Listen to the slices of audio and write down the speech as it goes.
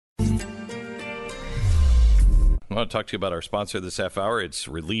I want to talk to you about our sponsor this half hour. It's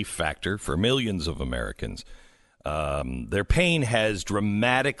Relief Factor for millions of Americans. Their pain has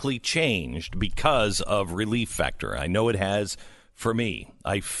dramatically changed because of Relief Factor. I know it has for me.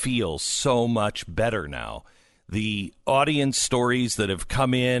 I feel so much better now. The audience stories that have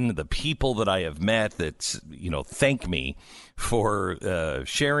come in, the people that I have met that, thank me for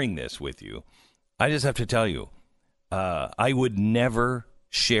sharing this with you. I just have to tell you, I would never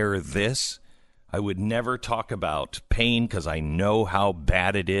share this. I would never talk about pain because I know how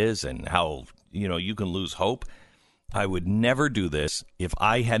bad it is and how, you can lose hope. I would never do this if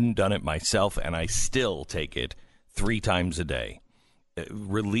I hadn't done it myself, and I still take it 3 times a day.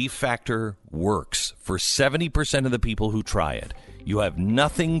 Relief Factor works for 70% of the people who try it. You have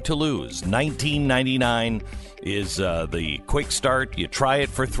nothing to lose. $19.99 is the quick start. You try it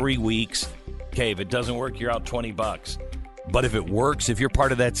for 3 weeks. Okay, if it doesn't work, you're out $20. But if it works, if you're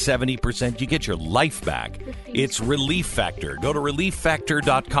part of that 70%, you get your life back. It's Relief Factor. Go to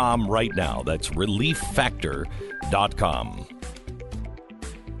relieffactor.com right now. That's relieffactor.com.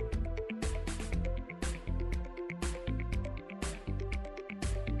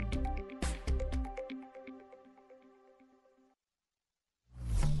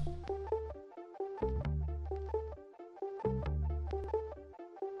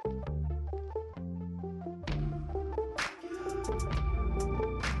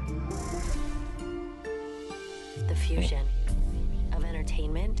 Fusion of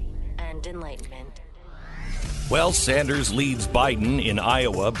entertainment and enlightenment. Well, Sanders leads Biden in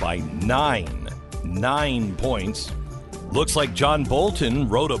Iowa by 9 points. Looks like John Bolton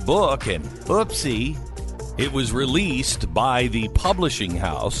wrote a book, and oopsie, it was released by the publishing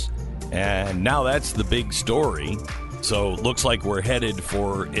house, and now that's the big story. So looks like we're headed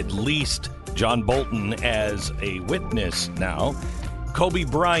for at least John Bolton as a witness now. Kobe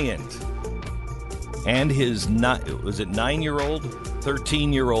Bryant and his 9-year-old,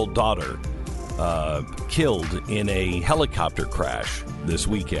 13-year-old daughter killed in a helicopter crash this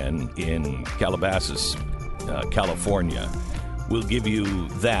weekend in Calabasas, California. We'll give you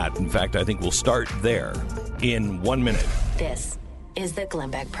that. In fact, I think we'll start there in 1 minute. This is the Glenn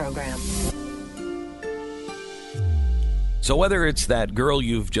Beck Program. So whether it's that girl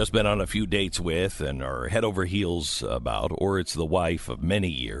you've just been on a few dates with and are head over heels about, or it's the wife of many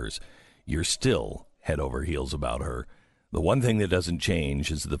years, you're still head over heels about her. The one thing that doesn't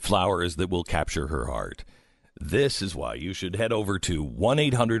change is the flowers that will capture her heart. This is why you should head over to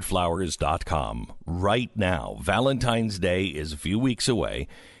 1-800-Flowers.com right now. Valentine's Day is a few weeks away.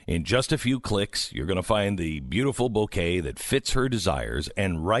 In just a few clicks, you're going to find the beautiful bouquet that fits her desires.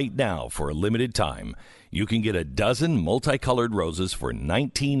 And right now, for a limited time, you can get a dozen multicolored roses for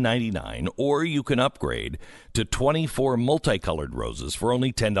 $19.99, or you can upgrade to 24 multicolored roses for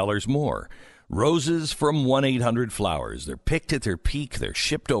only $10 more. Roses from 1-800-Flowers. They're picked at their peak. They're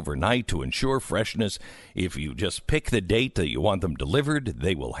shipped overnight to ensure freshness. If you just pick the date that you want them delivered,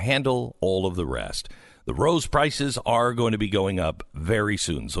 they will handle all of the rest. The rose prices are going to be going up very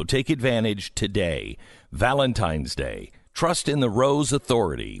soon, so take advantage today. Valentine's Day. Trust in the Rose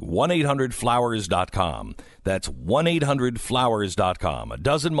Authority. 1-800-Flowers.com. That's 1-800-Flowers.com. A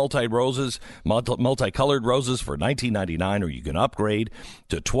dozen multicolored roses for $19.99, or you can upgrade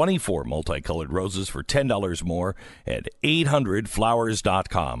to 24 multicolored roses for $10 more at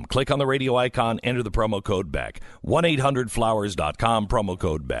 800-Flowers.com. Click on the radio icon, enter the promo code BECK. 1-800-Flowers.com, promo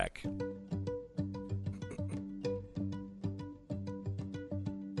code BECK.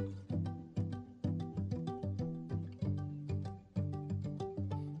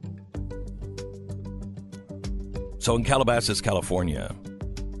 So in Calabasas, California,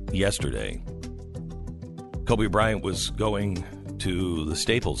 yesterday, Kobe Bryant was going to the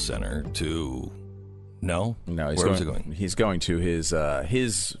Staples Center to... No, he's going to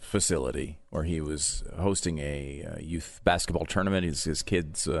his facility where he was hosting a youth basketball tournament. His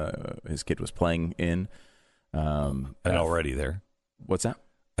kid was playing in. And already there. What's that?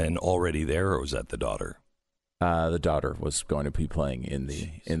 And already there, or was that the daughter? The daughter was going to be playing in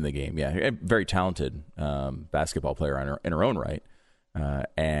the game. Yeah, a very talented basketball player in her own right,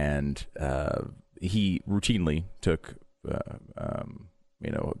 and he routinely took a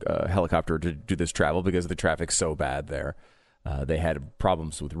helicopter to do this travel because the traffic's so bad there. They had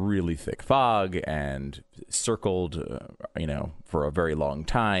problems with really thick fog and circled, for a very long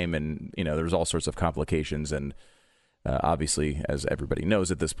time, and there was all sorts of complications and. Obviously, as everybody knows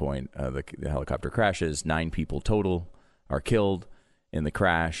at this point, the helicopter crashes. 9 people total are killed in the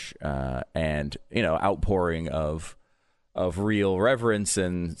crash, and outpouring of real reverence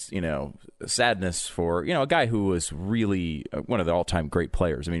and sadness for a guy who was really one of the all-time great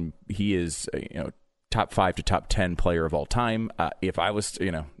players. I mean, he is top 5 to top 10 player of all time. If I was,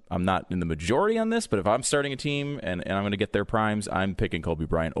 I'm not in the majority on this, but if I'm starting a team and I'm going to get their primes, I'm picking Kobe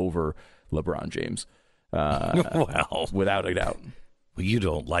Bryant over LeBron James. Well, without a doubt. Well, you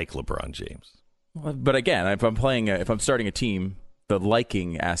don't like LeBron James. But again, if I'm starting a team, the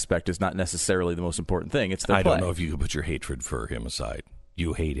liking aspect is not necessarily the most important thing. It's the I play. don't know if you could put your hatred for him aside.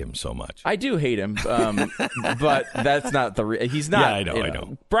 You hate him so much. I do hate him, but that's not he's not. Yeah, I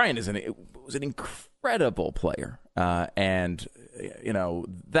know. Bryant was an incredible player, and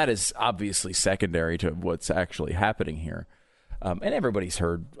that is obviously secondary to what's actually happening here. And everybody's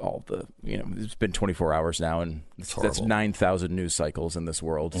heard all the, it's been 24 hours now, and that's 9,000 news cycles in this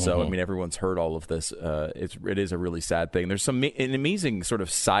world. Mm-hmm. So, everyone's heard all of this. It is a really sad thing. There's some amazing sort of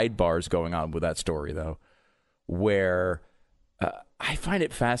sidebars going on with that story, though, where I find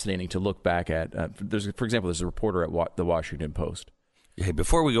it fascinating to look back at. For example, there's a reporter at the Washington Post. Hey,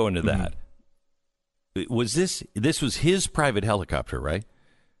 before we go into that, was this was his private helicopter, right?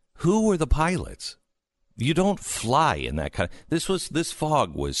 Who were the pilots? You don't fly in that kind of... This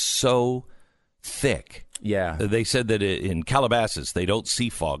fog was so thick. Yeah. They said that in Calabasas, they don't see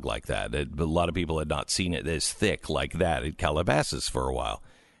fog like that. A lot of people had not seen it as thick like that in Calabasas for a while.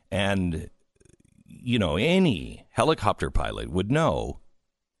 And, any helicopter pilot would know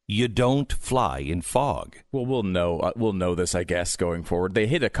you don't fly in fog. Well, we'll know this, I guess, going forward. They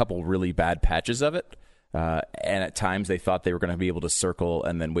hit a couple really bad patches of it. And at times they thought they were going to be able to circle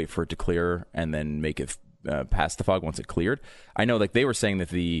and then wait for it to clear and then make it past the fog once it cleared. I know, they were saying that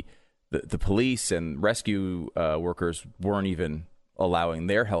the police and rescue workers weren't even allowing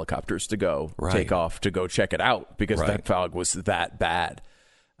their helicopters to go take off to go check it out because that fog was that bad.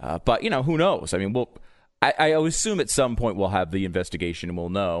 But who knows? I assume at some point we'll have the investigation and we'll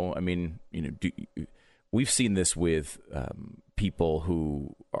know. We've seen this with people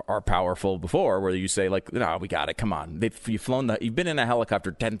who are powerful before, where you say, no, we got it. Come on. You've been in a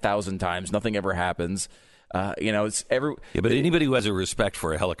helicopter 10,000 times. Nothing ever happens. It's every. Yeah, but anybody who has a respect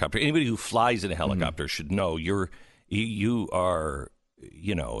for a helicopter, anybody who flies in a helicopter should know you are,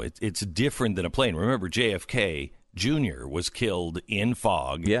 it's different than a plane. Remember, JFK Jr. was killed in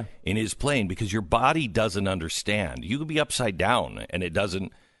fog in his plane because your body doesn't understand. You could be upside down and it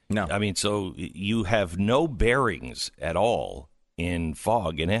doesn't. No. So you have no bearings at all in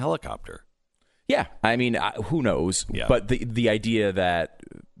fog in a helicopter. Yeah. Who knows? Yeah. But the idea that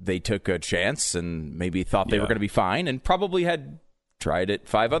they took a chance and maybe thought they were going to be fine and probably had tried it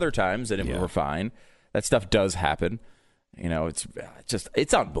 5 other times and it were fine. That stuff does happen.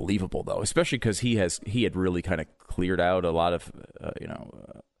 It's unbelievable, though, especially because he had really kind of cleared out a lot of,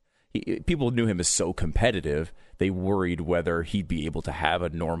 people knew him as so competitive. They worried whether he'd be able to have a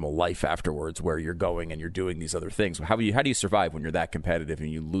normal life afterwards where you're going and you're doing these other things. How do you survive when you're that competitive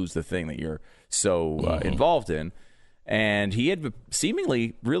and you lose the thing that you're so involved in? And he had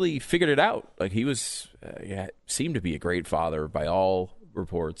seemingly really figured it out. He seemed to be a great father by all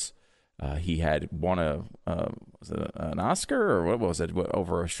reports. He had won an Oscar or what was it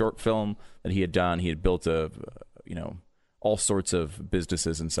over a short film that he had done. He had built all sorts of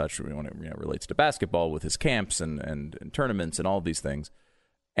businesses and such when it relates to basketball with his camps and tournaments and all of these things,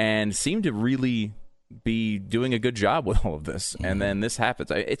 and seemed to really be doing a good job with all of this. Mm-hmm. And then this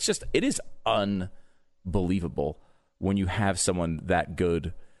happens. It is unbelievable when you have someone that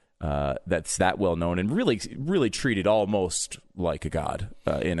good, that's that well known and really, really treated almost like a god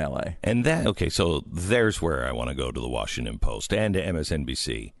in LA. And so there's where I want to go to the Washington Post and to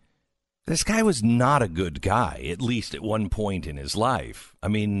MSNBC. This guy was not a good guy, at least at one point in his life.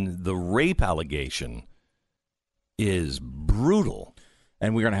 The rape allegation is brutal.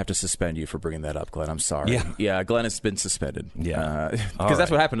 And we're going to have to suspend you for bringing that up, Glenn. I'm sorry. Yeah, Glenn has been suspended. Yeah. Because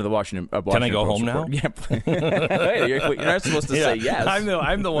that's what happened to the Washington Can I go Post home report. now? Yeah. Hey, you're not supposed to say yes.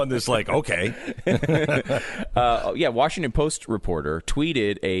 I'm the one that's like, okay. Washington Post reporter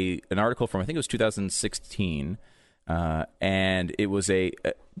tweeted an article from, I think it was 2016, and it was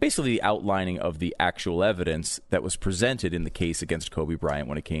basically the outlining of the actual evidence that was presented in the case against Kobe Bryant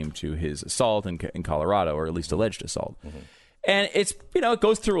when it came to his assault in Colorado, or at least alleged assault. Mm-hmm. And it's it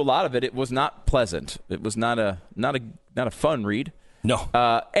goes through a lot of it. It was not pleasant. It was not a fun read. No.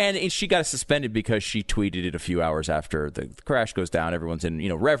 And she got suspended because she tweeted it a few hours after the crash goes down. Everyone's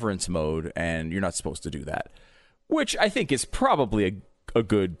in reverence mode, and you're not supposed to do that, which I think is probably a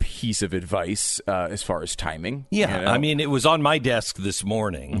good piece of advice as far as timing. Yeah, it was on my desk this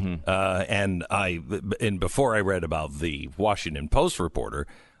morning, and before I read about the Washington Post reporter,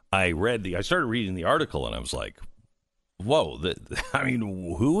 I started reading the article, and I was like, whoa,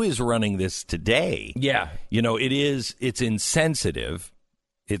 who is running this today? Yeah. It's insensitive.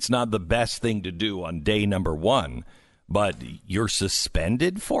 It's not the best thing to do on day number one, but you're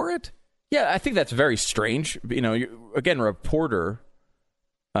suspended for it? Yeah, I think that's very strange. You know, again, a reporter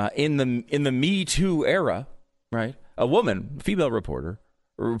in the Me Too era, right? A woman, female reporter,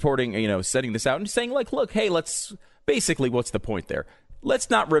 reporting, setting this out and saying, like, look, hey, basically, what's the point there?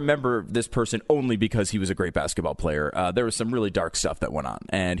 Let's not remember this person only because he was a great basketball player. There was some really dark stuff that went on,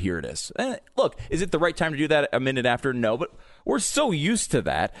 and here it is. And look, is it the right time to do that a minute after? No, but we're so used to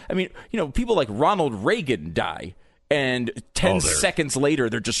that. I mean, people like Ronald Reagan die, and 10 seconds later,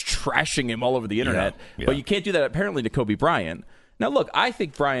 they're just trashing him all over the internet. Yeah. But you can't do that, apparently, to Kobe Bryant. Now, look, I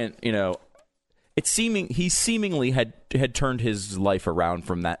think Bryant, he seemingly had turned his life around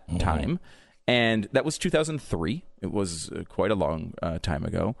from that time. And that was 2003. It was quite a long time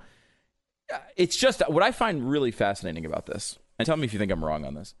ago. It's just what I find really fascinating about this. And tell me if you think I'm wrong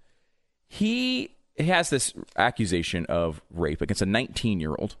on this. He has this accusation of rape against a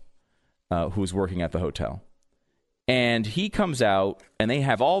 19-year-old who's working at the hotel. And he comes out, and they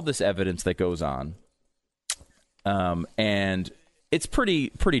have all this evidence that goes on. And it's pretty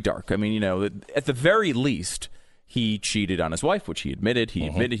dark. I mean, at the very least, he cheated on his wife, which he admitted. He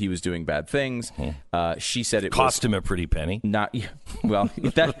admitted he was doing bad things. She said it cost him a pretty penny. Not well.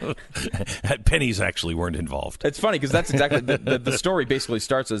 That pennies actually weren't involved. It's funny because that's exactly the story. Basically,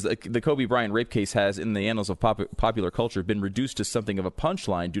 starts as the Kobe Bryant rape case has, in the annals of popular culture, been reduced to something of a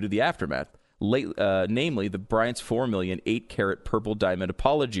punchline due to the aftermath. Namely, the Bryant's $4 million 8-carat purple diamond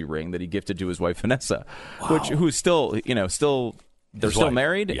apology ring that he gifted to his wife Vanessa, who's still they're still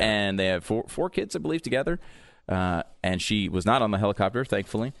married, and they have four kids, I believe, together. And she was not on the helicopter,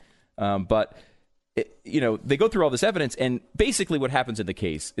 thankfully. But, they go through all this evidence, and basically what happens in the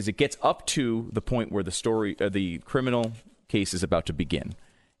case is it gets up to the point where the criminal case is about to begin.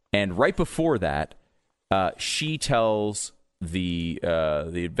 And right before that, she tells the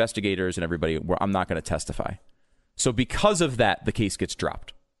investigators and everybody, I'm not going to testify. So because of that, the case gets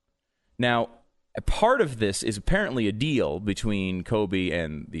dropped. Now, a part of this is apparently a deal between Kobe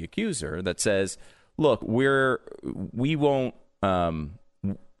and the accuser that says, look, we won't.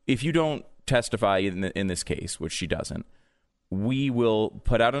 If you don't testify in this case, which she doesn't, we will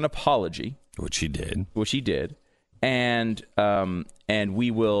put out an apology, which he did, and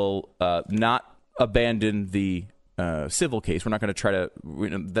we will not abandon the civil case. We're not going to try to.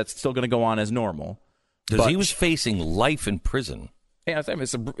 That's still going to go on as normal. Because he was facing life in prison. Yeah, I mean,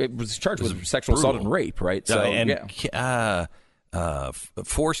 it was charged with sexual assault and rape, right? So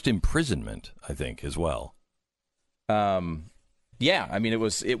forced imprisonment, I think, as well. Yeah, I mean, it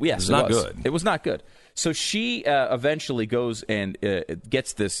was good. It was not good. So she eventually goes and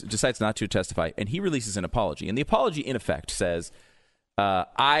decides not to testify, and he releases an apology. And the apology, in effect, says,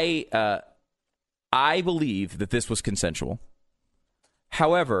 I believe that this was consensual.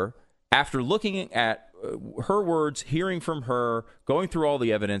 However, after looking at her words, hearing from her, going through all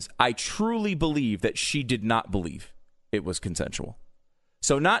the evidence, I truly believe that she did not believe it was consensual.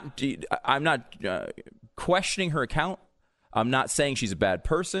 So I'm not questioning her account. I'm not saying she's a bad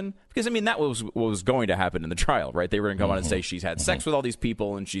person, because, I mean, that was what was going to happen in the trial, right? They were going to come on and say she's had sex with all these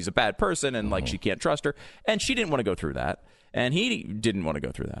people and she's a bad person and, like, she can't trust her. And she didn't want to go through that. And he didn't want to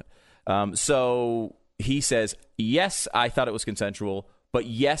go through that. So he says, yes, I thought it was consensual, but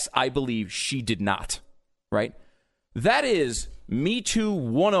yes, I believe she did not, right? That is Me Too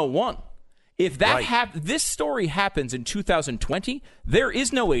 101. If that this story happens in 2020, there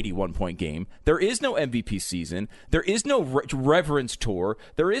is no 81-point game. There is no MVP season. There is no reverence tour.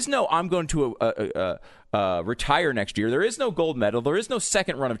 There is no I'm going to retire next year. There is no gold medal. There is no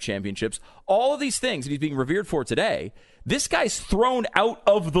second run of championships. All of these things that he's being revered for today, this guy's thrown out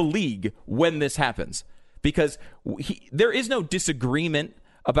of the league when this happens, because there is no disagreement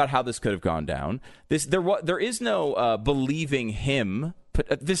about how this could have gone down. There is no believing him.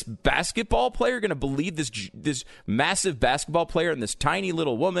 This basketball player going to believe this massive basketball player and this tiny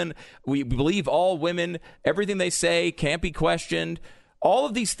little woman? We believe all women, everything they say can't be questioned. All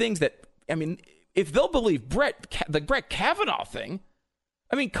of these things that, I mean, if they'll believe the Brett Kavanaugh thing,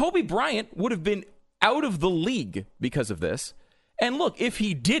 I mean, Kobe Bryant would have been out of the league because of this. And look, if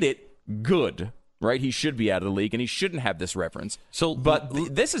he did it, good. Right, he should be out of the league, and he shouldn't have this reference. But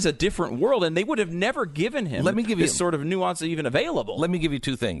this is a different world, and they would have never given him this sort of nuance even available. Let me give you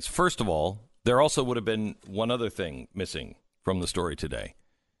two things. First of all, there also would have been one other thing missing from the story today.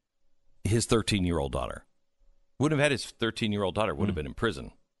 His 13-year-old daughter. Wouldn't have had his 13-year-old daughter, would have been in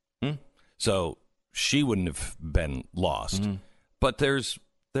prison. So she wouldn't have been lost. But there's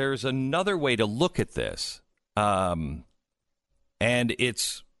another way to look at this, and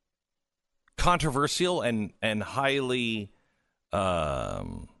it's controversial and highly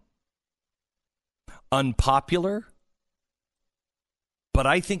unpopular, but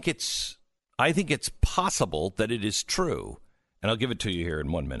I think it's possible that it is true, and I'll give it to you here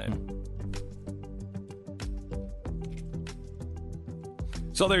in 1 minute.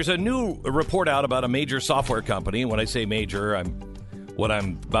 So there's a new report out about a major software company. When I say major, what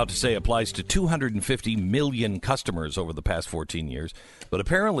I'm about to say applies to 250 million customers over the past 14 years. But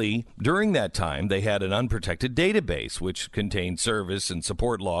apparently, during that time, they had an unprotected database, which contained service and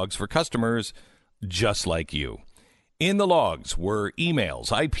support logs for customers just like you. In the logs were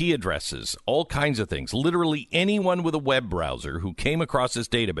emails, IP addresses, all kinds of things. Literally anyone with a web browser who came across this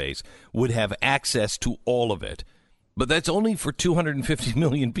database would have access to all of it. But that's only for 250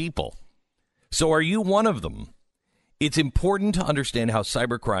 million people. So are you one of them? It's important to understand how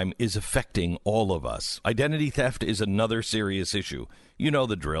cybercrime is affecting all of us. Identity theft is another serious issue. You know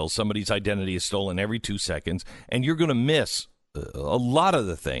the drill. Somebody's identity is stolen every 2 seconds, and you're going to miss a lot of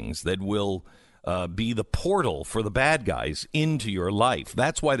the things that will be the portal for the bad guys into your life.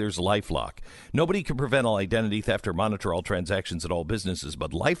 That's why there's LifeLock. Nobody can prevent all identity theft or monitor all transactions at all businesses, but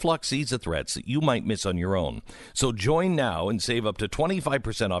LifeLock sees the threats that you might miss on your own. So join now and save up to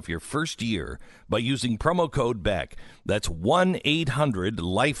 25% off your first year by using promo code BECK. That's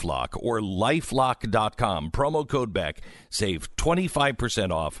 1-800-LifeLock or lifelock.com. Promo code BECK. Save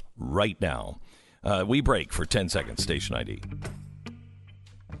 25% off right now. We break for 10 seconds. Station ID.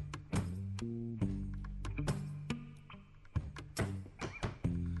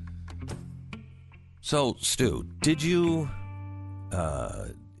 So, Stu, did you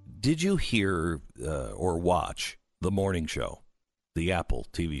hear or watch the morning show, the Apple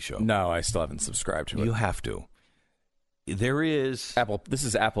TV show? No, I still haven't subscribed to it. You have to. There is Apple. This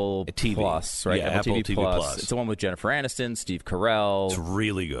is Apple TV Plus, right? Yeah, Apple TV Plus. It's the one with Jennifer Aniston, Steve Carell. It's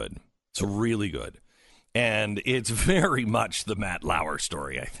really good. It's really good. And it's very much the Matt Lauer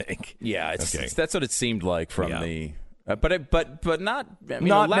story, I think. Yeah, that's what it seemed like from the. But not. I mean,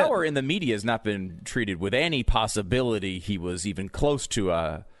 Lauer in the media has not been treated with any possibility he was even close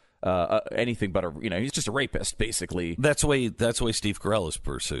to anything but he's just a rapist basically. That's the way Steve Carell is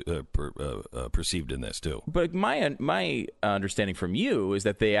perceived in this too. But my understanding from you is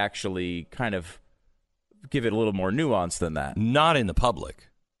that they actually kind of give it a little more nuance than that. Not in the public.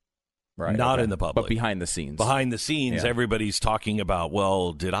 Right, Not in the public. But behind the scenes. Behind the scenes, everybody's talking about,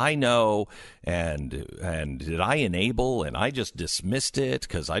 well, did I know and did I enable and I just dismissed it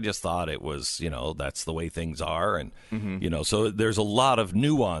because I just thought it was, that's the way things are. And, so there's a lot of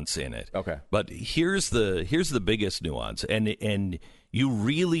nuance in it. Okay. But here's the biggest nuance. And you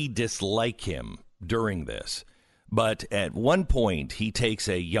really dislike him during this. But at one point, he takes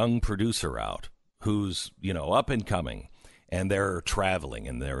a young producer out who's, up and coming. And they're traveling,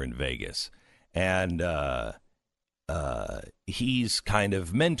 and they're in Vegas. And he's kind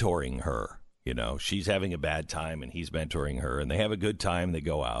of mentoring her. She's having a bad time, and he's mentoring her. And they have a good time. They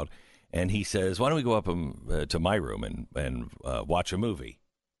go out. And he says, why don't we go up to my room and watch a movie?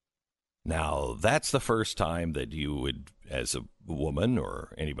 Now, that's the first time that you would, as a woman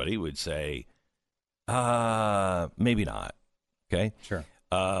or anybody, would say, maybe not. Okay? Sure.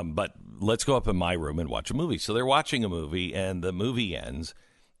 But let's go up in my room and watch a movie. So they're watching a movie, and the movie ends,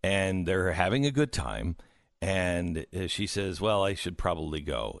 and they're having a good time. And she says, well, I should probably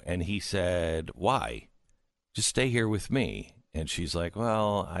go. And he said, why? Just stay here with me. And she's like,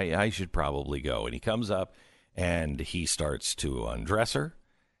 well, I should probably go. And he comes up, and he starts to undress her.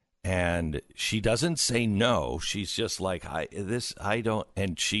 And she doesn't say no. She's just like, I don't.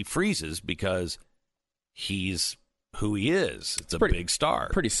 And she freezes because he's who he is. It's a big star.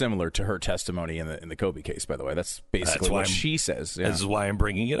 Pretty similar to her testimony in the Kobe case, by the way. That's basically what she says. Yeah. This is why I'm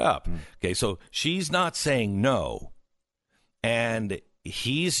bringing it up. Okay, so she's not saying no, and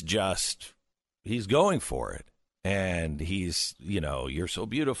he's going for it, and he's, you're so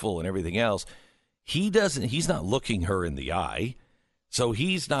beautiful and everything else. He's not looking her in the eye, so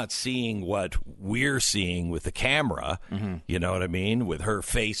he's not seeing what we're seeing with the camera. Mm-hmm. You know what I mean? With her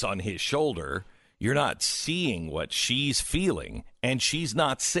face on his shoulder. You're not seeing what she's feeling, and she's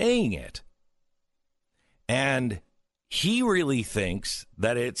not saying it. And he really thinks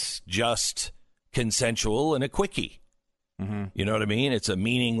that it's just consensual and a quickie. Mm-hmm. You know what I mean? It's a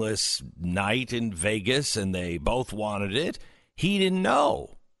meaningless night in Vegas, and they both wanted it. He didn't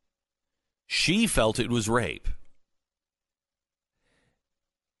know. She felt it was rape.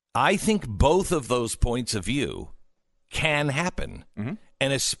 I think both of those points of view can happen. Mm-hmm.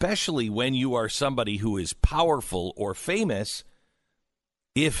 And especially when you are somebody who is powerful or famous,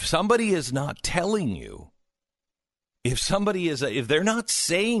 if somebody is not telling you, if they're not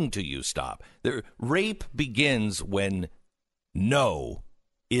saying to you, stop. Rape begins when no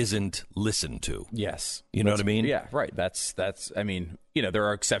isn't listened to. Yes. You know what I mean? Yeah, right. That's I mean, there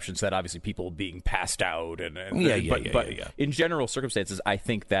are exceptions to that, obviously, people being passed out. But in general circumstances, I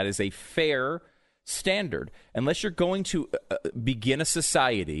think that is a fair standard. Unless you're going to begin a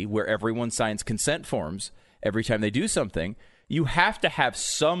society where everyone signs consent forms every time they do something, you have to have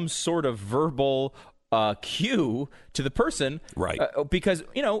some sort of verbal cue to the person. Right. Because,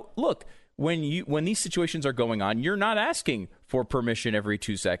 look, when these situations are going on, you're not asking for permission every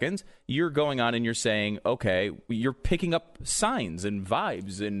 2 seconds. You're going on and you're saying, okay, you're picking up signs and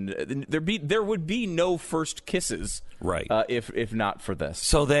vibes, and there would be no first kisses, right? If not for this.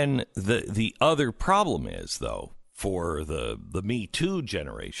 So then the other problem is, though, for the Me Too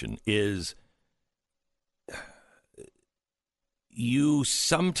generation is you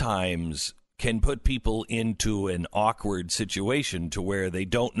sometimes can put people into an awkward situation to where they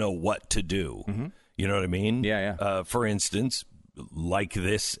don't know what to do. Mm-hmm. You know what I mean? Yeah. For instance, like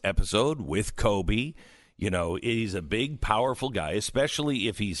this episode with Kobe, he's a big, powerful guy, especially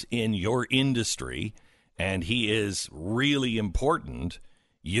if he's in your industry and he is really important.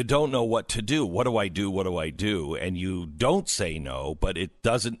 You don't know what to do. What do I do? What do I do? And you don't say no, but it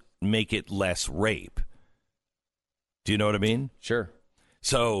doesn't make it less rape. Do you know what I mean? Sure.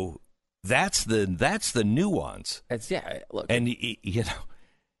 So that's the nuance. Look, and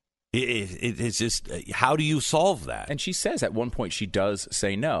it's just, how do you solve that? And she says at one point she does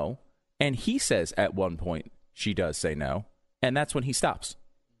say no, and he says at one point she does say no, and that's when he stops.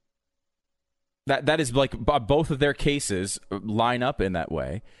 That is like both of their cases line up in that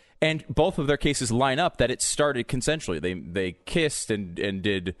way, and both of their cases line up that it started consensually. They kissed and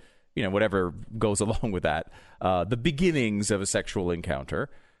did whatever goes along with that, the beginnings of a sexual encounter.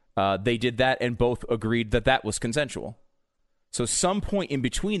 They did that, and both agreed that was consensual. So some point in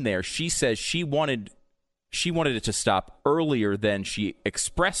between there, she says she wanted it to stop earlier than she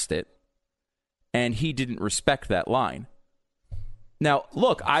expressed it, and he didn't respect that line. Now,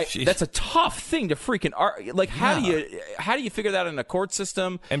 look, that's a tough thing to freaking argue. Like, how do you figure that in a court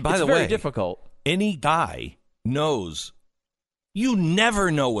system? And by the way, it's very difficult. Any guy knows you never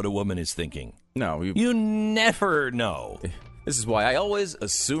know what a woman is thinking. No, you never know. This is why I always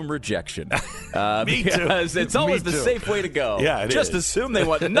assume rejection. Me because too. It's always the safe way to go. Yeah, it Just is. assume they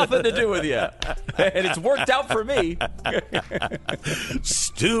want nothing to do with you. And it's worked out for me.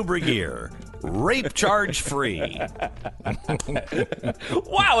 Stu Bregeer, rape charge free.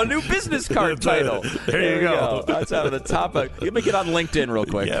 Wow, a new business card title. There you go. That's out of the top. Let me get on LinkedIn real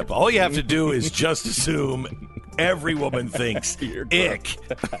quick. Yeah, all you have to do is just assume every woman thinks ick.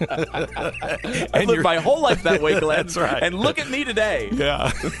 I've lived my whole life that way, Glenn. That's right. And look at me today. Yeah.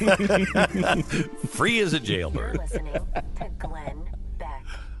 Free as a jailbird. You're listening to Glenn Beck.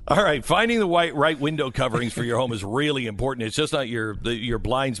 All right, finding the right window coverings for your home is really important. It's just not your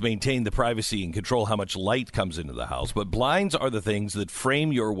blinds maintain the privacy and control how much light comes into the house, but blinds are the things that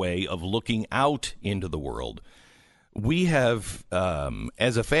frame your way of looking out into the world. We have,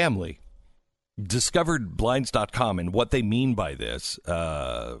 as a family, discovered blinds.com and what they mean by this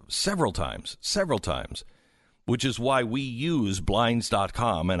several times, which is why we use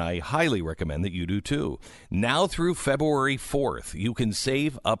blinds.com, and I highly recommend that you do too. Now through February 4th, you can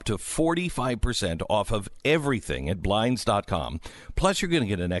save up to 45% off of everything at blinds.com. Plus, you're going to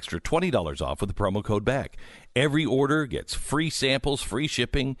get an extra $20 off with the promo code BACK. Every order gets free samples, free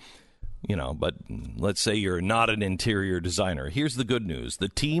shipping. But let's say you're not an interior designer. Here's the good news. The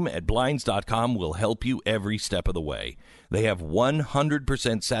team at Blinds.com will help you every step of the way. They have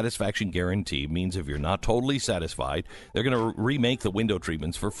 100% satisfaction guarantee, means if you're not totally satisfied, they're going to remake the window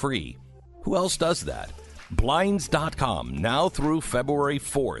treatments for free. Who else does that? Blinds.com, now through February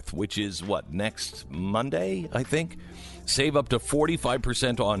 4th, which is next Monday, I think? Save up to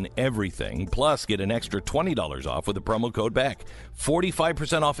 45% on everything, plus get an extra $20 off with the promo code BACK.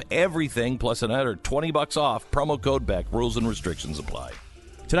 45% off everything, plus another $20 off. Promo code BACK. Rules and restrictions apply.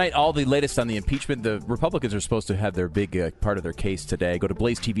 Tonight, all the latest on the impeachment. The Republicans are supposed to have their big part of their case today. Go to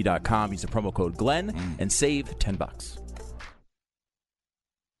blazetv.com, use the promo code Glenn, and save $10.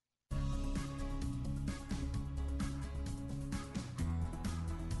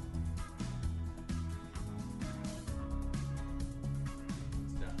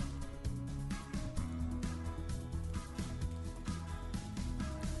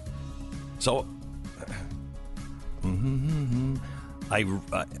 So,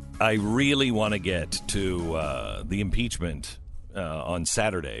 I really want to get to the impeachment on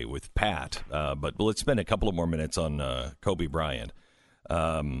Saturday with Pat, but let's spend a couple of more minutes on Kobe Bryant.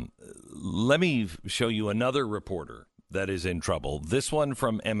 Let me show you another reporter that is in trouble. This one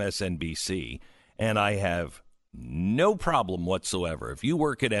from MSNBC, and I have No problem whatsoever. If you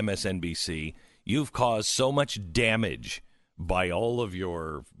work at MSNBC, you've caused so much damage by all of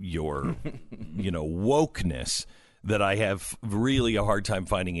your wokeness that I have really a hard time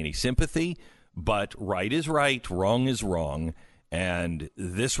finding any sympathy. But right is right, wrong is wrong, and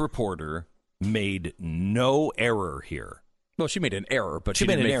this reporter made no error here. Well, she made an error, but she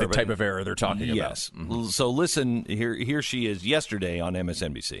didn't make the type of error they're talking about. Yes. Mm-hmm. So listen, here she is yesterday on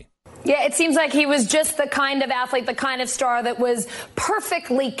MSNBC. Yeah, it seems like he was just the kind of athlete, the kind of star that was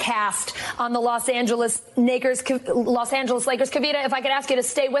perfectly cast on the Los Angeles Lakers. Kavita, if I could ask you to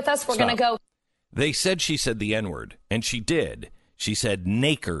stay with us, we're going to go. They said she said the N-word, and she did. She said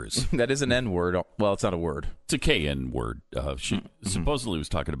Nakers. That is an N-word. Well, it's not a word. It's a K-N word. She supposedly was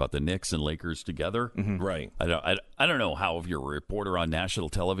talking about the Knicks and Lakers together. Mm-hmm. Right. I don't know how, if you're a reporter on national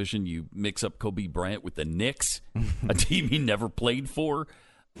television, you mix up Kobe Bryant with the Knicks, a team he never played for.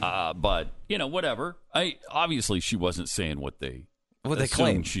 But, whatever. Obviously, she wasn't saying what they claim. What they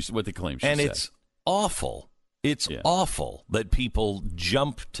claim she and said. It's awful. It's awful that people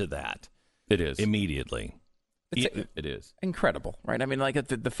jump to that. It is. Immediately. It is incredible, right? I mean, like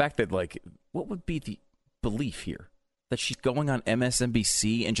the fact that, like, what would be the belief here that she's going on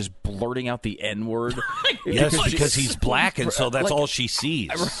MSNBC and just blurting out the N-word? Yes, because he's black, and so that's all she sees.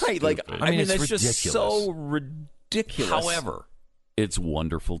 Right? Like, I mean, that's ridiculous. Just so ridiculous. However, it's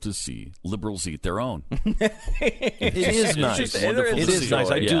wonderful to see liberals eat their own. It is nice. It is nice.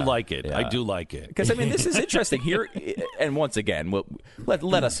 I do like it. I do like it. Because, I mean, this is interesting here, and once again,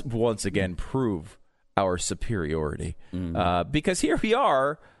 let us once again prove our superiority, because here we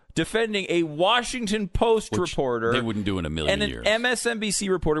are defending a Washington Post reporter. They wouldn't do in a million years. And an MSNBC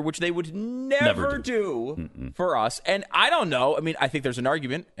reporter, which they would never do for us. And I don't know. I mean, I think there's an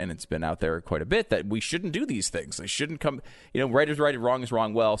argument, and it's been out there quite a bit, that we shouldn't do these things. They shouldn't come, right is right and wrong is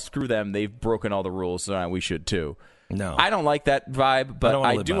wrong. Well, screw them. They've broken all the rules, so we should too. No, I don't like that vibe, but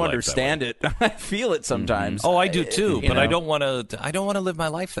I do understand it. I feel it sometimes. Oh, I do too, but I don't want to. I don't want to live my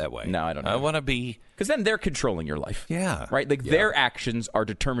life that way. No, I don't know. I want to be, because then they're controlling your life. Yeah, right. Like their actions are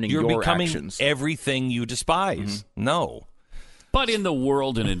determining You're your becoming actions. Everything you despise. No. But in the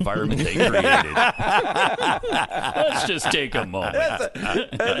world and environment they created. Let's just take a moment.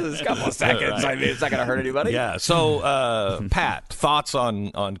 Just a couple of seconds. I mean, it's not going to hurt anybody. Yeah. So, Pat, thoughts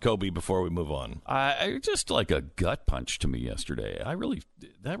on Kobe before we move on? I just like a gut punch to me yesterday.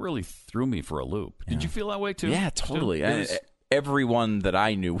 That really threw me for a loop. Did you feel that way too? Yeah, totally. Everyone that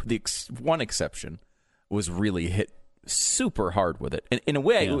I knew, with the one exception, was really hit super hard with it. And in a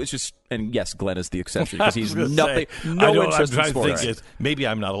way, it was just, and yes, Glenn is the exception because he's nothing, no interest in sports. Maybe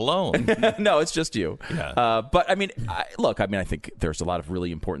I'm not alone. No, it's just you. Yeah. But I mean, I think there's a lot of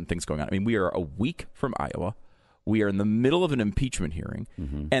really important things going on. I mean, we are a week from Iowa. We are in the middle of an impeachment hearing,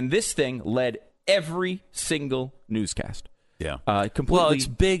 and this thing led every single newscast. Yeah. Completely. Well, it's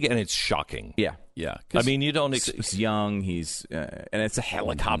big and it's shocking. Yeah. Yeah. I mean, you don't. He's young. He's and it's a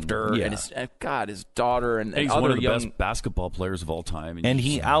helicopter. Yeah. And it's his daughter and he's other one of the young best basketball players of all time. And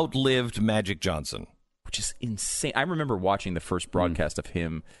he outlived Magic Johnson, which is insane. I remember watching the first broadcast of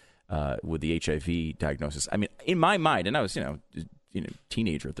him with the HIV diagnosis. I mean, in my mind, and I was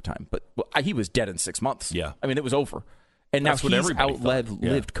teenager at the time, but he was dead in 6 months. Yeah. I mean, it was over. And that's now what he's everybody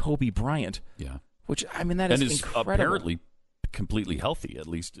outlived Kobe Bryant. Yeah. Which, I mean, that is incredible. Apparently completely healthy, at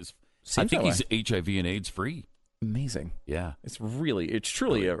least. I think he's HIV and AIDS free. Amazing. Yeah. It's truly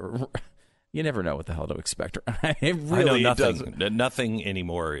you never know what the hell to expect. It really I know nothing. doesn't. Nothing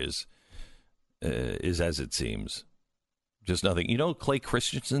anymore is as it seems. Just nothing. You know, Clay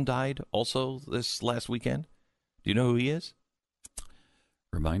Christensen died also this last weekend. Do you know who he is?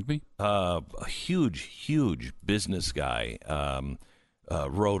 Remind me. A huge business guy.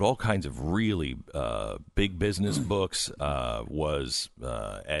 Wrote all kinds of really big business books, was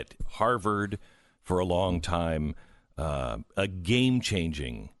at Harvard for a long time, a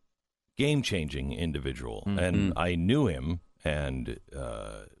game-changing individual. Mm-hmm. And I knew him, and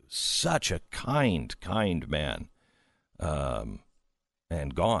such a kind man,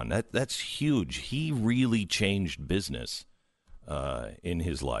 and gone. That's huge. He really changed business in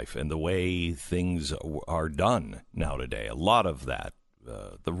his life and the way things are done now today. A lot of that.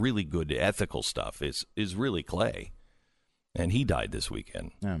 The really good ethical stuff is really Clay, and he died this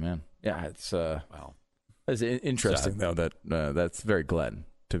weekend. Oh man, yeah, it's wow. It's interesting though that that's very Glenn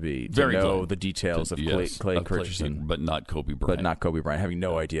to know Glenn. The details of Clay Christensen, but not Kobe Bryant. Having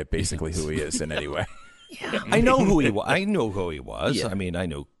no idea basically who he is in any way. Yeah. I know who he was. Yeah. I mean, I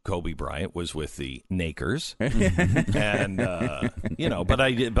know Kobe Bryant was with the Nakers, and but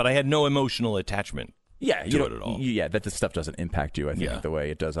I had no emotional attachment. Yeah, to it at all. Yeah, that this stuff doesn't impact you. I think the way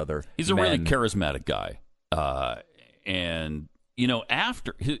it does other. He's a really charismatic guy. And, you know,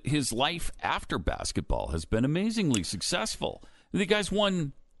 after his life after basketball has been amazingly successful. The guy's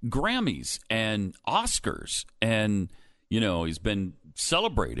won Grammys and Oscars, and, you know, he's been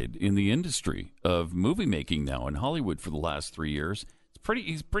celebrated in the industry of movie making now in Hollywood for the last 3 years.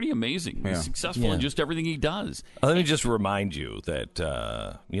 He's pretty amazing. He's successful in just everything he does. Let me just remind you that,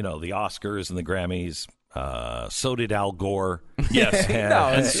 you know, the Oscars and the Grammys, so did Al Gore. Yes.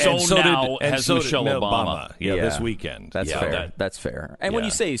 And so now has Michelle Obama. This weekend. That's fair. That's fair. And when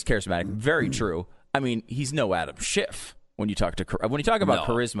you say he's charismatic, very true. I mean, he's no Adam Schiff. When you talk about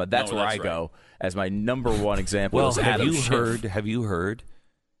charisma, that's where I go as my number one example. Well, is Adam Schiff. Have you heard?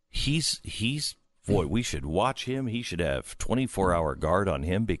 He's boy. We should watch him. He should have 24-hour guard on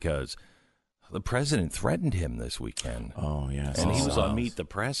him because the president threatened him this weekend. Oh yes, and he was on Meet the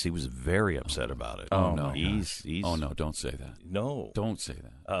Press. He was very upset about it. Oh no, he's oh no, don't say that. No, don't say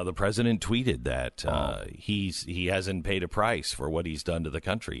that. The president tweeted that he hasn't paid a price for what he's done to the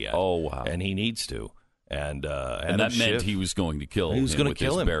country yet. Oh wow, and he needs to. And that meant he was going to kill him with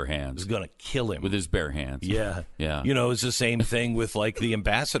his bare hands. He was going to kill him with his bare hands. Yeah. You know, it's the same thing with like the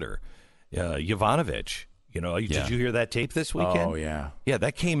ambassador, Yovanovitch. You know, did you hear that tape this weekend? Oh yeah, yeah.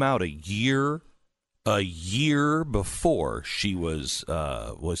 That came out a year before she was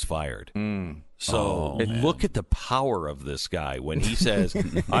fired. So look at the power of this guy when he says,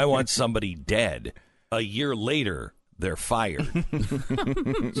 "I want somebody dead." A year later, they're fired.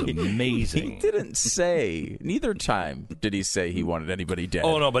 It's amazing. He didn't say, neither time did he say he wanted anybody dead.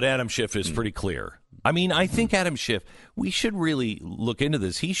 Oh, no, but Adam Schiff is pretty clear. I mean, I think Adam Schiff, we should really look into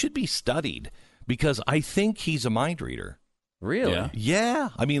this. He should be studied because I think he's a mind reader. Really? Yeah.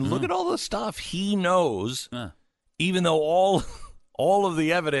 I mean, look at all the stuff he knows, even though all of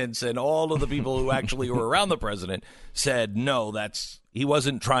the evidence and all of the people who actually were around the president said, no, he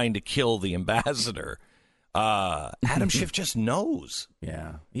wasn't trying to kill the ambassador. Adam Schiff just knows.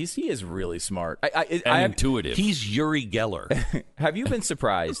 Yeah, he is really smart. Intuitive. He's Uri Geller. Have you been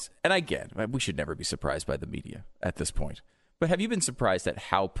surprised? And again, we should never be surprised by the media at this point. But have you been surprised at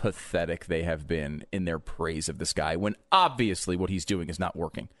how pathetic they have been in their praise of this guy when obviously what he's doing is not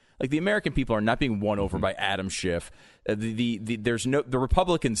working? Like the American people are not being won over by Adam Schiff. The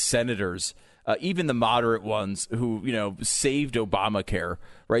Republican senators, even the moderate ones who saved Obamacare,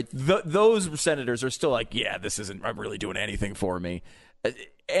 right? Those senators are still like, yeah, this isn't really doing anything for me.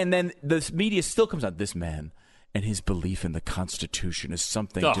 And then the media still comes out, this man and his belief in the Constitution is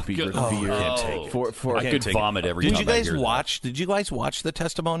something to be revered. I could vomit every time. Did you guys watch the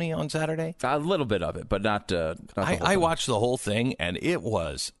testimony on Saturday? A little bit of it, but not the whole thing. I watched the whole thing, and it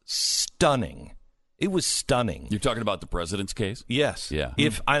was stunning. It was stunning. You're talking about the president's case? Yes. Yeah.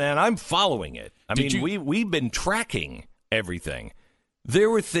 And I'm following it. I mean, we've been tracking everything. There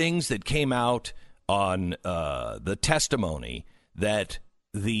were things that came out on the testimony that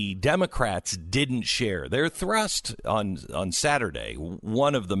the Democrats didn't share. Their thrust on Saturday,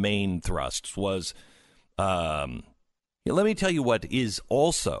 one of the main thrusts was, let me tell you what is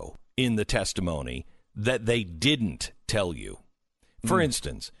also in the testimony that they didn't tell you. For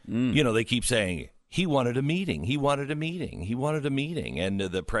instance, they keep saying, he wanted a meeting. He wanted a meeting. He wanted a meeting. And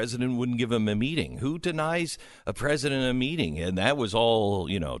the president wouldn't give him a meeting. Who denies a president a meeting? And that was all,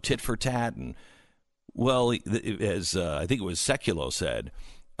 tit for tat. And, well, as I think it was Sekulow said,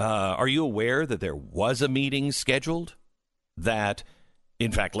 are you aware that there was a meeting scheduled? That,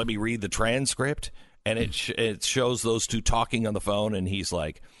 in fact, let me read the transcript. And it shows those two talking on the phone. And he's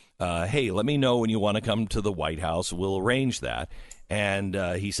like, hey, let me know when you want to come to the White House. We'll arrange that. And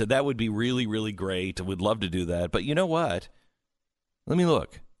he said, that would be really, really great. We'd love to do that. But you know what? Let me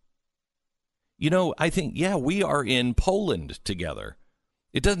look. I think, we are in Poland together.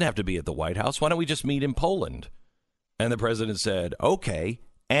 It doesn't have to be at the White House. Why don't we just meet in Poland? And the president said, okay.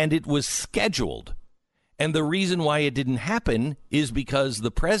 And it was scheduled. And the reason why it didn't happen is because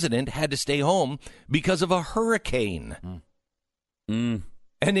the president had to stay home because of a hurricane.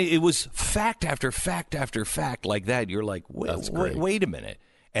 And it was fact after fact after fact like that. You're like, wait a minute.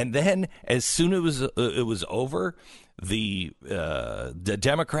 And then as soon as it was over, the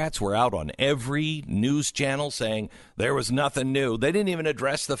Democrats were out on every news channel saying there was nothing new. They didn't even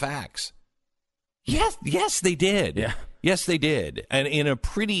address the facts. Yes, they did. Yeah. Yes, they did. And in a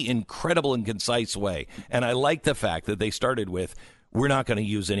pretty incredible and concise way. And I like the fact that they started with, we're not going to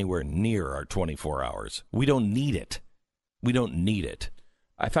use anywhere near our 24 hours. We don't need it. We don't need it.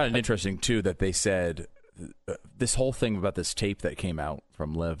 I found it interesting, too, that they said this whole thing about this tape that came out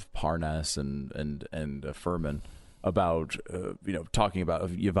from Lev Parnas and Furman about, talking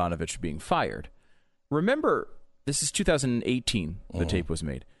about Yovanovitch being fired. Remember, this is 2018, the tape was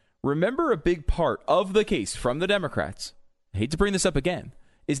made. remember a big part of the case from the Democrats, I hate to bring this up again,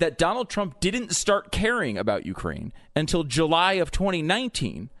 is that Donald Trump didn't start caring about Ukraine until July of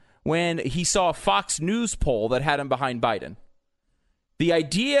 2019 when he saw a Fox News poll that had him behind Biden. The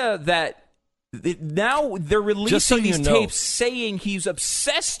idea that now they're releasing these tapes saying he's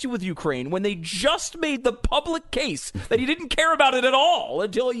obsessed with Ukraine when they just made the public case that he didn't care about it at all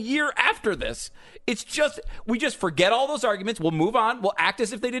until a year after this. It's just, we just forget all those arguments. We'll move on. We'll act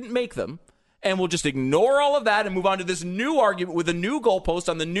as if they didn't make them. And we'll just ignore all of that and move on to this new argument with a new goalpost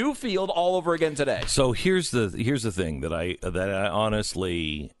on the new field all over again today. So here's the thing that I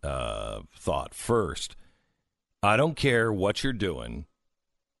honestly thought. First, I don't care what you're doing.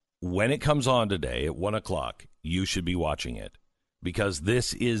 When it comes on today at 1 o'clock, you should be watching it because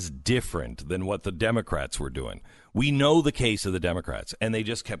this is different than what the Democrats were doing. We know the case of the Democrats, and they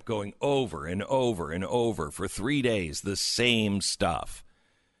just kept going over and over and over for 3 days, the same stuff.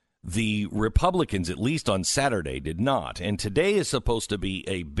 The Republicans, at least on Saturday, did not. And today is supposed to be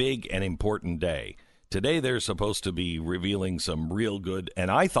a big and important day. Today they're supposed to be revealing some real good, and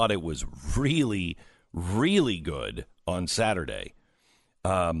I thought it was really, really good on Saturday.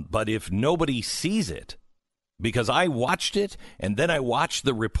 But if nobody sees it, because I watched it and then I watched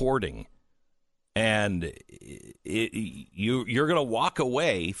the reporting, and you're going to walk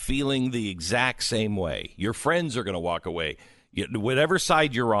away feeling the exact same way. Your friends are going to walk away. Whatever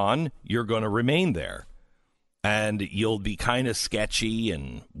side you're on, you're going to remain there. And you'll be kind of sketchy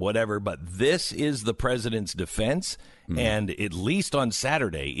and whatever. But this is the president's defense. And at least on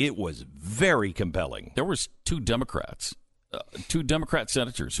Saturday, it was very compelling. There was two Democrat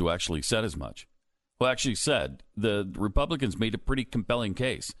senators who actually said as much. Who actually said the Republicans made a pretty compelling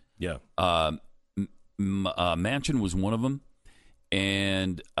case. Yeah. Manchin was one of them.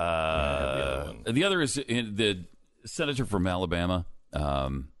 And the other is the senator from Alabama.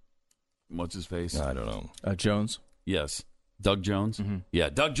 What's his face? I don't know. Jones? Yes. Doug Jones? Mm-hmm. Yeah,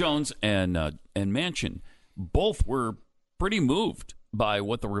 Doug Jones and Manchin both were pretty moved by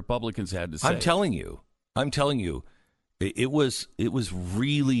what the Republicans had to say. I'm telling you, it was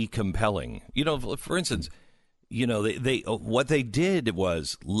really compelling. You know, for instance, you know, they what they did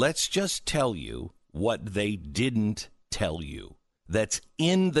was, let's just tell you what they didn't tell you. That's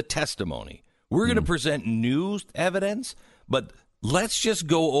in the testimony. We're going to present new evidence, but let's just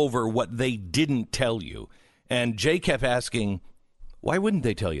go over what they didn't tell you. And Jay kept asking, why wouldn't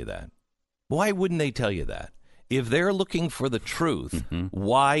they tell you that? Why wouldn't they tell you that? If they're looking for the truth,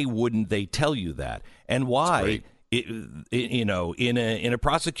 why wouldn't they tell you that? And why, in a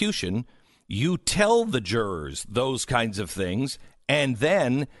prosecution, you tell the jurors those kinds of things, and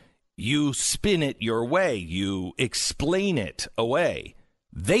then you spin it your way. You explain it away.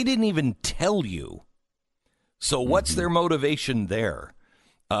 They didn't even tell you. So what's their motivation there?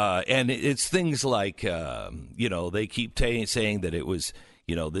 And it's things like, they keep saying that it was,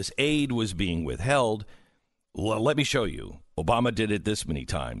 this aid was being withheld. Well, let me show you. Obama did it this many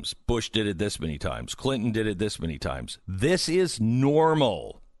times. Bush did it this many times. Clinton did it this many times. This is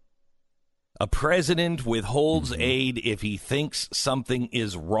normal. A president withholds aid if he thinks something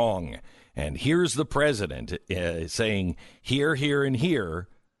is wrong. And here's the president saying, here, here, and here,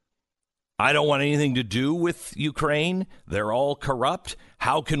 I don't want anything to do with Ukraine. They're all corrupt.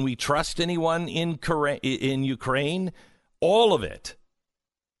 How can we trust anyone in Ukraine? All of it.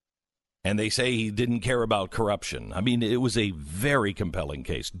 And they say he didn't care about corruption. I mean, it was a very compelling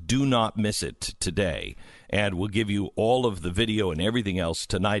case. Do not miss it today. And we'll give you all of the video and everything else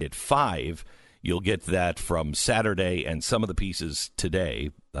tonight at 5. You'll get that from Saturday and some of the pieces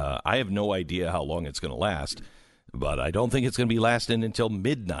today. I have no idea how long it's going to last, but I don't think it's going to be lasting until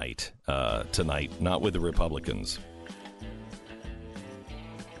midnight tonight, not with the Republicans.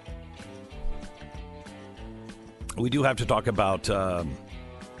 We do have to talk about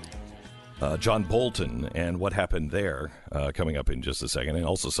John Bolton and what happened there coming up in just a second, and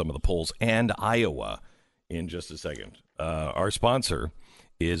also some of the polls and Iowa in just a second. Our sponsor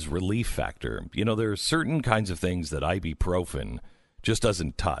is Relief Factor. You know, there are certain kinds of things that ibuprofen just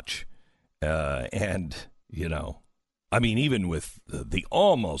doesn't touch. And, even with the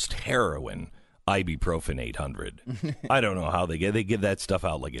almost heroin ibuprofen 800, I don't know how they give that stuff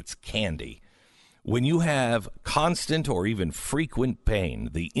out like it's candy. When you have constant or even frequent pain,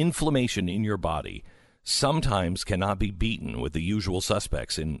 the inflammation in your body sometimes cannot be beaten with the usual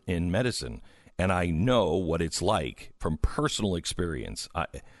suspects in medicine. And I know what it's like from personal experience.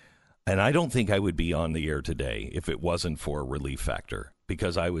 And I don't think I would be on the air today if it wasn't for Relief Factor,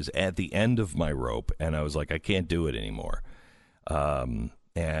 because I was at the end of my rope and I was like, I can't do it anymore. And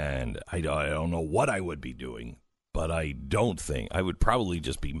I don't know what I would be doing. but I don't think I would probably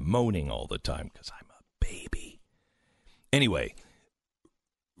just be moaning all the time because I'm a baby. Anyway,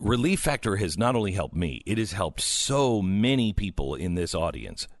 Relief Factor has not only helped me, it has helped so many people in this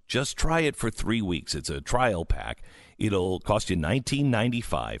audience. Just try it for 3 weeks. It's a trial pack. It'll cost you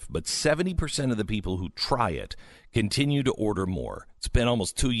 $19.95, but 70% of the people who try it continue to order more. It's been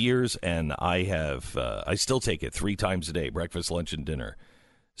almost 2 years, and I still take it 3 times a day, breakfast, lunch, and dinner.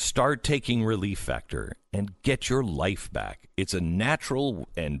 Start taking Relief Factor and get your life back. It's a natural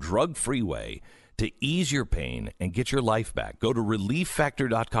and drug-free way to ease your pain and get your life back. Go to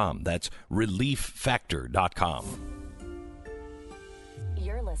ReliefFactor.com. That's ReliefFactor.com.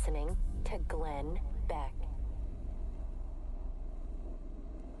 You're listening to Glenn Beck.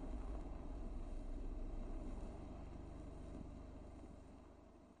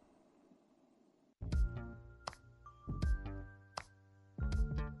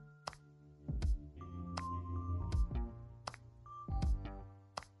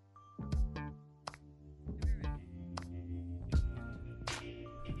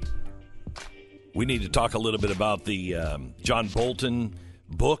 We need to talk a little bit about the John Bolton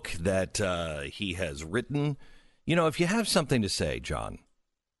book that he has written. You know, if you have something to say, John,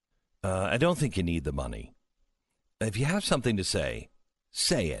 I don't think you need the money. If you have something to say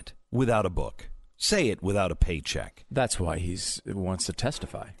it without a book. Say it without a paycheck. That's why he wants to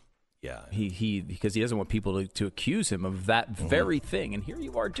testify. Yeah. Because he doesn't want people to accuse him of that very thing, and here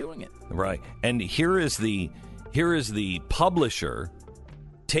you are doing it. Right. And here is the publisher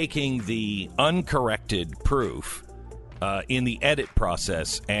taking the uncorrected proof in the edit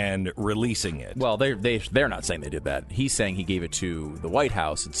process and releasing it. Well, they're not saying they did that. He's saying he gave it to the White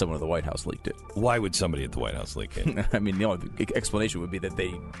House and someone at the White House leaked it. Why would somebody at the White House leak it? I mean, the only explanation would be that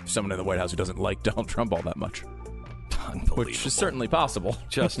someone in the White House who doesn't like Donald Trump all that much. Unbelievable. Which is certainly possible.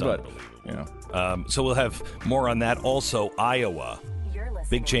 Just but, unbelievable. So we'll have more on that. Also, Iowa.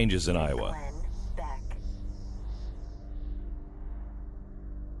 Big changes in Iowa.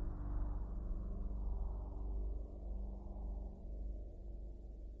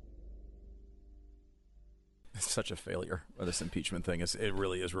 It's such a failure. This impeachment thing it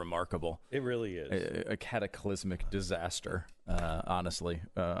really is remarkable. It really is a cataclysmic disaster. Honestly,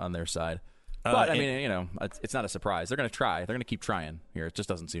 on their side. But I mean, it's not a surprise. They're going to try. They're going to keep trying here. It just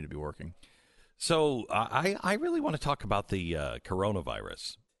doesn't seem to be working. So I really want to talk about the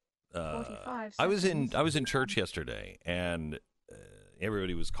coronavirus. I was in church yesterday, and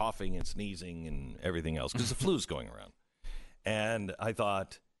everybody was coughing and sneezing and everything else because the flu's going around. And I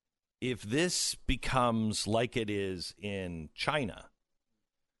thought, if this becomes like it is in China,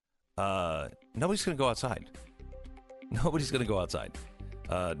 nobody's going to go outside. Nobody's going to go outside.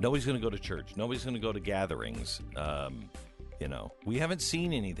 Nobody's going to go to church. Nobody's going to go to gatherings. We haven't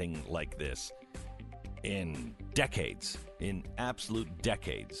seen anything like this in decades, in absolute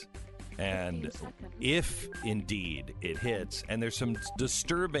decades. And if indeed it hits, and there's some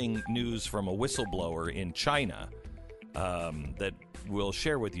disturbing news from a whistleblower in China that we'll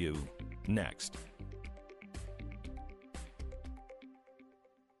share with you next.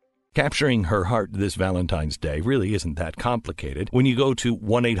 Capturing her heart this Valentine's Day really isn't that complicated when you go to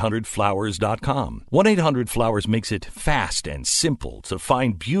 1-800-Flowers.com. 1-800-Flowers makes it fast and simple to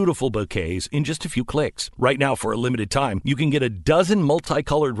find beautiful bouquets in just a few clicks. Right now, for a limited time, you can get a dozen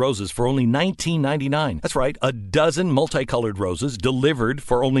multicolored roses for only $19.99. That's right, a dozen multicolored roses delivered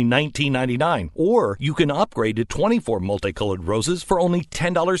for only $19.99. Or you can upgrade to 24 multicolored roses for only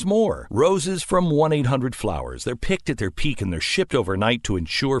 $10 more. Roses from 1-800-Flowers. They're picked at their peak and they're shipped overnight to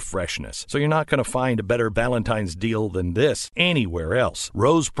ensure freshness. So you're not going to find a better Valentine's deal than this anywhere else.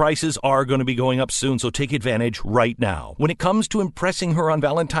 Rose prices are going to be going up soon, so take advantage right now. When it comes to impressing her on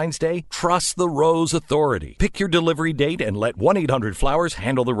Valentine's Day, trust the Rose Authority. Pick your delivery date and let 1-800-Flowers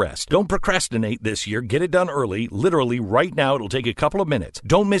handle the rest. Don't procrastinate this year. Get it done early. Literally right now. It'll take a couple of minutes.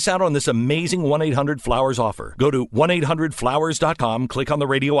 Don't miss out on this amazing 1-800-Flowers offer. Go to 1-800-Flowers.com, click on the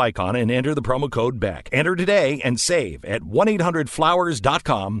radio icon, and enter the promo code BECK. Enter today and save at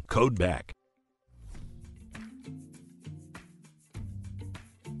 1-800-Flowers.com. Code back.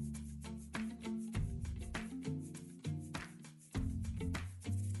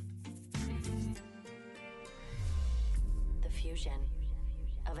 The fusion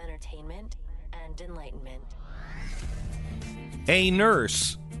of entertainment and enlightenment. A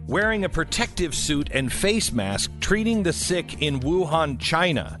nurse wearing a protective suit and face mask treating the sick in Wuhan,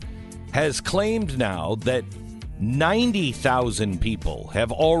 China, has claimed now that 90,000 people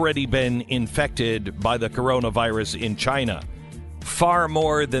have already been infected by the coronavirus in China, far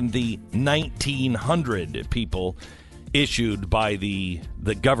more than the 1,900 people issued by the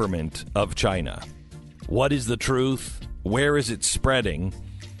government of China. What is the truth? Where is it spreading?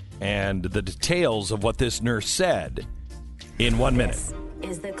 And the details of what this nurse said in 1 minute.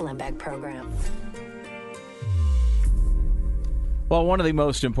 This is the Glenn Beck Program. Well, one of the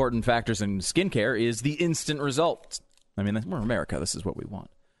most important factors in skincare is the instant results. I mean, we're America. This is what we want.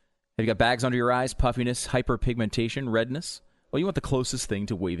 Have you got bags under your eyes, puffiness, hyperpigmentation, redness? Well, you want the closest thing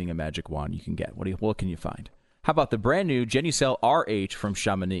to waving a magic wand you can get. What can you find? How about the brand new Genucel RH from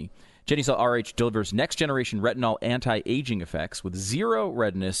Chamonix? Genucel RH delivers next-generation retinol anti-aging effects with zero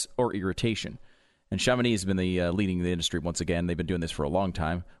redness or irritation. And Chamonix has been leading the industry once again. They've been doing this for a long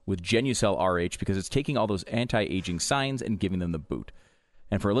time with Genucel RH because it's taking all those anti-aging signs and giving them the boot.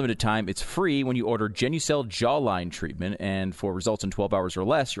 And for a limited time, it's free when you order Genucel Jawline Treatment. And for results in 12 hours or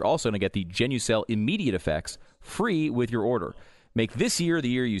less, you're also going to get the Genucel Immediate Effects free with your order. Make this year the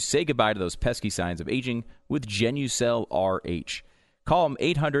year you say goodbye to those pesky signs of aging with Genucel RH. Call them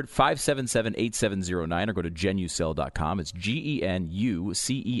 800-577-8709 or go to Genucel.com. It's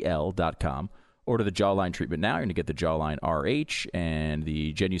GENUCEL.com. Order the Jawline Treatment now. You're going to get the Jawline RH and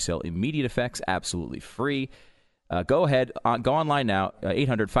the Genucel Immediate Effects absolutely free. Go ahead. Go online now,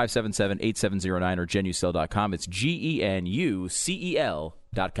 800-577-8709 or Genucel.com. It's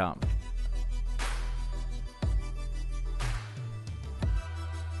GENUCEL.com.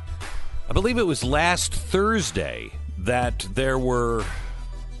 I believe it was last Thursday that there were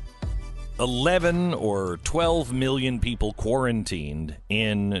 11 or 12 million people quarantined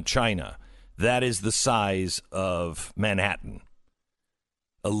in China. That is the size of Manhattan.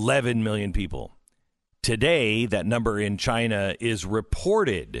 11 million people. Today, that number in China is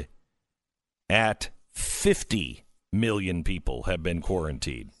reported at 50 million people have been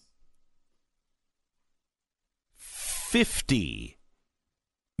quarantined. 50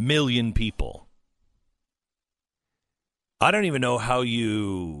 million people. I don't even know how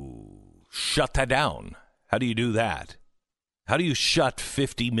you shut that down. How do you do that? How do you shut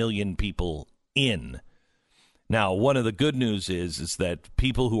 50 million people in? Now, one of the good news is that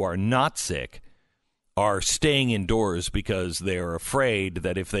people who are not sick are staying indoors because they're afraid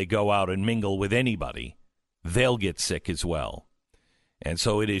that if they go out and mingle with anybody, they'll get sick as well. And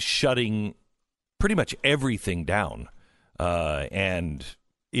so it is shutting pretty much everything down. And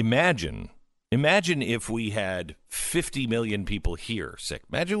imagine if we had 50 million people here sick.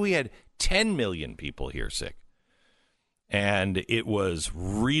 Imagine we had 10 million people here sick. And it was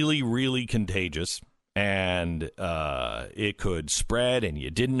really, really contagious. And it could spread, and you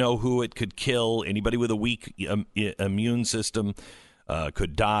didn't know who it could kill. Anybody with a weak immune system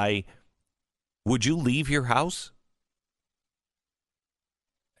could die. Would you leave your house?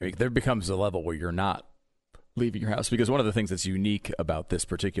 I mean, there becomes a level where you're not leaving your house, because one of the things that's unique about this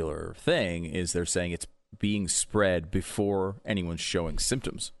particular thing is they're saying it's being spread before anyone's showing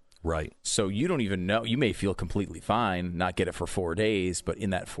symptoms. Right. So you don't even know. You may feel completely fine, not get it for 4 days, but in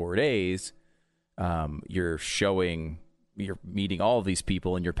that 4 days, you're meeting all of these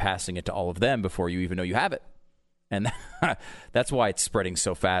people and you're passing it to all of them before you even know you have it. And that's why it's spreading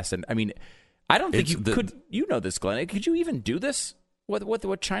so fast. And I mean, I don't think could, you know this, Glenn, could you even do this?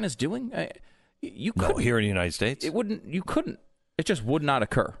 What China's doing? You couldn't. No, here in the United States? You couldn't. It just would not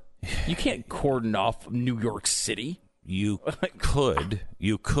occur. You can't cordon off New York City. You could.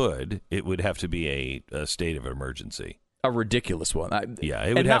 It would have to be a state of emergency. A ridiculous one.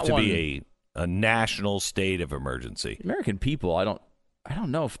 It would have to be a national state of emergency. American people, I don't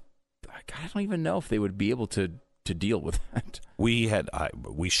know if I don't even know if they would be able to deal with that. We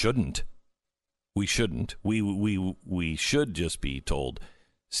shouldn't. We should just be told,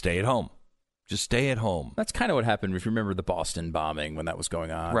 stay at home. Just stay at home. That's kind of what happened. If you remember the Boston bombing when that was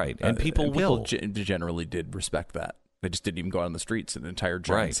going on, right? And people generally did respect that. They just didn't even go out on the streets in an entire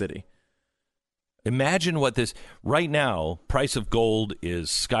giant city. Imagine what this right now. Price of gold is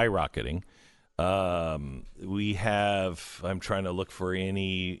skyrocketing. We have. I'm trying to look for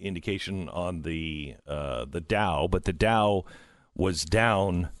any indication on the Dow, but the Dow was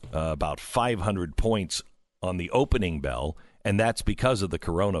down about 500 points on the opening bell, and that's because of the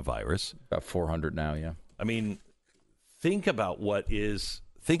coronavirus. About 400 now, yeah. I mean, think about what is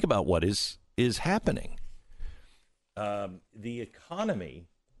happening. The economy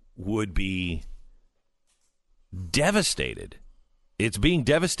would be devastated. It's being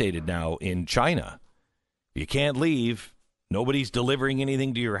devastated now in China. You can't leave. Nobody's delivering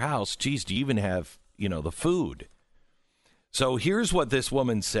anything to your house. Geez, do you even have, the food? So here's what this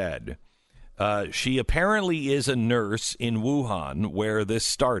woman said. She apparently is a nurse in Wuhan where this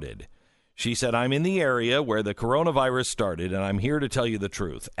started. She said, I'm in the area where the coronavirus started, and I'm here to tell you the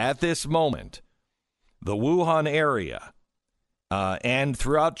truth. At this moment, the Wuhan area and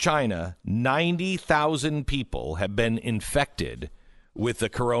throughout China, 90,000 people have been infected with the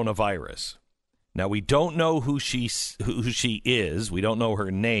coronavirus. Now, we don't know who she is. We don't know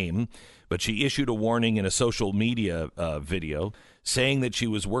her name, but she issued a warning in a social media video saying that she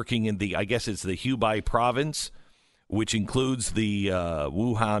was working in I guess it's the Hubei province, which includes the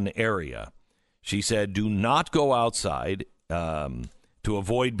Wuhan area. She said, do not go outside to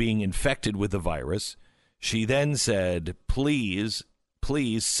avoid being infected with the virus. She then said, please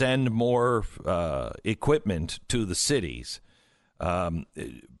send more equipment to the cities.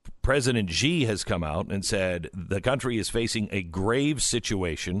 President Xi has come out and said the country is facing a grave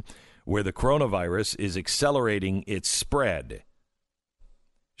situation where the coronavirus is accelerating its spread.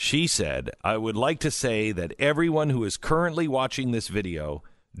 She said, I would like to say that everyone who is currently watching this video,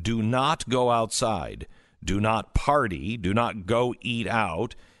 do not go outside, do not party, do not go eat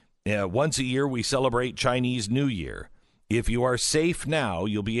out. Once a year, we celebrate Chinese New Year. If you are safe now,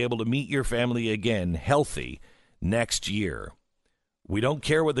 you'll be able to meet your family again, healthy, next year. We don't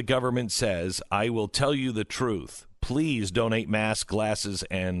care what the government says. I will tell you the truth. Please donate masks, glasses,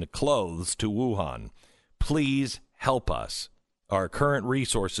 and clothes to Wuhan. Please help us. Our current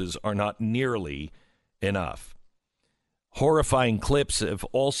resources are not nearly enough. Horrifying clips have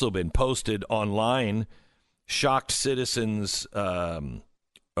also been posted online. Shocked citizens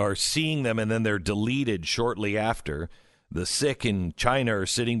are seeing them, and then they're deleted shortly after. The sick in China are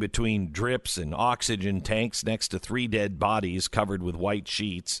sitting between drips and oxygen tanks next to 3 dead bodies covered with white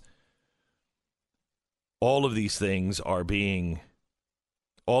sheets. All of these things are being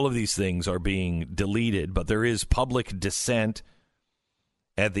deleted, but there is public dissent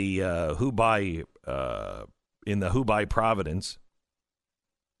at the Hubei in the Hubei province.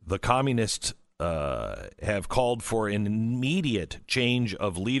 The communists have called for an immediate change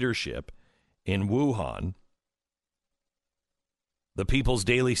of leadership in Wuhan. The People's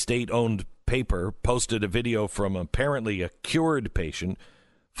Daily State-owned paper posted a video from apparently a cured patient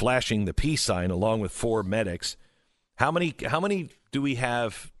flashing the peace sign along with 4 medics. How many do we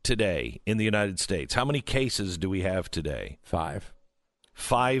have today in the United States? How many cases do we have today? 5.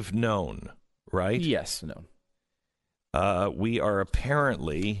 5 known, right? Yes, known. We are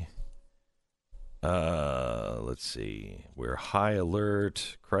apparently... let's see. We're high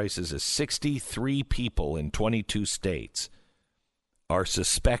alert. Crisis is 63 people in 22 states are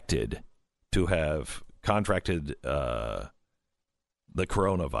suspected to have contracted the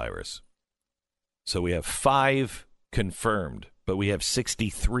coronavirus. So we have 5 confirmed, but we have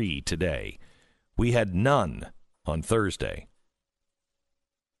 63 today. We had none on Thursday.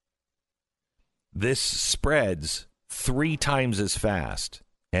 This spreads 3 times as fast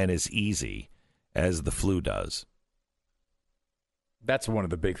and as easy as the flu does. That's one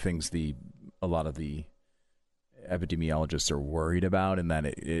of the big things a lot of the epidemiologists are worried about, and that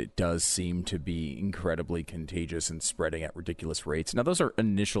it does seem to be incredibly contagious and spreading at ridiculous rates. Now, those are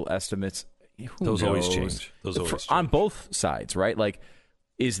initial estimates. Those always change. On both sides, right? Like,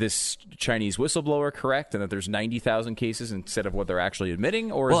 is this Chinese whistleblower correct, and that there's 90,000 cases instead of what they're actually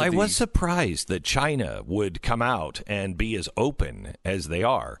admitting? Or I was surprised that China would come out and be as open as they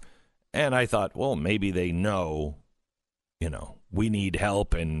are. And I thought, well, maybe they know, we need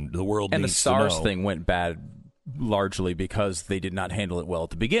help and the world needs to know. And the SARS thing went bad largely because they did not handle it well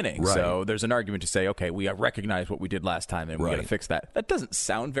at the beginning. Right. So there's an argument to say, okay, we recognize what we did last time and we got to fix that. That doesn't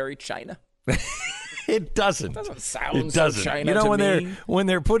sound very China. It doesn't. It doesn't sound so China to me. When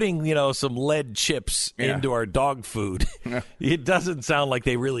they're putting, some lead chips into our dog food, it doesn't sound like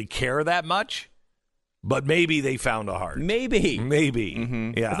they really care that much. But maybe they found a heart. Maybe.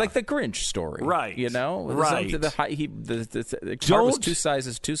 Mm-hmm. Yeah. It's like the Grinch story. Right. Right. The chart was 2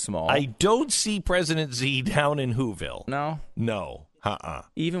 sizes too small. I don't see President Z down in Whoville. No. Uh-uh.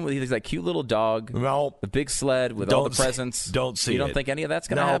 Even with that cute little dog. No. The big sled with all the presents. Don't see it. You don't think any of that's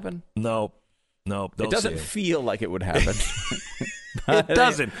going to happen? No. It doesn't feel like it would happen. It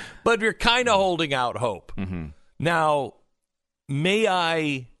doesn't. But you're kind of holding out hope. Mm-hmm. Now, may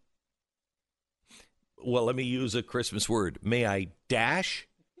I... Well, let me use a Christmas word. May I dash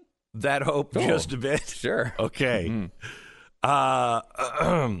that hope just a bit? Sure. Okay. A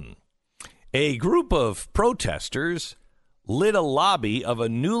group of protesters lit a lobby of a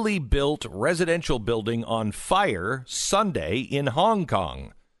newly built residential building on fire Sunday in Hong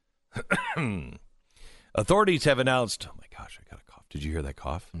Kong. Authorities have announced... Oh, my gosh, I got a cough. Did you hear that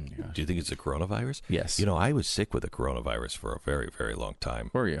cough? Do you think it's a coronavirus? Yes. I was sick with the coronavirus for a very, very long time.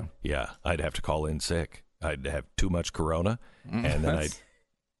 Were you? Yeah. I'd have to call in sick. I'd have too much corona, and then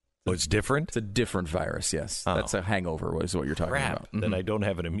it's different? It's a different virus, yes. Oh. That's a hangover is what you're talking about. Then I don't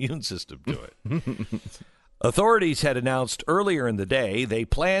have an immune system to it. Authorities had announced earlier in the day they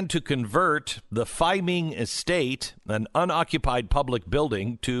plan to convert the Feiming Estate, an unoccupied public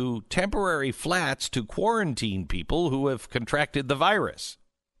building, to temporary flats to quarantine people who have contracted the virus.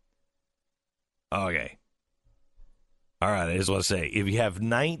 Okay. All right, I just want to say, if you have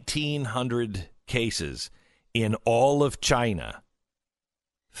 1,900 cases in all of China,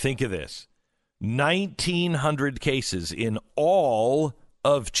 think of this. 1,900 cases in all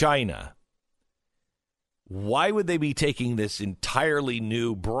of China. Why would they be taking this entirely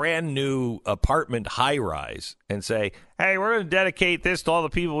new, brand new apartment high-rise and say, hey, we're going to dedicate this to all the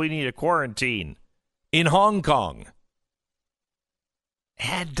people we need to quarantine in Hong Kong?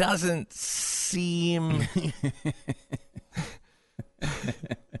 That doesn't seem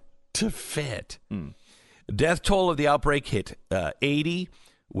to fit. Death toll of the outbreak hit 80,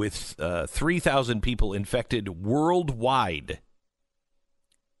 with 3,000 people infected worldwide.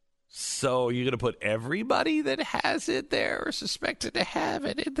 So you're going to put everybody that has it there or suspected to have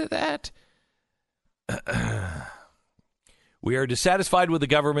it into that? We are dissatisfied with the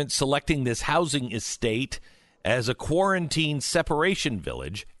government selecting this housing estate as a quarantine separation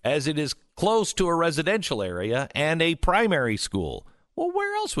village, as it is close to a residential area and a primary school. Well,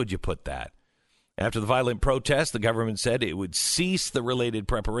 where else would you put that? After the violent protest, the government said it would cease the related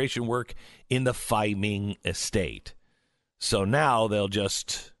preparation work in the Feiming estate. So now they'll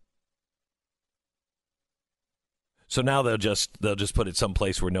just put it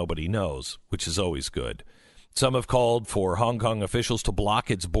someplace where nobody knows, which is always good. Some have called for Hong Kong officials to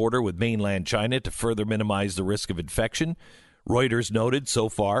block its border with mainland China to further minimize the risk of infection. Reuters noted so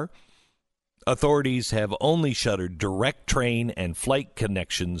far, authorities have only shuttered direct train and flight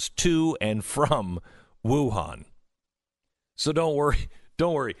connections to and from Wuhan. So don't worry.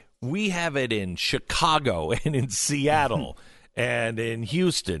 We have it in Chicago and in Seattle and in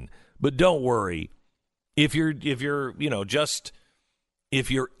Houston, but don't worry. If you're in the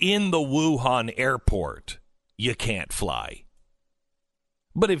Wuhan airport, you can't fly.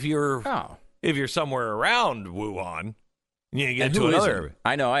 But if you're somewhere around Wuhan, you get to another.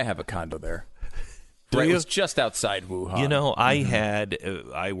 I know I have a condo there. Do you? It was just outside Wuhan. You know,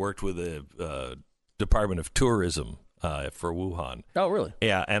 I worked with the Department of Tourism for Wuhan. Oh, really?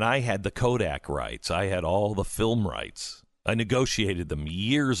 Yeah, and I had the Kodak rights. I had all the film rights. I negotiated them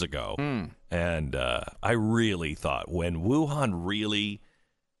years ago, and I really thought when Wuhan really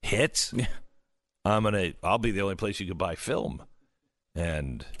hits, I'll be the only place you could buy film.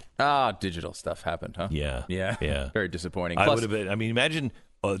 And digital stuff happened, huh? Yeah. Very disappointing. I would have been. I mean, imagine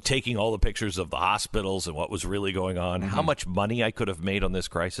taking all the pictures of the hospitals and what was really going on. How much money I could have made on this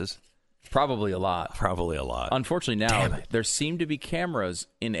crisis? Probably a lot. Unfortunately, now there seem to be cameras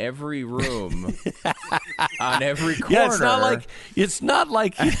in every room, on every corner. Yeah, it's not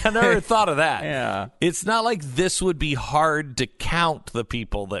like I never thought of that. Yeah, it's not like this would be hard to count the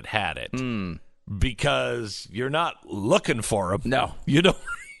people that had it because you're not looking for them. No, you know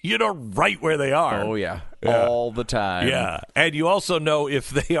right where they are. Oh yeah, all the time. Yeah, and you also know if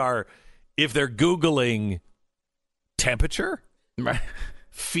they're Googling temperature. Right.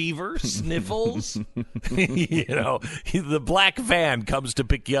 Fever, sniffles, the black van comes to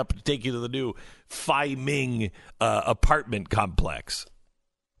pick you up and take you to the new Feiming apartment complex.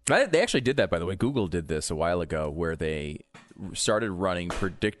 They actually did that, by the way. Google did this a while ago, where they started running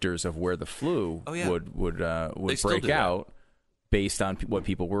predictors of where the flu would break out based on what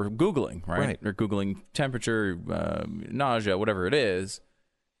people were Googling, right? They're Googling temperature, nausea, whatever it is.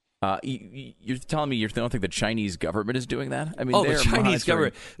 You're telling me you don't think the Chinese government is doing that? I mean, the Chinese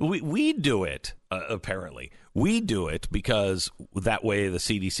government. We do it, apparently. We do it because that way the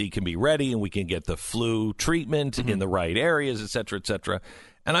CDC can be ready and we can get the flu treatment in the right areas, et cetera, et cetera.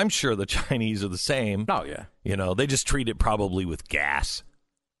 And I'm sure the Chinese are the same. Oh, yeah. They just treat it probably with gas.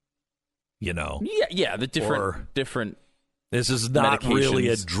 Yeah, the different. This is not really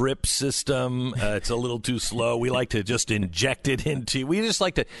a drip system. It's a little too slow. We like to just inject it into. We just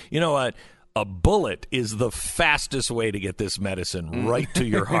like to, a bullet is the fastest way to get this medicine right to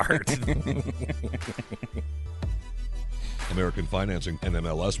your heart. American Financing,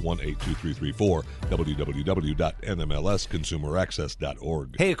 NMLS 182334,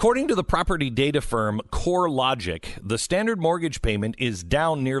 www.nmlsconsumeraccess.org. Hey, according to the property data firm CoreLogic, the standard mortgage payment is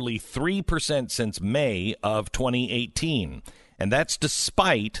down nearly 3% since May of 2018, and that's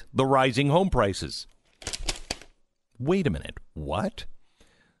despite the rising home prices. Wait a minute, what?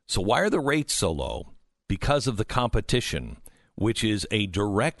 So why are the rates so low? Because of the competition, which is a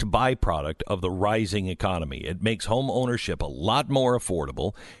direct byproduct of the rising economy. It makes home ownership a lot more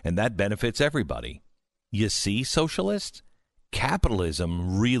affordable, and that benefits everybody. You see, socialists?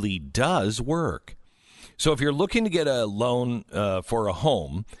 Capitalism really does work. So if you're looking to get a loan for a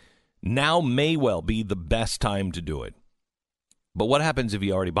home, now may well be the best time to do it. But what happens if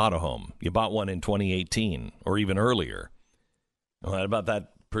you already bought a home? You bought one in 2018 or even earlier. Well, what about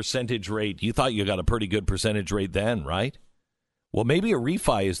that percentage rate? You thought you got a pretty good percentage rate then, right? Well, maybe a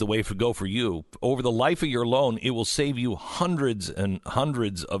refi is the way to go for you. Over the life of your loan, it will save you hundreds and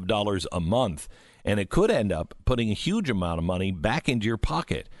hundreds of dollars a month, and it could end up putting a huge amount of money back into your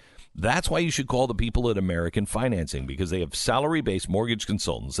pocket. That's why you should call the people at American Financing, because they have salary-based mortgage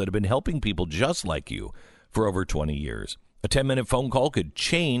consultants that have been helping people just like you for over 20 years. A 10-minute phone call could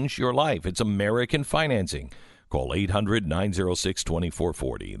change your life. It's American Financing. Call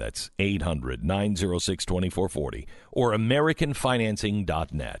 800-906-2440. That's 800-906-2440 or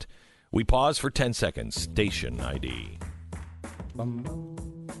AmericanFinancing.net. We pause for 10 seconds. Station ID.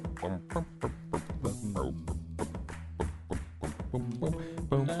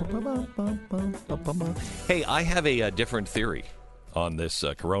 Hey, I have a different theory on this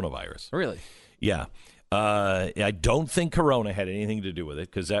coronavirus. Really? Yeah. I don't think Corona had anything to do with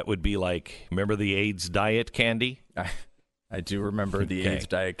it, because that would be like, remember the AIDS diet candy? I do remember the AIDS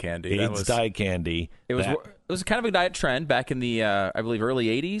diet candy. AIDS diet candy. It was kind of a diet trend back in the, I believe, early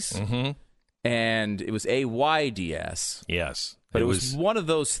 80s. Mm-hmm. And it was AYDS. Yes. But it was one of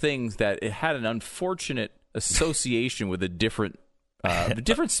those things that it had an unfortunate association with a different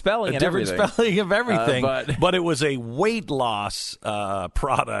spelling and everything. Different spelling of everything. But it was a weight loss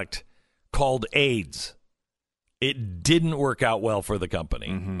product called AIDS. It didn't work out well for the company.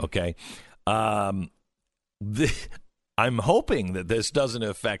 Mm-hmm. Okay. I'm hoping that this doesn't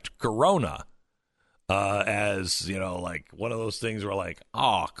affect Corona, as, like one of those things where like,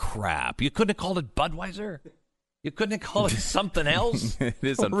 oh, crap. You couldn't have called it Budweiser? You couldn't have called it something else? It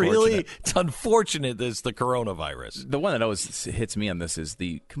is unfortunate. Really? It's unfortunate that it's the coronavirus. The one that always hits me on this is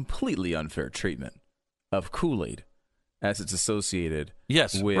the completely unfair treatment of Kool-Aid, as it's associated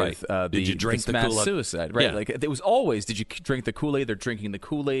with did you drink the mass Kool-Aid? suicide. Right. Yeah. Like, it was always, did you drink the Kool-Aid? They're drinking the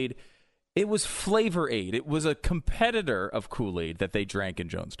Kool-Aid. It was Flavor Aid. It was a competitor of Kool-Aid that they drank in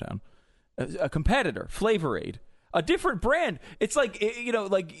Jonestown. A competitor, Flavor Aid. A different brand. It's like,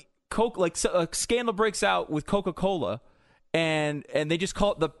 like Coke, like a scandal breaks out with Coca-Cola, and they just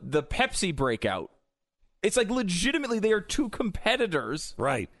call it the Pepsi breakout. It's like legitimately they are two competitors.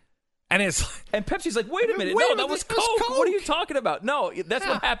 Right. And Pepsi's like, wait a minute, no, that was Coke. What are you talking about? No, that's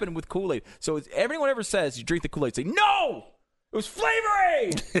what happened with Kool-Aid. So if everyone ever says you drink the Kool-Aid, say, no, it was Flavor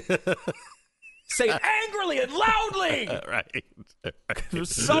Aid. Say it angrily and loudly. Right. For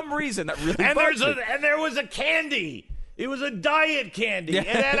some reason that really bugs me. And there was a candy. It was a diet candy. It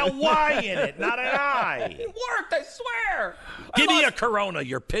had a Y in it, not an I. It worked, I swear. Give me a Corona.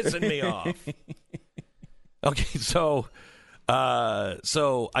 You're pissing me off. Okay, so I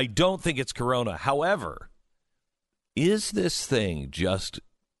don't think it's Corona. However, is this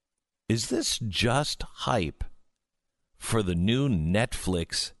just hype for the new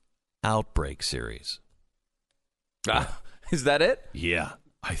Netflix Outbreak series? Is that it? Yeah,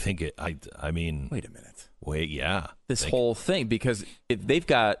 I think it. I mean, wait a minute. Yeah. This whole thing, because if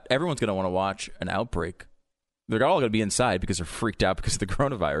everyone's going to want to watch an outbreak. They're all going to be inside because they're freaked out because of the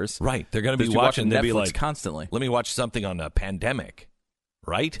coronavirus. Right. They're going to be watching Netflix be like, constantly. Let me watch something on a pandemic.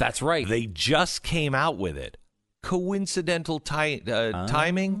 Right? That's right. They just came out with it. Coincidental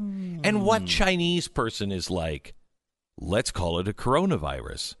timing. And what Chinese person is like, let's call it a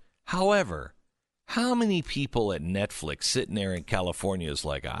coronavirus. However, how many people at Netflix sitting there in California is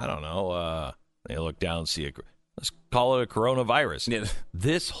like, I don't know, they look down and see let's call it a coronavirus. Yeah.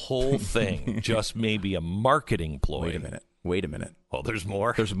 This whole thing just may be a marketing ploy. Wait a minute. Oh, there's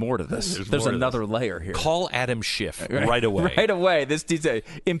more? There's more to this. There's another layer here. Call Adam Schiff right away. Right away. This needs to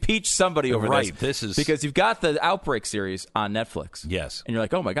impeach somebody over this. Right. This is because you've got the Outbreak series on Netflix. Yes. And you're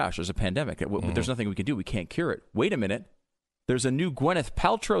like, oh my gosh, there's a pandemic. There's nothing we can do. We can't cure it. Wait a minute. There's a new Gwyneth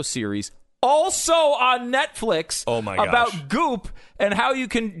Paltrow series also on Netflix. Oh my gosh. About goop and how you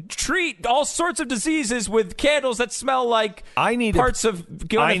can treat all sorts of diseases with candles that smell like parts of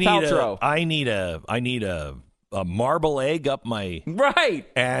Gwyneth Paltrow. I need a marble egg up my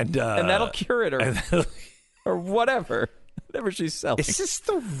and that'll cure it or whatever she's selling. Is this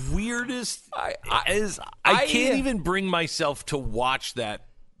the weirdest? I can't even bring myself to watch that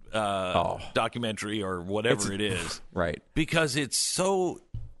documentary or whatever it is. Right. Because it's so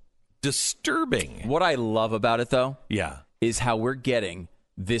disturbing. What I love about it, though, is how we're getting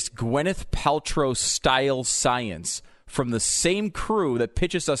this Gwyneth Paltrow style science from the same crew that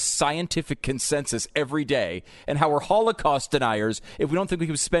pitches us scientific consensus every day, and how we're Holocaust deniers if we don't think we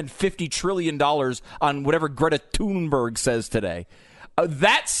can spend $50 trillion on whatever Greta Thunberg says today.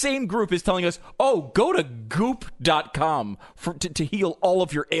 That same group is telling us, oh, go to goop.com to heal all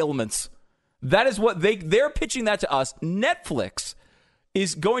of your ailments. That is what they're pitching that to us. Netflix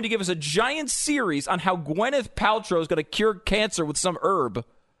is going to give us a giant series on how Gwyneth Paltrow is going to cure cancer with some herb.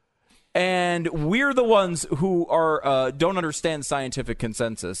 And we're the ones who are don't understand scientific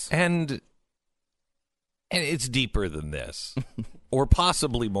consensus. And it's deeper than this, or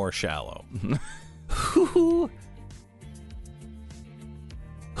possibly more shallow. Who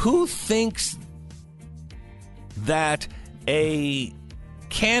thinks that a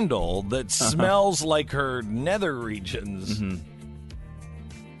candle that smells like her nether regions,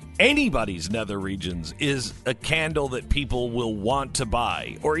 anybody's nether regions, is a candle that people will want to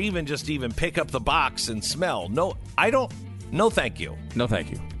buy, or even pick up the box and smell? No, I don't. No, thank you. No,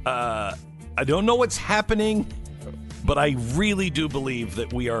 thank you. I don't know what's happening, but I really do believe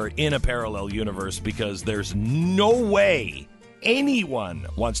that we are in a parallel universe, because there's no way anyone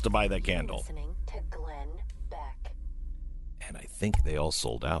wants to buy that candle. Listening to Glenn Beck. And I think they all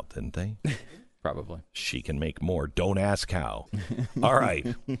sold out, didn't they? Probably. She can make more. Don't ask how. All right.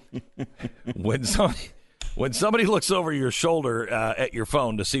 When somebody looks over your shoulder at your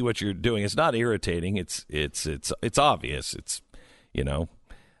phone to see what you're doing, it's not irritating. It's obvious. It's,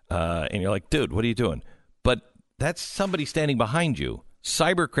 and you're like, dude, what are you doing? But that's somebody standing behind you.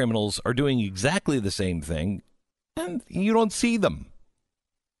 Cyber criminals are doing exactly the same thing, and you don't see them.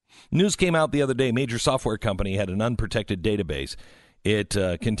 News came out the other day. Major software company had an unprotected database. It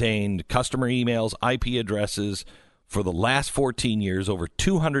contained customer emails, IP addresses. For the last 14 years, over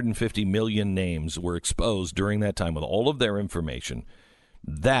 250 million names were exposed during that time with all of their information.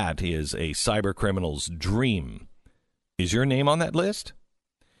 That is a cyber criminal's dream. Is your name on that list?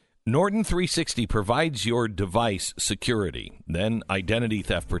 Norton 360 provides your device security, then identity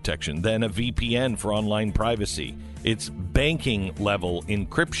theft protection, then a VPN for online privacy. It's banking-level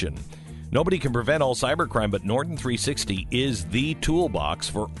encryption. Nobody can prevent all cybercrime, but Norton 360 is the toolbox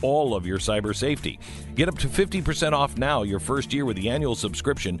for all of your cyber safety. Get up to 50% off now your first year with the annual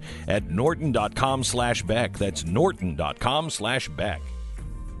subscription at norton.com/Beck. That's norton.com/Beck.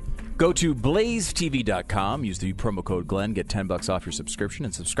 Go to blazetv.com, use the promo code Glenn, get $10 off your subscription,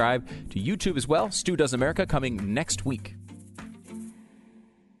 and subscribe to YouTube as well. Stu Does America coming next week.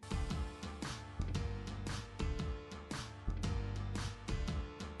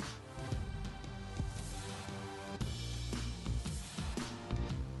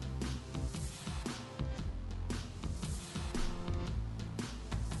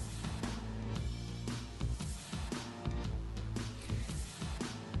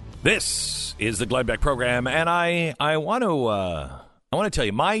 This is the Glenn Beck program, and I want to tell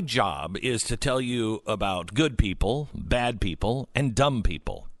you, my job is to tell you about good people, bad people, and dumb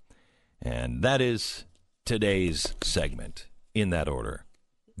people. And that is today's segment, in that order.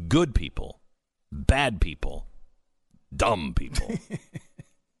 Good people, bad people, dumb people.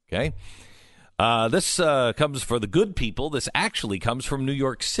 Okay? This comes for the good people. This actually comes from New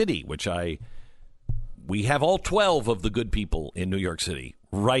York City, which we have all 12 of the good people in New York City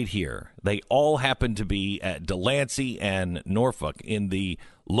right here. They all happen to be at Delancey and Norfolk in the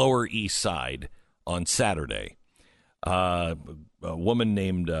Lower East Side on Saturday. A woman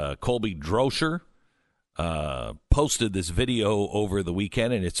named Colby Droscher posted this video over the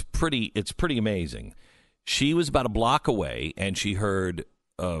weekend, and it's pretty amazing. She was about a block away, and she heard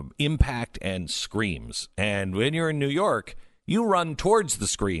impact and screams. And when you're in New York, you run towards the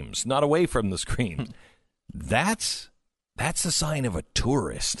screams, not away from the screams. That's a sign of a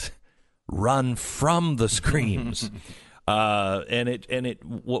tourist. Run from the screams.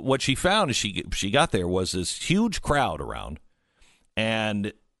 What she found as she got there was this huge crowd around,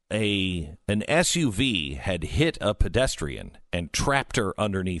 and an SUV had hit a pedestrian and trapped her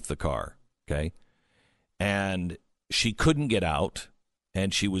underneath the car. Okay, and she couldn't get out,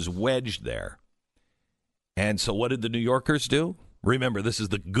 and she was wedged there. And so, what did the New Yorkers do? Remember, this is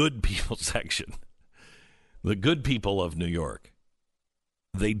the good people section. The good people of New York.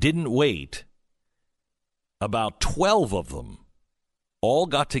 They didn't wait. About 12 of them all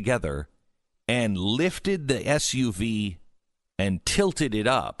got together and lifted the SUV and tilted it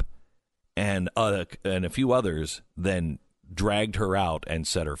up, and a few others then dragged her out and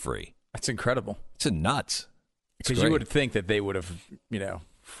set her free. That's incredible. It's nuts. Because you would think that they would have,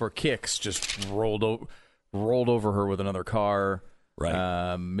 for kicks, just rolled over her with another car.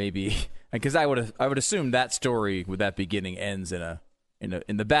 Right. Maybe because I would assume that story with that beginning ends in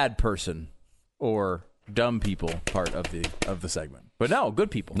the bad person or dumb people part of the segment. But no, good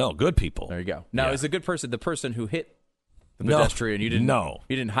people. No, good people. There you go. Now, is the good person the person who hit the pedestrian. You didn't. No.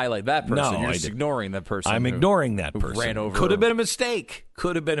 You didn't highlight that person. No, You're I just didn't. ignoring that person. I'm ignoring that person. Ran over. Could have been a mistake.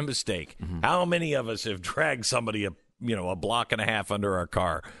 Could have been a mistake. Mm-hmm. How many of us have dragged somebody a block and a half under our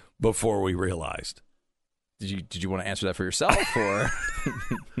car before we realized? Did you want to answer that for yourself, or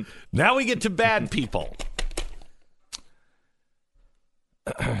Now we get to bad people.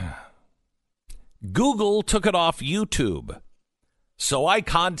 Google took it off YouTube, so I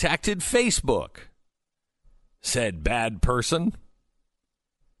contacted Facebook, said bad person.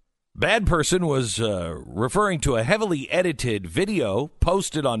 Bad person was referring to a heavily edited video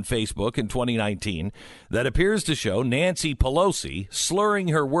posted on Facebook in 2019 that appears to show Nancy Pelosi slurring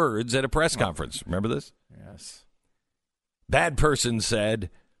her words at a press conference. Remember this? yes? Bad person said,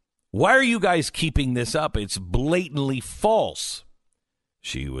 "Why are you guys keeping this up? It's blatantly false."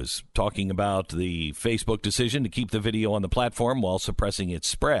 She was talking about the Facebook decision to keep the video on the platform while suppressing its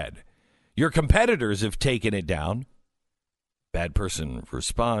spread. Your competitors have taken it down. Bad person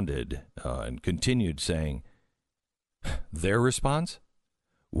responded and continued saying, their response?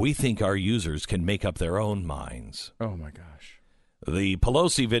 We think our users can make up their own minds. Oh my gosh! The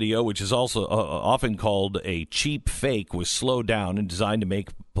Pelosi video, which is also often called a cheap fake, was slowed down and designed to make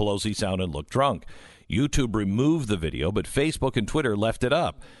Pelosi sound and look drunk. YouTube removed the video, but Facebook and Twitter left it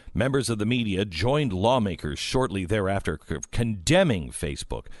up. Members of the media joined lawmakers shortly thereafter condemning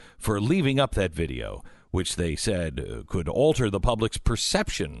Facebook for leaving up that video, which they said could alter the public's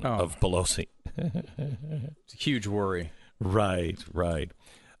perception of Pelosi. It's a huge worry. Right.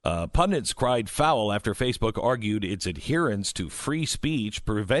 Pundits cried foul after Facebook argued its adherence to free speech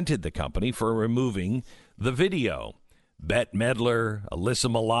prevented the company from removing the video. Bette Midler, Alyssa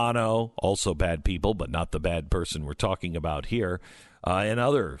Milano, also bad people, but not the bad person we're talking about here, and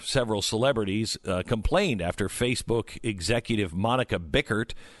several celebrities complained after Facebook executive Monica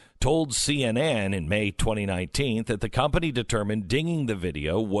Bickert told CNN in May 2019 that the company determined dinging the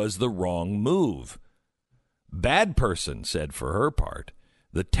video was the wrong move. Bad person said for her part,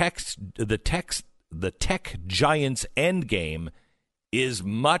 the tech giant's endgame is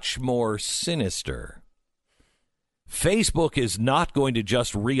much more sinister. Facebook is not going to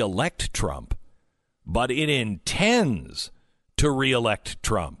just re-elect Trump, but it intends to re-elect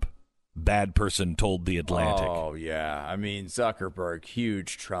Trump. Bad person told The Atlantic. Oh, yeah. I mean, Zuckerberg,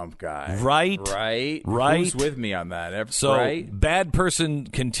 huge Trump guy. Right. Who's with me on that? So, right? Bad person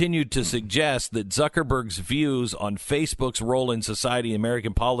continued to suggest that Zuckerberg's views on Facebook's role in society and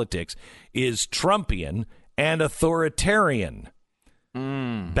American politics is Trumpian and authoritarian.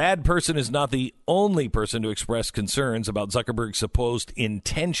 Bad person is not the only person to express concerns about Zuckerberg's supposed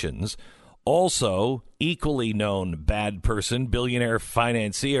intentions. Also, equally known bad person, billionaire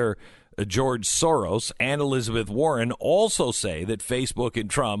financier George Soros and Elizabeth Warren also say that Facebook and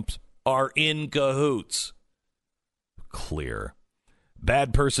Trump are in cahoots. Clear.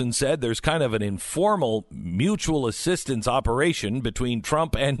 Bad person said there's kind of an informal mutual assistance operation between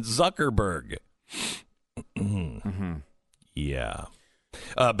Trump and Zuckerberg. Yeah.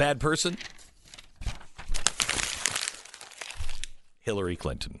 Bad person? Hillary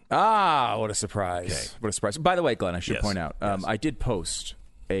Clinton. Ah, what a surprise. Okay. What a surprise. By the way, Glenn, I should Yes. point out, Yes. I did post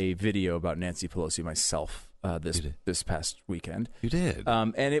a video about Nancy Pelosi myself this past weekend. You did?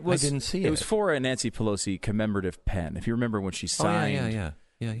 And it was, I didn't see it it. was for a Nancy Pelosi commemorative pen. If you remember when she signed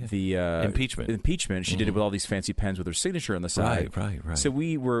the impeachment, she did it with all these fancy pens with her signature on the side. Right. So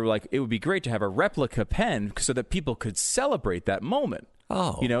we were like, it would be great to have a replica pen so that people could celebrate that moment.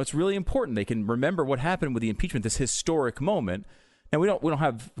 Oh. You know, it's really important. They can remember what happened with the impeachment, this historic moment. And we don't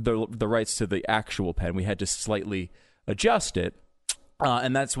have the rights to the actual pen. We had to slightly adjust it,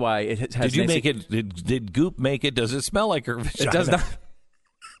 and that's why it has. Did you make it? Did Goop make it? Does it smell like her vagina? It does not.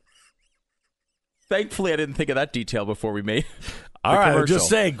 Thankfully, I didn't think of that detail before we made. All right, I'm commercial. just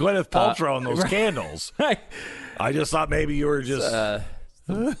saying, Gwyneth Paltrow and those candles. I just thought maybe you were just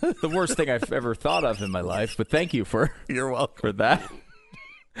the worst thing I've ever thought of in my life. But thank you for You're welcome for that.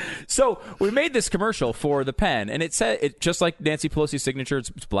 So we made this commercial for the pen, and it said it just like Nancy Pelosi's signature. It's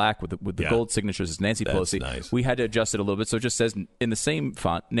black with the gold signatures. It's Nancy That's Pelosi. nice. We had to adjust it a little bit, so it just says in the same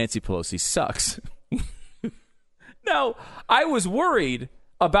font, "Nancy Pelosi sucks." Now, I was worried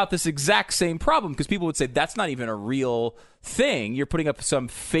about this exact same problem because people would say that's not even a real thing. You're putting up some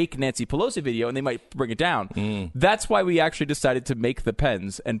fake Nancy Pelosi video, and they might bring it down. That's why we actually decided to make the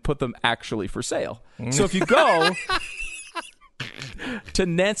pens and put them actually for sale. So if you go to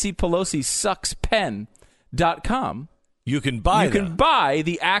nancypelosisuckspen.com, You can buy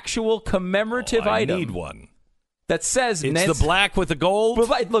the actual commemorative item. I need one. That says It's Nancy, the black with the gold.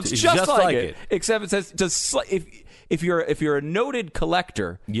 It looks It's just like it, except it says if you're a noted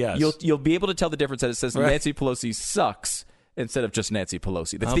collector, Yes. you'll be able to tell the difference that it says Nancy Pelosi sucks instead of just Nancy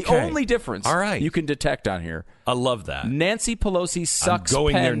Pelosi. That's the Okay. only difference All right. you can detect on here. I love that. Nancy Pelosi sucks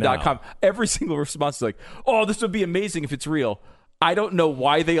going there pen.com. now. Every single response is like, oh, this would be amazing if it's real. I don't know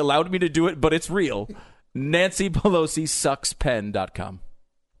why they allowed me to do it, but it's real. Nancy Pelosi sucks pen.com.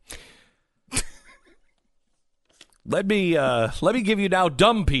 Let me give you now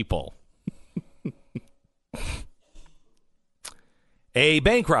dumb people. A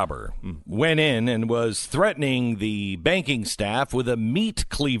bank robber went in and was threatening the banking staff with a meat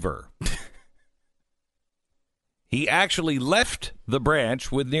cleaver. He actually left the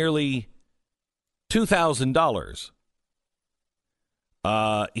branch with nearly $2,000.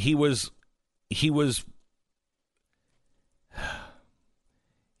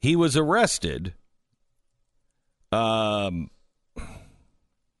 He was arrested.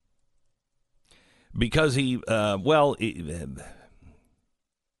 Because he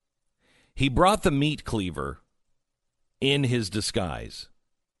brought the meat cleaver in his disguise.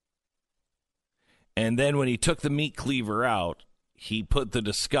 And then when he took the meat cleaver out, he put the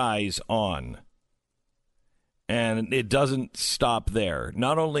disguise on. And it doesn't stop there.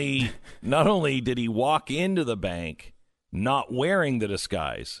 Not only did he walk into the bank not wearing the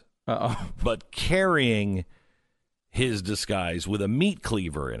disguise, but carrying his disguise with a meat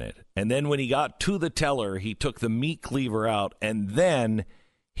cleaver in it. And then when he got to the teller, he took the meat cleaver out and then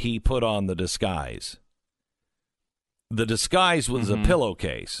he put on the disguise. The disguise was a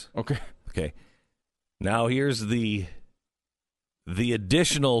pillowcase. Okay. Now here's the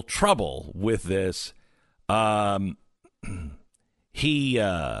additional trouble with this. He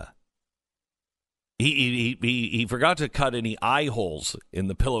forgot to cut any eye holes in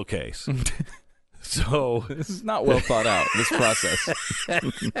the pillowcase. So This is not well thought out, this process.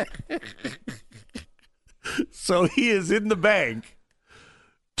 So he is in the bank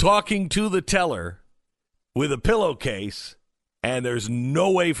talking to the teller with a pillowcase, and there's no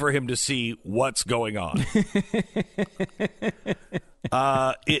way for him to see what's going on.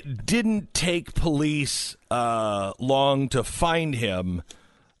 It didn't take police long to find him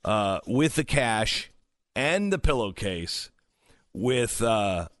with the cash and the pillowcase with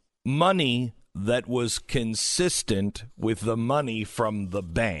money that was consistent with the money from the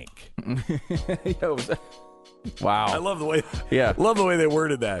bank. Wow. I love the way they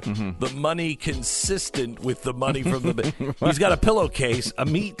worded that. The money consistent with the money from the bank. He's got a pillowcase, a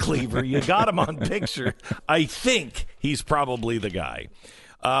meat cleaver. You got him on picture. I think he's probably the guy.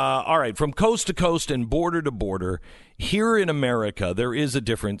 All right, from coast to coast and border to border, here in America, there is a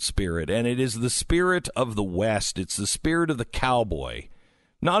different spirit, and it is the spirit of the West. It's the spirit of the cowboy.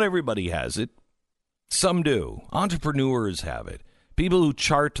 Not everybody has it. Some do. Entrepreneurs have it. People who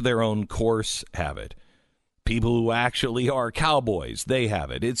chart their own course have it. People who actually are cowboys, they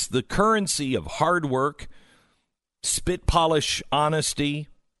have it. It's the currency of hard work, spit polish honesty,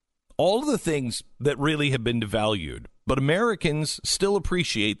 all of the things that really have been devalued. But Americans still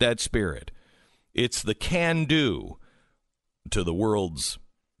appreciate that spirit. It's the can-do to the world's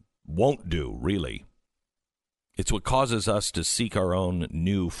won't-do, really. It's what causes us to seek our own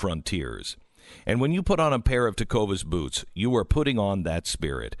new frontiers. And when you put on a pair of Tecovas boots, you are putting on that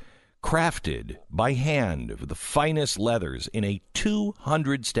spirit. Crafted by hand with the finest leathers in a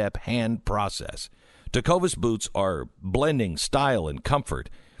 200-step hand process. Tecovas boots are blending style and comfort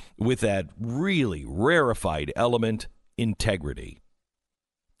with that really rarefied element, integrity.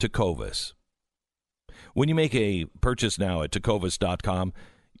 Tecovas. When you make a purchase now at tecovas.com,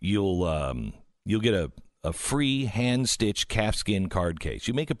 you'll get a free hand-stitched calfskin card case.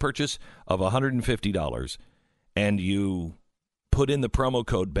 You make a purchase of $150 and you put in the promo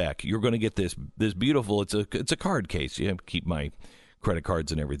code Beck. You're going to get this beautiful, it's a card case. You have to keep my credit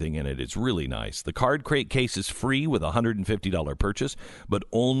cards and everything in it. It's really nice. The card crate case is free with a $150 purchase, but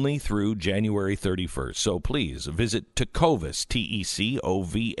only through January 31st. So please visit Tecovas,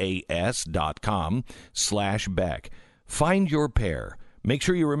 TECOVAS.com/Beck. Find your pair. Make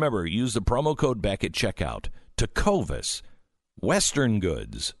sure you remember, use the promo code Beck at checkout. Tecovas, Western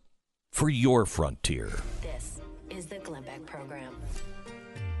goods for your frontier. This is the Glenn Beck Program.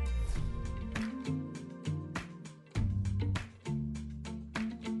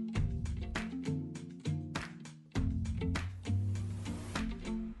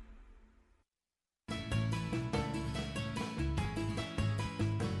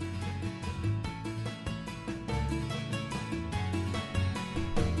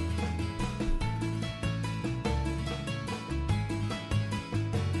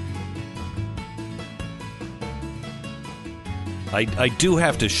 I do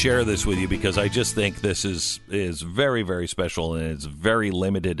have to share this with you because I just think this is very, very special, and it's very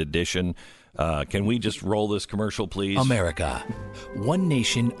limited edition. Can we just roll this commercial, please? America, one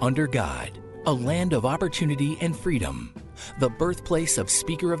nation under God, a land of opportunity and freedom, the birthplace of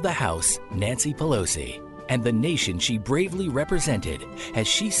Speaker of the House, Nancy Pelosi, and the nation she bravely represented as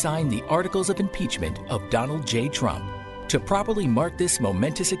she signed the articles of impeachment of Donald J. Trump. To properly mark this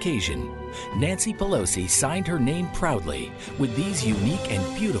momentous occasion, Nancy Pelosi signed her name proudly with these unique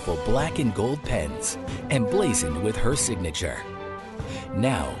and beautiful black and gold pens, emblazoned with her signature.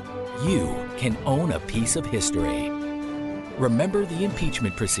 Now, you can own a piece of history. Remember the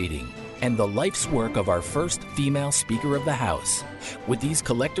impeachment proceeding and the life's work of our first female Speaker of the House with these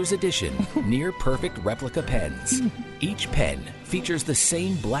collector's edition, near-perfect replica pens. Each pen features the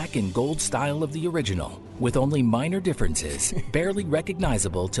same black and gold style of the original, with only minor differences, barely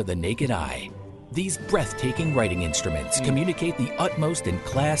recognizable to the naked eye. These breathtaking writing instruments communicate the utmost in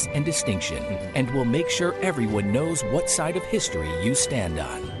class and distinction, and will make sure everyone knows what side of history you stand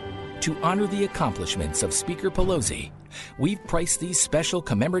on. To honor the accomplishments of Speaker Pelosi, we've priced these special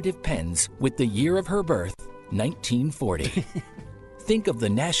commemorative pens with the year of her birth, 1940. Think of the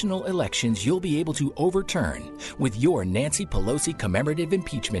national elections you'll be able to overturn with your Nancy Pelosi commemorative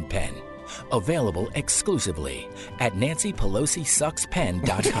impeachment pen. Available exclusively at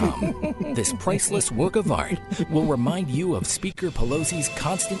NancyPelosiSucksPen.com. This priceless work of art will remind you of Speaker Pelosi's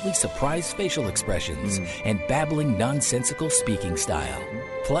constantly surprised facial expressions and babbling nonsensical speaking style.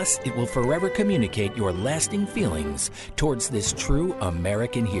 Plus, it will forever communicate your lasting feelings towards this true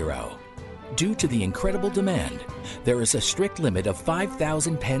American hero. Due to the incredible demand, there is a strict limit of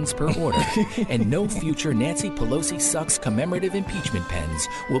 5,000 pens per order, and no future Nancy Pelosi Sucks commemorative impeachment pens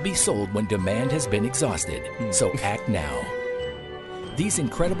will be sold when demand has been exhausted. So act now. These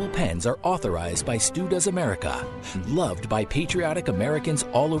incredible pens are authorized by Stu Does America, loved by patriotic Americans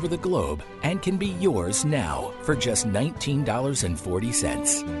all over the globe, and can be yours now for just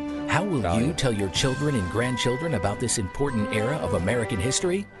 $19.40. How will you tell your children and grandchildren about this important era of American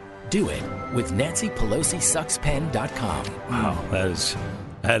history? Do it with NancyPelosiSucksPen.com. Wow,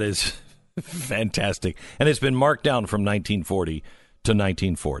 that is fantastic. And it's been marked down from 1940 to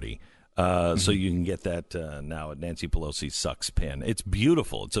 1940. So you can get that now at Nancy Pelosi Sucks pen. It's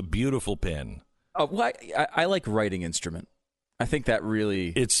beautiful. It's a beautiful pen. I like writing instrument. I think that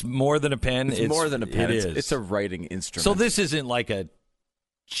really... It's more than a pen. It's more than a pen. It is. It's a writing instrument. So this isn't like a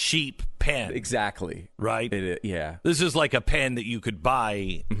cheap pen. Exactly. Right? Yeah. This is like a pen that you could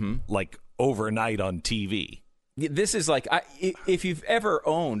buy like overnight on TV. This is like, if you've ever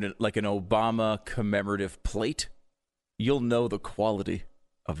owned like an Obama commemorative plate, you'll know the quality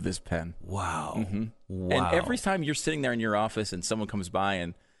of this pen. Wow. Wow. And every time you're sitting there in your office and someone comes by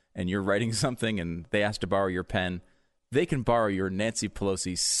and you're writing something and they ask to borrow your pen, they can borrow your Nancy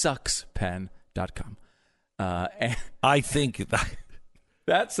Pelosi Sucks Pen.com. I think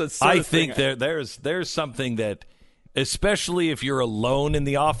that's a sort of thing. There's something that, especially if you're alone in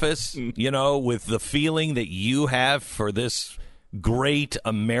the office, you know, with the feeling that you have for this great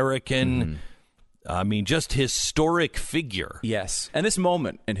American, I mean, just historic figure. Yes. And this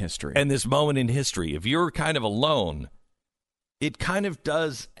moment in history. If you're kind of alone, it kind of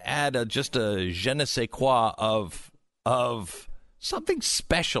does add just a je ne sais quoi of something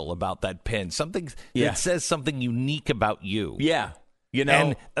special about that pen, something that says something unique about you. Yeah. You know,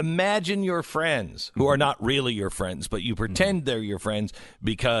 and imagine your friends who are not really your friends, but you pretend they're your friends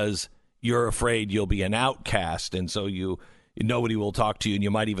because you're afraid you'll be an outcast, and so nobody will talk to you, and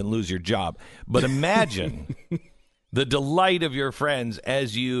you might even lose your job. But imagine the delight of your friends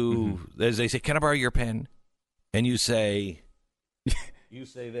as they say, "Can I borrow your pen?" And you say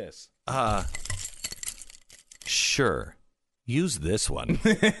this, "Sure. Use this one."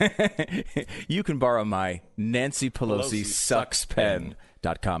 You can borrow my Nancy Pelosi Sucks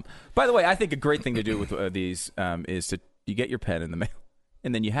Pen.com. By the way, I think a great thing to do with these is you get your pen in the mail,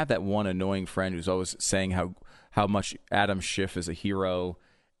 and then you have that one annoying friend who's always saying how much Adam Schiff is a hero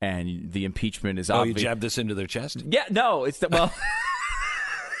and the impeachment is obvious. Oh, you jab this into their chest? Yeah, no, it's not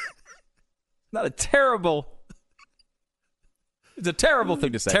a terrible. It's a terrible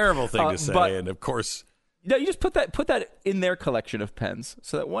thing to say. Terrible thing to say, and of course. No, you just put that in their collection of pens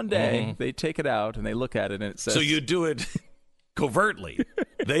so that one day they take it out and they look at it and it says... So you do it covertly.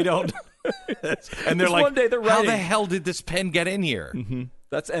 They don't... and they're like, one day they're how writing, the hell did this pen get in here?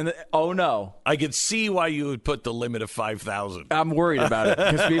 Oh, no. I could see why you would put the limit of 5,000. I'm worried about it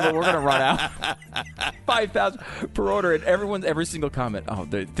because we're going to run out. 5,000 per order, and every single comment,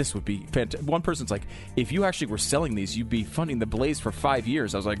 this would be fantastic. One person's like, if you actually were selling these, you'd be funding the Blaze for 5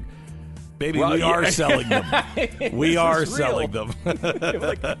 years. I was like... Baby, Well, we are selling them. We are selling them.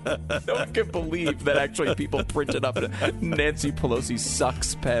 Like, no one can believe that actually people printed up Nancy Pelosi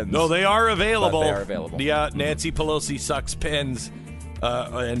sucks pens. No, they are available. But they are available. Yeah, Nancy Pelosi sucks pens.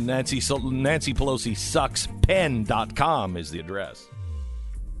 And Nancy Pelosi sucks pen.com is the address.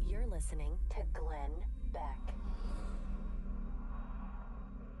 You're listening to Glenn Beck.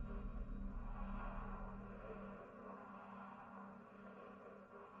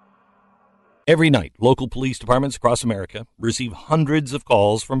 Every night, local police departments across America receive hundreds of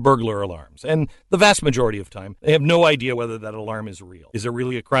calls from burglar alarms. And the vast majority of time, they have no idea whether that alarm is real. Is there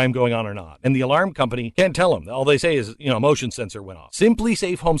really a crime going on or not? And the alarm company can't tell them. All they say is, a motion sensor went off. Simply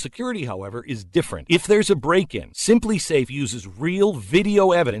Safe Home Security, however, is different. If there's a break-in, Simply Safe uses real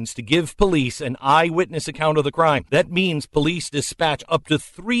video evidence to give police an eyewitness account of the crime. That means police dispatch up to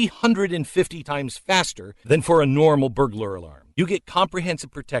 350 times faster than for a normal burglar alarm. You get comprehensive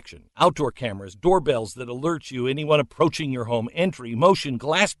protection, outdoor cameras, doorbells that alert you anyone approaching your home, entry, motion,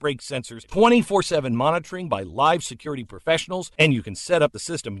 glass break sensors, 24/7 monitoring by live security professionals, and you can set up the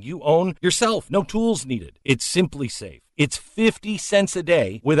system you own yourself. No tools needed. It's Simply Safe. It's 50 cents a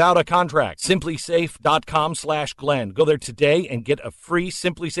day without a contract. SimplySafe.com/Glenn. Go there today and get a free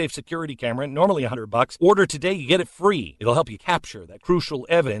SimplySafe security camera, normally $100. Order today, you get it free. It'll help you capture that crucial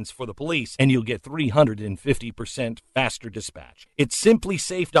evidence for the police, and you'll get 350% faster dispatch. It's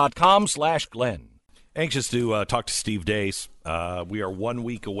SimplySafe.com/Glenn. Anxious to talk to Steve Deace. We are 1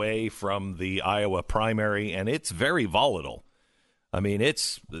 week away from the Iowa primary, and it's very volatile. I mean,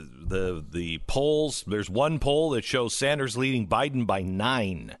 it's the polls. There's one poll that shows Sanders leading Biden by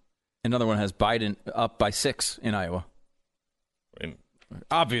 9. Another one has Biden up by 6 in Iowa. And,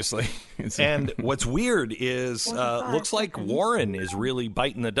 obviously. And what's weird is looks like Warren is really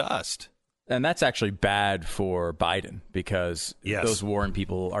biting the dust. And that's actually bad for Biden because those Warren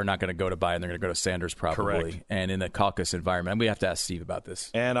people are not going to go to Biden. They're going to go to Sanders probably. Correct. And in the caucus environment, we have to ask Steve about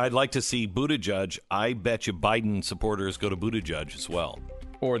this. And I'd like to see Buttigieg. I bet you Biden supporters go to Buttigieg as well.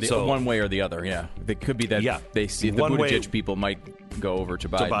 Or one way or the other, yeah. It could be that they see the Buttigieg people might go over to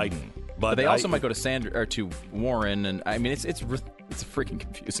Biden. But they also might go to Sanders or to Warren. And I mean, it's freaking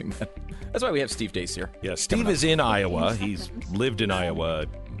confusing, man. That's why we have Steve Deace here. Yeah, Steve is in Iowa. He's lived in Iowa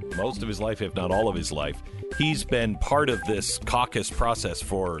most of his life, if not all of his life. He's been part of this caucus process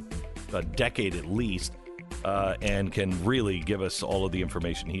for a decade at least, and can really give us all of the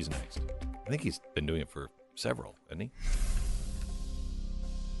information. He's next. I think he's been doing it for several, hasn't he?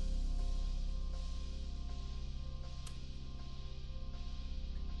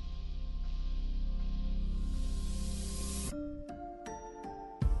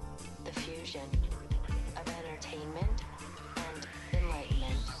 The fusion of entertainment and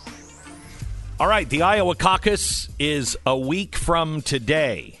enlightenment. All right, the Iowa caucus is a week from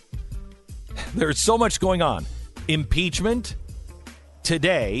today. There's so much going on. Impeachment.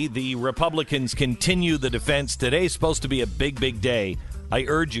 Today, the Republicans continue the defense. Today's supposed to be a big, big day. I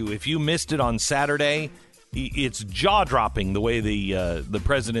urge you, if you missed it on Saturday, it's jaw-dropping the way the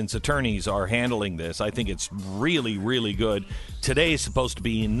president's attorneys are handling this. I think it's really, really good. Today's supposed to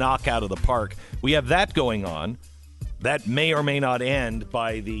be knock out of the park. We have that going on. That may or may not end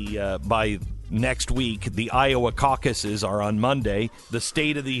by next week. The Iowa caucuses are on Monday. The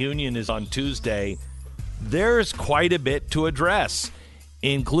State of the Union is on Tuesday. There's quite a bit to address,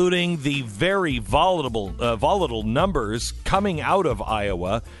 including the very volatile numbers coming out of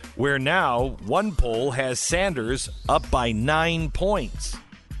Iowa, where now one poll has Sanders up by 9 points.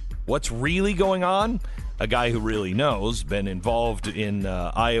 What's really going on? A guy who really knows, been involved in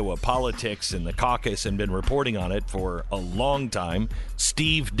Iowa politics and the caucus and been reporting on it for a long time,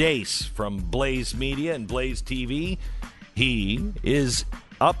 Steve Deace from Blaze Media and BlazeTV. He is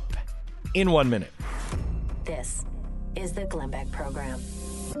up in 1 minute. This is the Glenn Beck Program.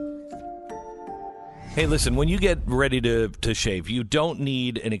 Hey, listen, when you get ready to shave, you don't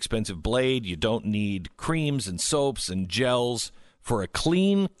need an expensive blade. You don't need creams and soaps and gels. For a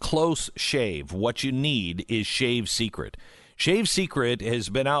clean, close shave, what you need is Shave Secret. Shave Secret has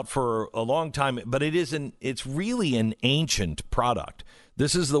been out for a long time, but it's really an ancient product.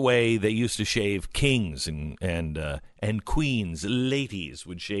 This is the way they used to shave kings and queens. Ladies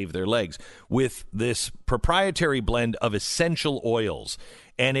would shave their legs with this proprietary blend of essential oils,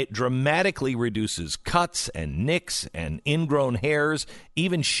 and it dramatically reduces cuts and nicks and ingrown hairs,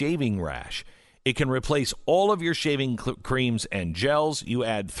 even shaving rash. It can replace all of your shaving creams and gels. You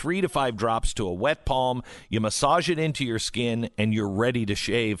add 3 to 5 drops to a wet palm. You massage it into your skin, and you're ready to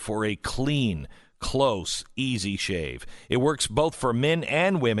shave for a clean, close, easy shave. It works both for men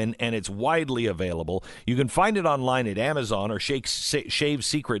and women, and it's widely available. You can find it online at Amazon or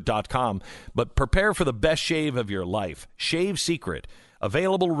shavesecret.com, but prepare for the best shave of your life. Shave Secret,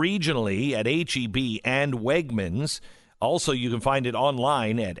 available regionally at H-E-B and Wegmans. Also, you can find it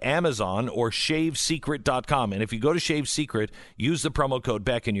online at Amazon or shavesecret.com. And if you go to Shave Secret, use the promo code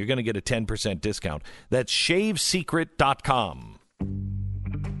Beck, and you're going to get a 10% discount. That's shavesecret.com.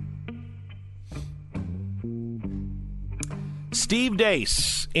 Steve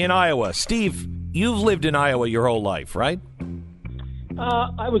Deace in Iowa. Steve, you've lived in Iowa your whole life, right?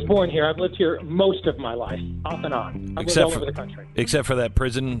 I was born here. I've lived here most of my life, off and on. I've lived all over the country. Except for that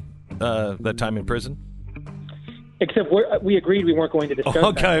prison, that time in prison? Except we agreed we weren't going to discuss that.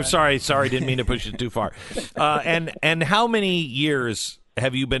 Okay, sorry, didn't mean to push it too far. And how many years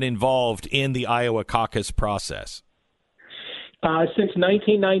have you been involved in the Iowa caucus process? Since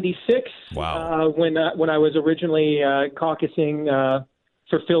 1996. Wow. When I was originally caucusing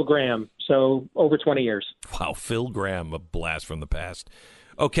for Phil Gramm, so over 20 years. Wow, Phil Gramm, a blast from the past.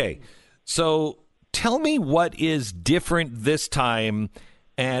 Okay, so tell me what is different this time,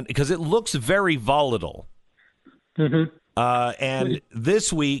 and because it looks very volatile. Mm-hmm. And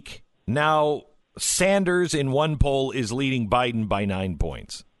this week, now Sanders in one poll is leading Biden by 9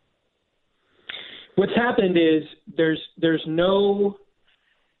 points. What's happened is there's no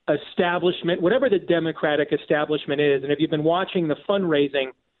establishment, whatever the Democratic establishment is, and if you've been watching the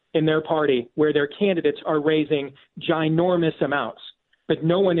fundraising in their party where their candidates are raising ginormous amounts, but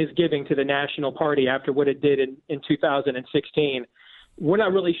no one is giving to the national party after what it did in 2016. We're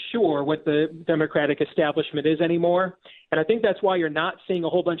not really sure what the Democratic establishment is anymore. And I think that's why you're not seeing a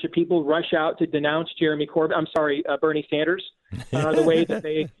whole bunch of people rush out to denounce Bernie Sanders,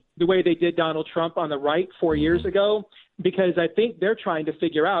 the way they did Donald Trump on the right 4 years ago, because I think they're trying to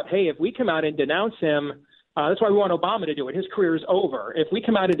figure out, hey, if we come out and denounce him, that's why we want Obama to do it. His career is over. If we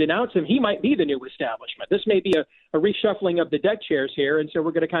come out and denounce him, he might be the new establishment. This may be a reshuffling of the deck chairs here, and so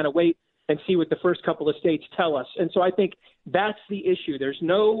we're going to kind of wait and see what the first couple of states tell us. And so I think that's the issue. There's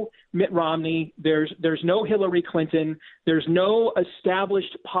no Mitt Romney. There's no Hillary Clinton. There's no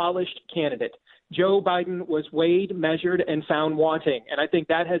established, polished candidate. Joe Biden was weighed, measured, and found wanting. And I think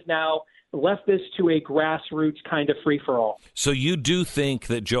that has now left this to a grassroots kind of free-for-all. So you do think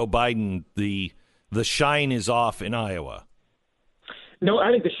that Joe Biden, the shine is off in Iowa? No,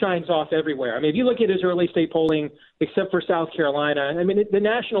 I think the shine's off everywhere. I mean, if you look at his early state polling, except for South Carolina, I mean, the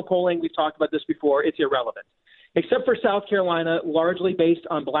national polling, we've talked about this before, it's irrelevant. Except for South Carolina, largely based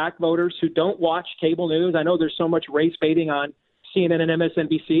on black voters who don't watch cable news. I know there's so much race baiting on CNN and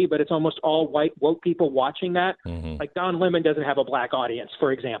MSNBC, but it's almost all white woke people watching that. Mm-hmm. Like Don Lemon doesn't have a black audience,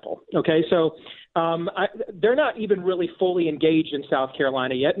 for example. Okay, so they're not even really fully engaged in South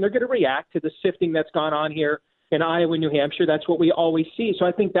Carolina yet, and they're going to react to the sifting that's gone on here in Iowa, New Hampshire. That's what we always see. So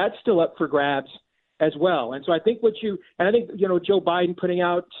I think that's still up for grabs as well. And so I think Joe Biden putting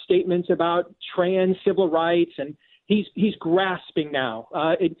out statements about trans civil rights, and he's grasping now.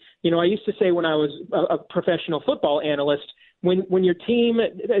 I used to say when I was a professional football analyst, when your team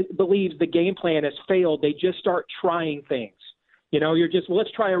believes the game plan has failed, they just start trying things.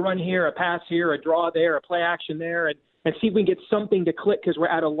 Let's try a run here, a pass here, a draw there, a play action there, and see if we can get something to click because we're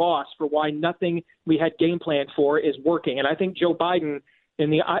at a loss for why nothing we had game planned for is working. And I think Joe Biden,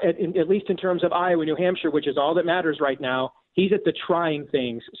 at least in terms of Iowa, New Hampshire, which is all that matters right now, he's at the trying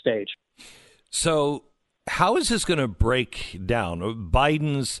things stage. So how is this going to break down?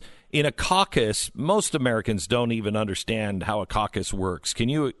 Biden's in a caucus. Most Americans don't even understand how a caucus works. Can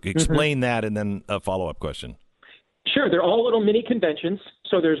you explain that, and then a follow-up question? Sure. They're all little mini conventions.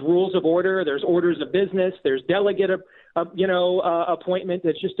 So there's rules of order, there's orders of business, there's delegate appointment.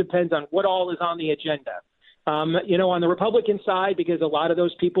 It just depends on what all is on the agenda. On the Republican side, because a lot of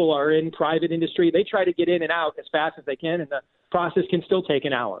those people are in private industry, they try to get in and out as fast as they can, and the process can still take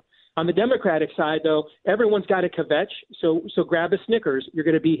an hour. On the Democratic side, though, everyone's got a kvetch, so grab a Snickers. You're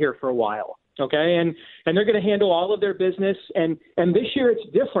going to be here for a while, okay? And they're going to handle all of their business. And this year it's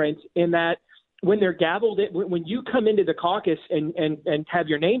different in that when they're gavelled, when you come into the caucus and have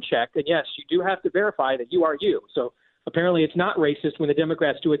your name checked, and yes, you do have to verify that you are you. So apparently it's not racist when the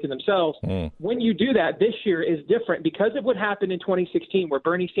Democrats do it to themselves. When you do that, this year is different because of what happened in 2016 where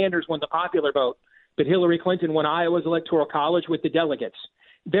Bernie Sanders won the popular vote, but Hillary Clinton won Iowa's Electoral College with the delegates.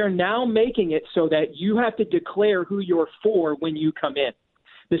 They're now making it so that you have to declare who you're for when you come in.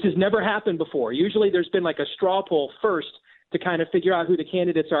 This has never happened before. Usually there's been like a straw poll first to kind of figure out who the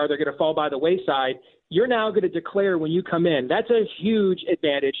candidates are. They're going to fall by the wayside. You're now going to declare when you come in. That's a huge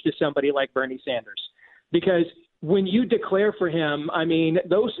advantage to somebody like Bernie Sanders because when you declare for him, I mean,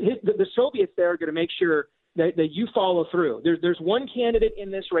 the Soviets there are going to make sure that you follow through. There's one candidate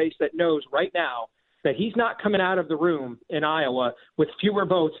in this race that knows right now that he's not coming out of the room in Iowa with fewer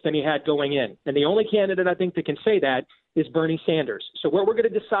votes than he had going in. And the only candidate I think that can say that is Bernie Sanders. So what we're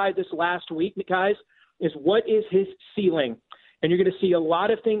going to decide this last week, guys, is what is his ceiling. And you're going to see a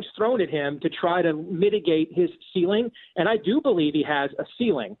lot of things thrown at him to try to mitigate his ceiling. And I do believe he has a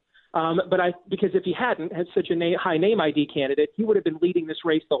ceiling. Because if he hadn't had such a high name ID candidate, he would have been leading this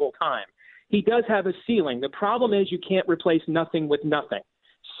race the whole time. He does have a ceiling. The problem is you can't replace nothing with nothing.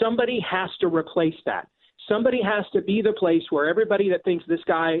 Somebody has to replace that. Somebody has to be the place where everybody that thinks this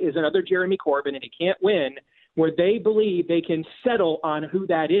guy is another Jeremy Corbyn and he can't win, where they believe they can settle on who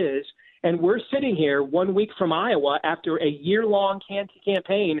that is. And we're sitting here 1 week from Iowa after a year-long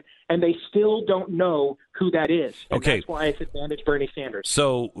campaign, and they still don't know who that is. And okay. That's why it's advantage Bernie Sanders.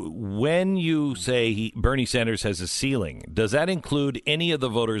 So when you say Bernie Sanders has a ceiling, does that include any of the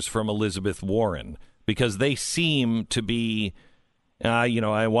voters from Elizabeth Warren? Because they seem to be,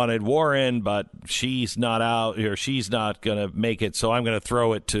 I wanted Warren, but she's not out, or she's not going to make it, so I'm going to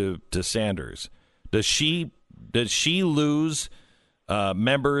throw it to Sanders. Does she lose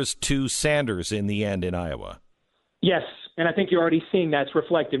members to Sanders in the end in Iowa? Yes, and I think you're already seeing that's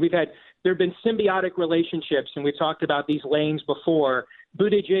reflected. There have been symbiotic relationships, and we've talked about these lanes before.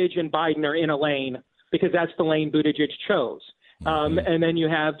 Buttigieg and Biden are in a lane because that's the lane Buttigieg chose. And then you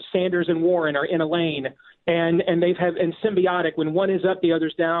have Sanders and Warren are in a lane, and symbiotic. When one is up, the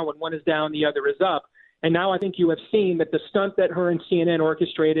other's down. When one is down, the other is up. And now I think you have seen that the stunt that her and CNN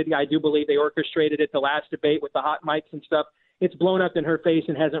orchestrated, I do believe they orchestrated it the last debate with the hot mics and stuff, it's blown up in her face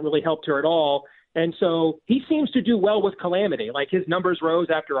and hasn't really helped her at all. And so he seems to do well with calamity. Like his numbers rose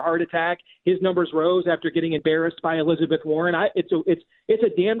after a heart attack. His numbers rose after getting embarrassed by Elizabeth Warren. It's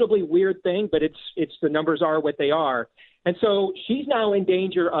a damnably weird thing, but it's the numbers are what they are. And so she's now in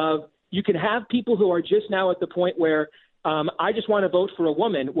danger of, you can have people who are just now at the point where I just want to vote for a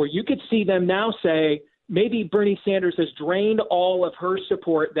woman, where you could see them now say, maybe Bernie Sanders has drained all of her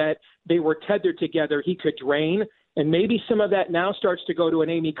support that they were tethered together. He could drain. And maybe some of that now starts to go to an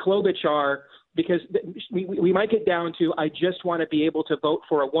Amy Klobuchar, because we might get down to, I just want to be able to vote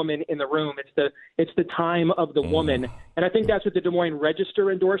for a woman in the room. It's the time of the woman. And I think that's what the Des Moines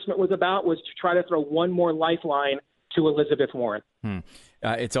Register endorsement was about, was to try to throw one more lifeline to Elizabeth Warren.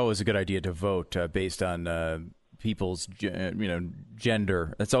 It's always a good idea to vote based on people's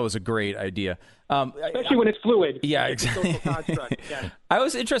gender. That's always a great idea, especially when it's fluid. Yeah, exactly. Yeah. I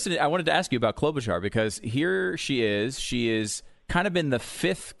was interested. I wanted to ask you about Klobuchar, because here she is kind of been the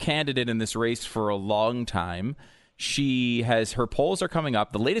fifth candidate in this race for a long time. Her polls are coming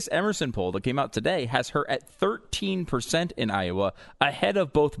up. The latest Emerson poll that came out today has her at 13% in Iowa, ahead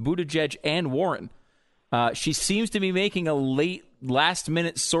of both Buttigieg and Warren. She seems to be making a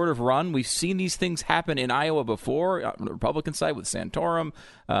last-minute sort of run. We've seen these things happen in Iowa before, on the Republican side with Santorum.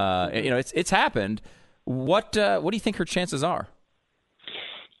 It's happened. What do you think her chances are?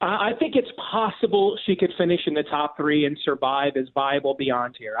 I think it's possible she could finish in the top three and survive as viable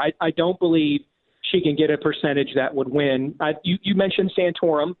beyond here. I don't believe she can get a percentage that would win. You mentioned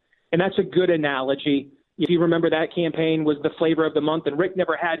Santorum, and that's a good analogy. If you remember, that campaign was the flavor of the month, and Rick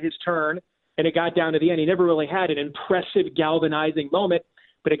never had his turn. And it got down to the end. He never really had an impressive, galvanizing moment,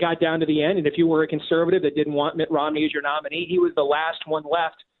 but it got down to the end. And if you were a conservative that didn't want Mitt Romney as your nominee, he was the last one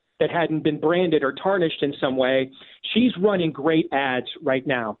left that hadn't been branded or tarnished in some way. She's running great ads right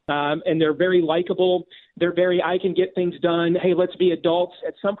now, and they're very likable. They're very, I can get things done. Hey, let's be adults.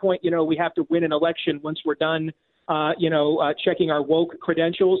 At some point, we have to win an election once we're done, checking our woke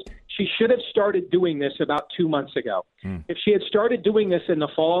credentials. She should have started doing this about 2 months ago. If she had started doing this in the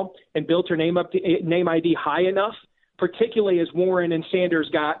fall and built her name ID high enough, particularly as Warren and Sanders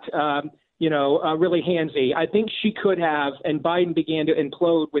got, really handsy, I think she could have, and Biden began to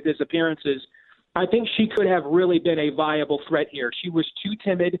implode with his appearances, I think she could have really been a viable threat here. She was too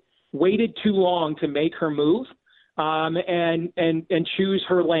timid, waited too long to make her move, and choose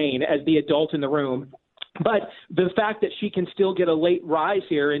her lane as the adult in the room. But the fact that she can still get a late rise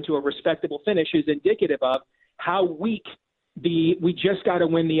here into a respectable finish is indicative of how weak we just got to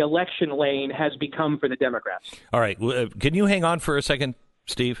win the election lane has become for the Democrats. All right. Can you hang on for a second,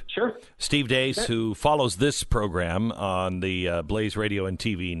 Steve? Sure. Steve Deace, who follows this program on the Blaze Radio and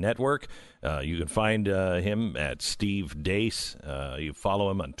TV network. You can find him at Steve Deace. You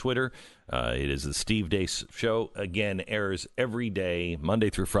follow him on Twitter. It is the Steve Deace Show. Again, airs every day, Monday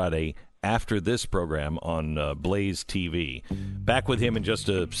through Friday, after this program on BlazeTV. Back with him in just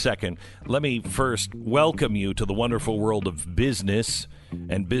a second. Let me first welcome you to the wonderful world of business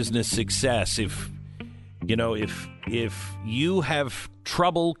and business success. You know, if you have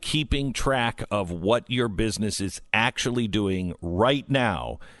trouble keeping track of what your business is actually doing right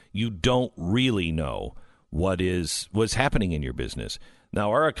now, you don't really know what's happening in your business.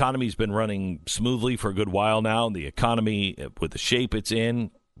 Now, our economy's been running smoothly for a good while now. The economy, with the shape it's in,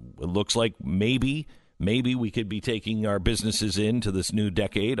 it looks like maybe we could be taking our businesses into this new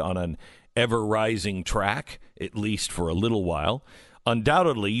decade on an ever-rising track, at least for a little while.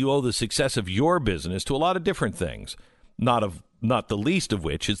 Undoubtedly, you owe the success of your business to a lot of different things, not the least of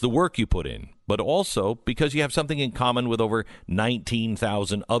which is the work you put in, but also because you have something in common with over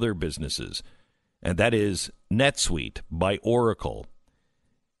 19,000 other businesses, and that is NetSuite by Oracle.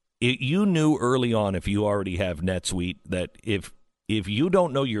 You knew early on, if you already have NetSuite, that if you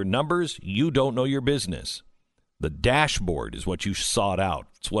don't know your numbers, you don't know your business. The dashboard is what you sought out.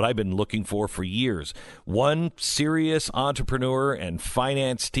 It's what I've been looking for years. One serious entrepreneur and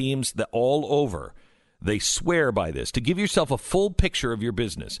finance teams that all over, they swear by this, to give yourself a full picture of your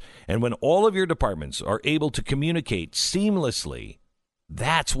business. And when all of your departments are able to communicate seamlessly,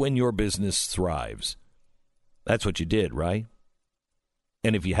 that's when your business thrives. That's what you did, right?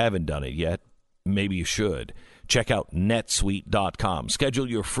 And if you haven't done it yet, maybe you should. Check out netsuite.com. Schedule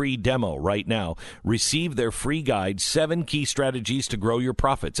your free demo right now. Receive their free guide, 7 Key Strategies to Grow Your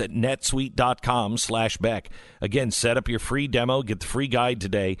Profits, at netsuite.com/Beck. Again, set up your free demo. Get the free guide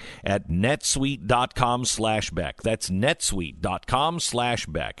today at netsuite.com/Beck. That's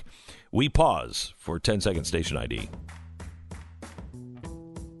netsuite.com/Beck. We pause for 10-second station ID.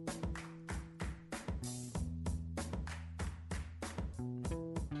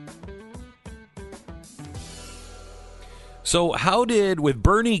 So with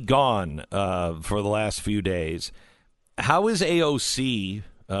Bernie gone for the last few days, how is AOC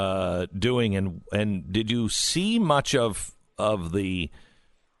doing? And did you see much of the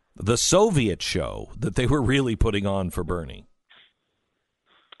Soviet show that they were really putting on for Bernie?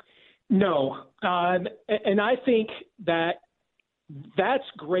 No. And I think that's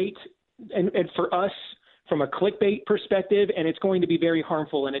great and for us from a clickbait perspective, and it's going to be very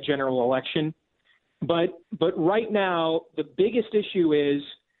harmful in a general election. But right now, the biggest issue is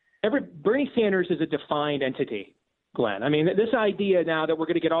Bernie Sanders is a defined entity, Glenn. I mean, this idea now that we're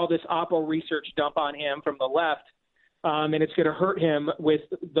going to get all this Oppo research dump on him from the left, and it's going to hurt him with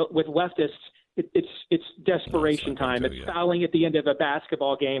leftists. It's desperation time. It's fouling at the end of a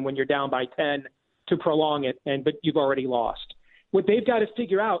basketball game when you're down by 10 to prolong it, but you've already lost. What they've got to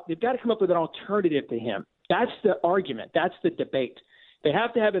figure out, they've got to come up with an alternative to him. That's the argument. That's the debate. They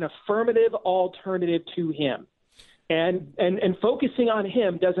have to have an affirmative alternative to him. And focusing on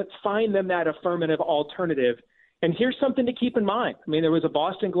him doesn't find them that affirmative alternative. And here's something to keep in mind. I mean, there was a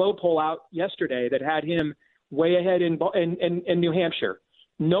Boston Globe poll out yesterday that had him way ahead in New Hampshire.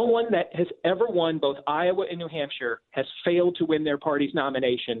 No one that has ever won both Iowa and New Hampshire has failed to win their party's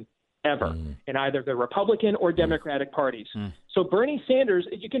nomination ever in either the Republican or Democratic parties. So Bernie Sanders,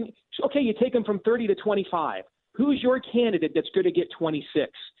 you take him from 30 to 25. Who's your candidate that's going to get 26?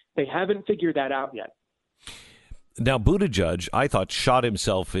 They haven't figured that out yet. Now, Buttigieg, I thought, shot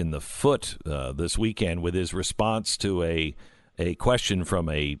himself in the foot this weekend with his response to a question from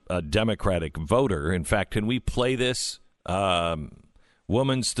a Democratic voter. In fact, can we play this?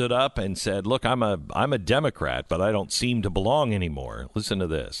 Woman stood up and said, "Look, I'm a Democrat, but I don't seem to belong anymore." Listen to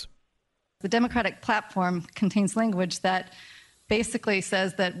this. The Democratic platform contains language that basically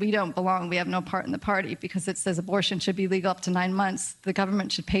says that we don't belong, we have no part in the party, because it says abortion should be legal up to 9 months, the government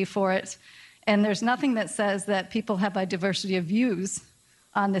should pay for it, and there's nothing that says that people have a diversity of views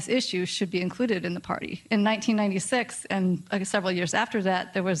on this issue should be included in the party. In 1996 and several years after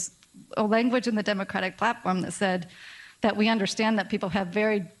that, there was a language in the Democratic platform that said that we understand that people have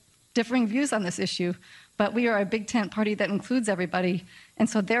very differing views on this issue, but we are a big tent party that includes everybody, and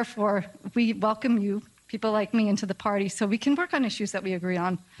so therefore we welcome you, people like me, into the party so we can work on issues that we agree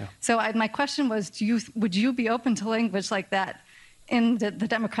on. Yeah. So my question was, would you be open to language like that in the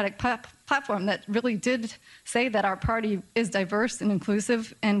Democratic platform that really did say that our party is diverse and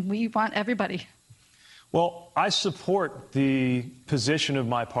inclusive and we want everybody? Well, I support the position of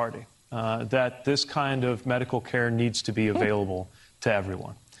my party that this kind of medical care needs to be available to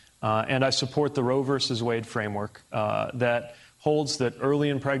everyone. And I support the Roe versus Wade framework that holds that early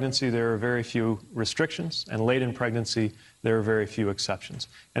in pregnancy there are very few restrictions, and late in pregnancy there are very few exceptions.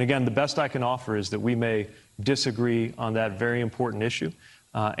 And again, the best I can offer is that we may disagree on that very important issue,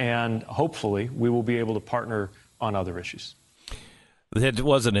 and hopefully we will be able to partner on other issues. It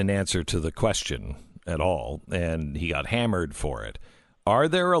wasn't an answer to the question at all, and he got hammered for it. Are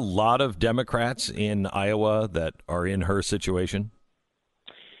there a lot of Democrats in Iowa that are in her situation?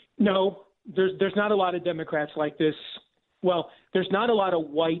 No, there's not a lot of Democrats like this. Well, there's not a lot of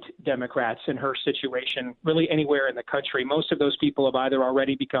white Democrats in her situation really anywhere in the country. Most of those people have either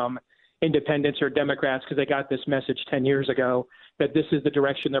already become independents or Democrats because they got this message 10 years ago that this is the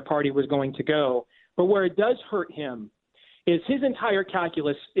direction their party was going to go. But where it does hurt him is his entire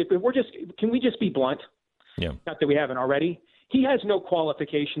calculus. Can we just be blunt? Yeah. Not that we haven't already. He has no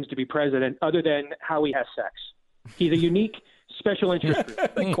qualifications to be president other than how he has sex. He's a unique special interest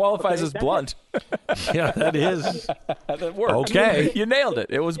group. He qualifies as blunt. Yeah, that is. That worked. Okay. You nailed it.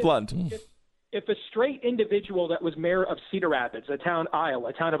 It was blunt. If a straight individual that was mayor of Cedar Rapids, Iowa,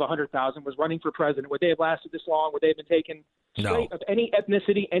 a town of 100,000, was running for president, would they have lasted this long? Would they have been taken straight of any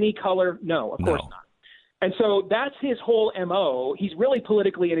ethnicity, any color? No, of course not. And so that's his whole MO. He's really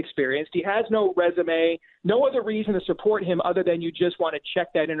politically inexperienced. He has no resume, no other reason to support him other than you just want to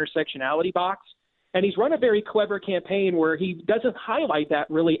check that intersectionality box. And he's run a very clever campaign where he doesn't highlight that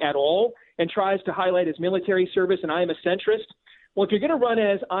really at all and tries to highlight his military service and I am a centrist. Well, if you're going to run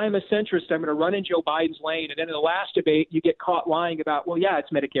as I'm a centrist, I'm going to run in Joe Biden's lane. And then in the last debate, you get caught lying about, well, yeah, it's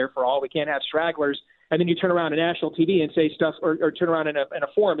Medicare for all. We can't have stragglers. And then you turn around on national TV and say stuff or turn around in a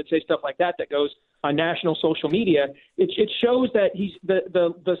forum and say stuff like that goes on national social media. It shows that he's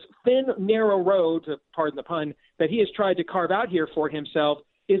the thin, narrow road, to pardon the pun, that he has tried to carve out here for himself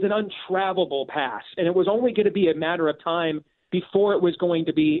is an untravelable path. And it was only going to be a matter of time before it was going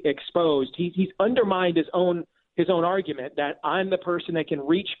to be exposed. He's undermined his own argument that I'm the person that can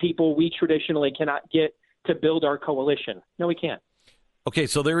reach people we traditionally cannot get to build our coalition. No, we can't. Okay,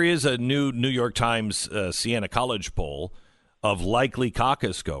 so there is a new New York Times Siena College poll of likely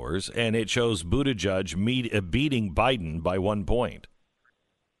caucus goers, and it shows Buttigieg beating Biden by 1 point.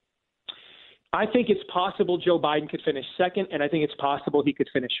 I think it's possible Joe Biden could finish second, and I think it's possible he could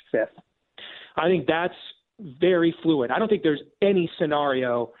finish fifth. I think that's very fluid. I don't think there's any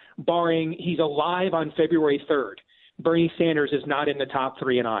scenario, barring he's alive on February 3rd, Bernie Sanders is not in the top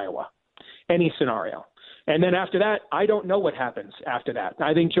three in Iowa. Any scenario. And then after that, I don't know what happens after that.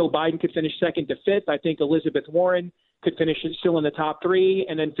 I think Joe Biden could finish second to fifth. I think Elizabeth Warren could finish still in the top three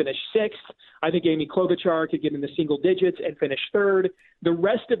and then finish sixth. I think Amy Klobuchar could get in the single digits and finish third. The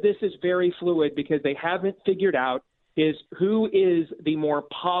rest of this is very fluid because they haven't figured out is who is the more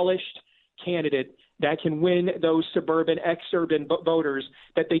polished candidate that can win those suburban, exurban voters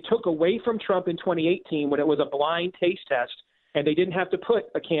that they took away from Trump in 2018 when it was a blind taste test. And they didn't have to put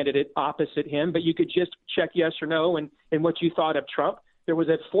a candidate opposite him, but you could just check yes or no and what you thought of Trump. There was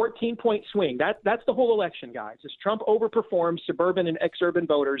a 14-point swing. That's the whole election, guys. As Trump overperformed suburban and exurban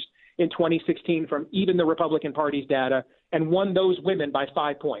voters in 2016 from even the Republican Party's data and won those women by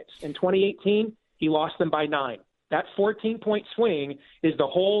 5 points. In 2018, he lost them by 9. That 14-point swing is the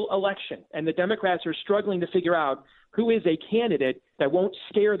whole election, and the Democrats are struggling to figure out who is a candidate that won't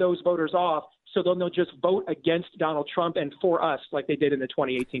scare those voters off so they'll just vote against Donald Trump and for us like they did in the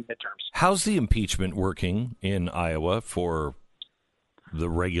 2018 midterms. How's the impeachment working in Iowa for the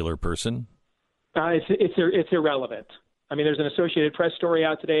regular person? It's irrelevant. I mean, there's an Associated Press story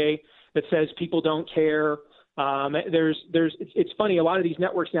out today that says people don't care. It's funny. A lot of these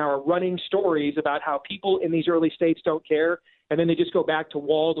networks now are running stories about how people in these early states don't care, and then they just go back to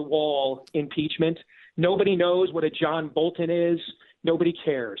wall impeachment. Nobody knows what a John Bolton is. Nobody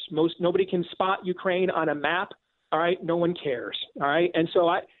cares. Nobody can spot Ukraine on a map. All right, no one cares. All right, and so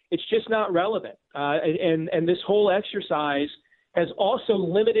it's just not relevant. And this whole exercise has also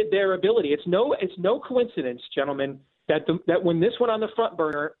limited their ability. It's no coincidence, gentlemen, that when this went on the front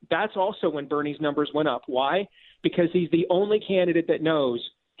burner, that's also when Bernie's numbers went up. Why? Because he's the only candidate that knows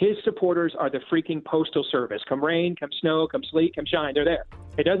his supporters are the freaking Postal Service. Come rain, come snow, come sleet, come shine. They're there.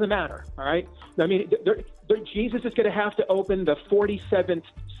 It doesn't matter. All right. I mean, Jesus is going to have to open the 47th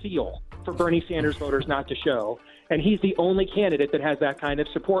seal for Bernie Sanders voters not to show. And he's the only candidate that has that kind of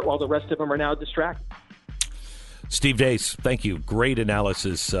support while the rest of them are now distracted. Steve Deace, thank you. Great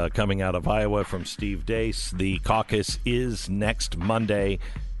analysis coming out of Iowa from Steve Deace. The caucus is next Monday.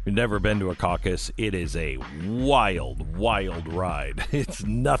 If you've never been to a caucus, it is a wild, wild ride. It's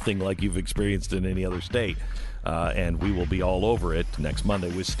nothing like you've experienced in any other state. And we will be all over it next Monday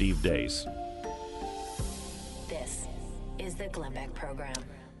with Steve Deace. This is the Glenn Beck Program.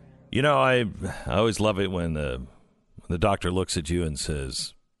 You know, I always love it when the doctor looks at you and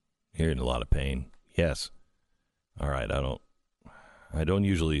says, "You're in a lot of pain." Yes. All right. I don't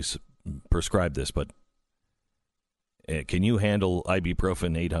usually prescribe this, but can you handle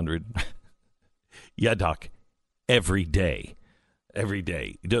ibuprofen 800? Yeah, doc. Every day.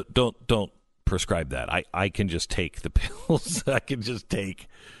 Don't prescribe that. I can just take the pills. I can just take,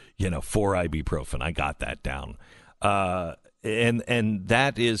 4 ibuprofen. I got that down. And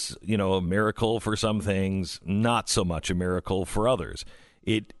that is, a miracle for some things, not so much a miracle for others.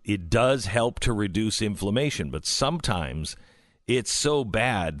 It does help to reduce inflammation, but sometimes it's so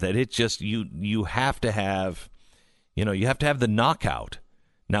bad that it just you have to have the knockout.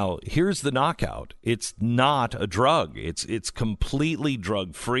 Now, here's the knockout. It's not a drug. It's completely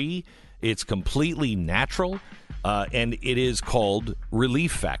drug-free. It's completely natural, and it is called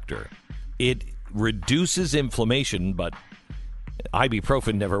Relief Factor. It reduces inflammation, but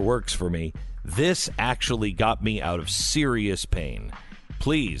ibuprofen never works for me. This actually got me out of serious pain.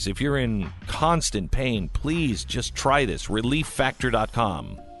 Please, if you're in constant pain, please just try this.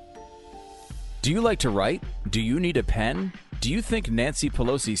 ReliefFactor.com. Do you like to write? Do you need a pen? Do you think Nancy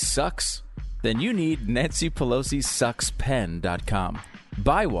Pelosi sucks? Then you need NancyPelosiSucksPen.com.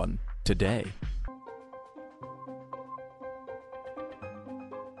 Buy one today.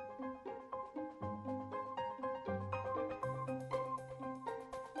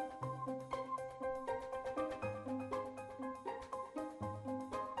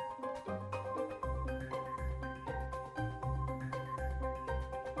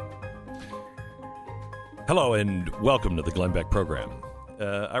 Hello and welcome to the Glenn Beck program.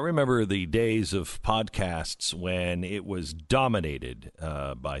 I remember the days of podcasts when it was dominated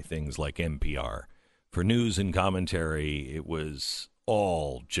by things like NPR. For news and commentary, it was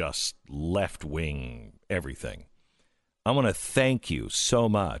all just left-wing everything. I want to thank you so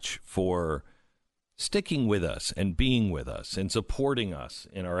much for sticking with us and being with us and supporting us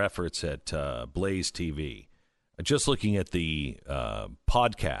in our efforts at BlazeTV. Just looking at the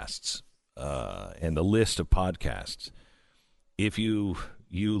podcasts and the list of podcasts, if you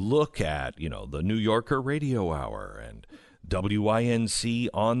look at, the New Yorker Radio Hour and WINC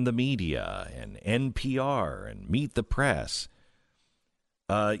on the Media and NPR and Meet the Press,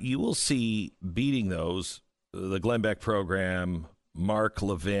 you will see beating those, the Glenn Beck program, Mark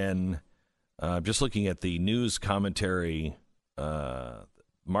Levin. Just looking at the news commentary,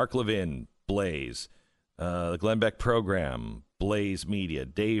 Mark Levin, Blaze, the Glenn Beck program, Blaze Media,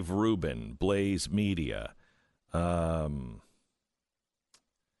 Dave Rubin, Blaze Media.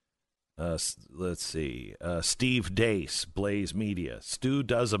 Let's see, Steve Deace, Blaze Media. Stu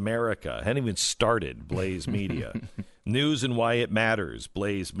Does America, hadn't even started, Blaze Media. News and Why It Matters,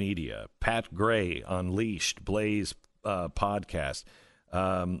 Blaze Media. Pat Gray, Unleashed, Blaze Podcast.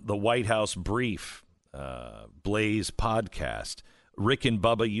 The White House Brief, Blaze Podcast. Rick and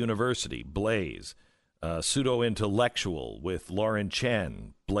Bubba University, Blaze. Pseudo Intellectual with Lauren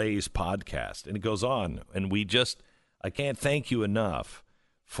Chen, Blaze Podcast. And it goes on. And I can't thank you enough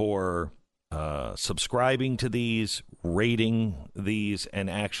for subscribing to these, rating these, and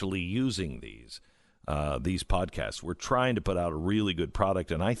actually using these podcasts. We're trying to put out a really good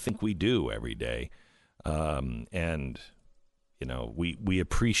product, and I think we do every day. We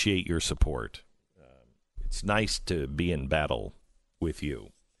appreciate your support. It's nice to be in battle with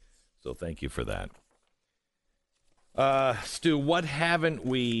you. So thank you for that. Stu, what haven't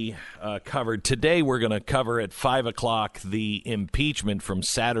we covered? Today we're going to cover at 5 o'clock the impeachment from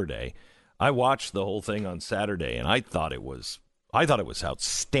Saturday. I watched the whole thing on Saturday, and I thought it was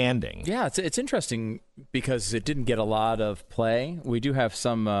outstanding. Yeah, it's interesting because it didn't get a lot of play. We do have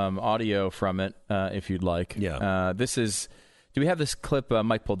some audio from it, if you'd like. Yeah. Do we have this clip?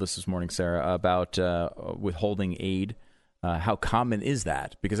 Mike pulled this morning, Sarah, about withholding aid. How common is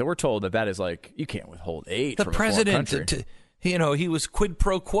that? Because we're told that is like, you can't withhold aid from a foreign country. He was quid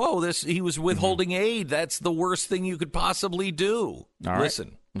pro quo. He was withholding aid. That's the worst thing you could possibly do. All right.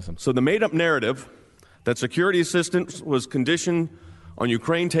 Listen. So the made-up narrative that security assistance was conditioned on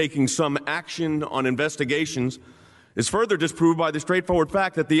Ukraine taking some action on investigations is further disproved by the straightforward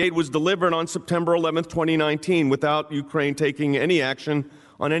fact that the aid was delivered on September 11th, 2019, without Ukraine taking any action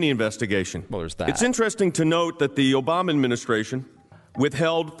on any investigation. Well, there's that. It's interesting to note that the Obama administration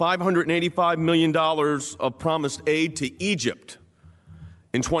withheld $585 million of promised aid to Egypt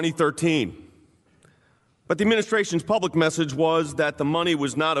in 2013. But the administration's public message was that the money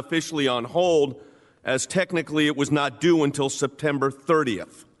was not officially on hold, as technically it was not due until September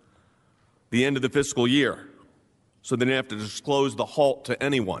 30th, the end of the fiscal year. So they didn't have to disclose the halt to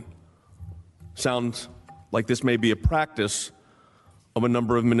anyone. Sounds like this may be a practice of a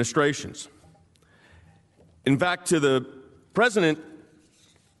number of administrations. In fact, to the president,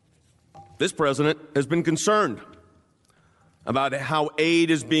 this president has been concerned about how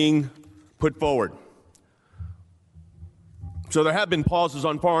aid is being put forward. So there have been pauses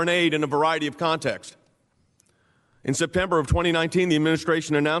on foreign aid in a variety of contexts. In September of 2019, the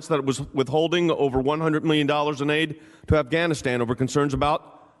administration announced that it was withholding over $100 million in aid to Afghanistan over concerns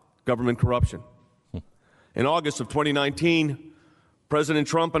about government corruption. In August of 2019, President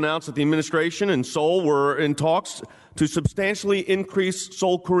Trump announced that the administration and Seoul were in talks to substantially increase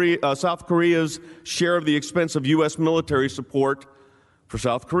South Korea's share of the expense of U.S. military support for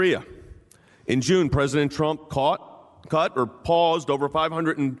South Korea. In June, President Trump paused over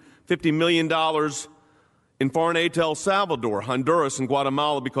 $550 million in foreign aid to El Salvador, Honduras, and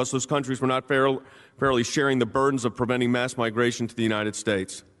Guatemala because those countries were not fairly sharing the burdens of preventing mass migration to the United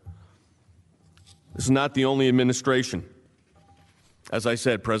States. This is not the only administration. As I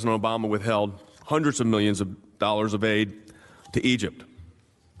said, President Obama withheld hundreds of millions of dollars of aid to Egypt.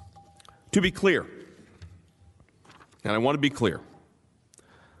 To be clear, and I want to be clear,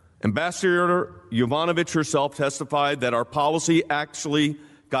 Ambassador Yovanovitch herself testified that our policy actually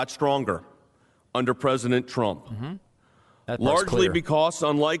got stronger under President Trump. Largely because,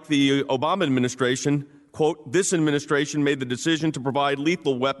 unlike the Obama administration, quote, this administration made the decision to provide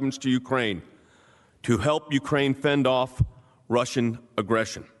lethal weapons to Ukraine to help Ukraine fend off Russian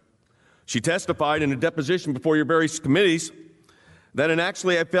aggression. She testified in a deposition before your various committees that, and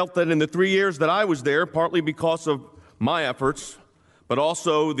actually I felt that in the 3 years that I was there, partly because of my efforts, but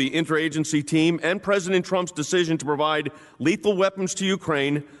also the interagency team and President Trump's decision to provide lethal weapons to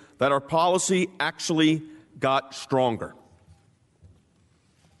Ukraine, that our policy actually got stronger.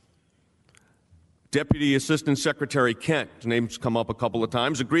 Deputy Assistant Secretary Kent, his name's come up a couple of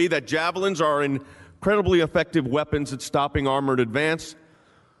times, agreed that javelins are incredibly effective weapons at stopping armored advance,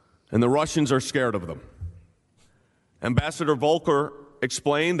 and the Russians are scared of them. Ambassador Volker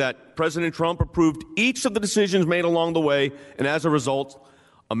explained that President Trump approved each of the decisions made along the way, and as a result,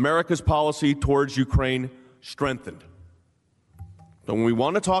 America's policy towards Ukraine strengthened. So when we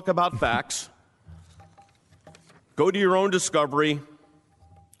want to talk about facts, go to your own discovery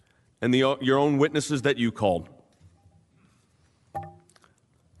and your own witnesses that you called.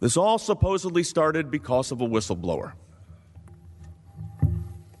 This all supposedly started because of a whistleblower.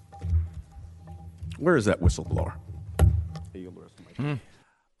 Where is that whistleblower?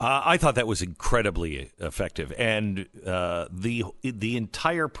 I thought that was incredibly effective, and the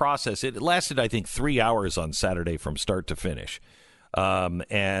entire process, it lasted, I think, 3 hours on Saturday from start to finish.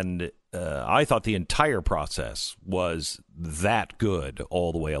 And I thought the entire process was that good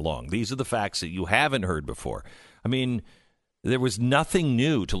all the way along. These are the facts that you haven't heard before. I mean, there was nothing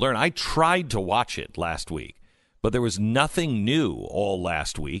new to learn. I tried to watch it last week, but there was nothing new all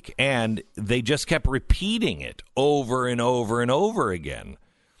last week, and they just kept repeating it over and over and over again.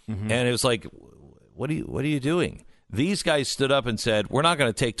 And it was like, what are you doing? These guys stood up and said, we're not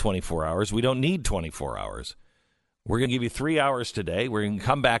going to take 24 hours. We don't need 24 hours. We're going to give you 3 hours today. We're going to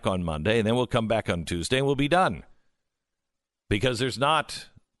come back on Monday, and then we'll come back on Tuesday, and we'll be done. Because there's not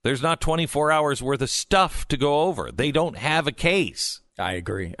 24 hours worth of stuff to go over. They don't have a case. I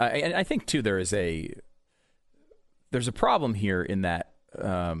agree. I think, too, there's a problem here in that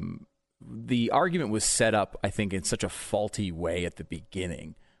the argument was set up, I think, in such a faulty way at the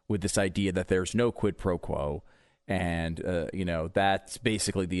beginning with this idea that there's no quid pro quo, and, that's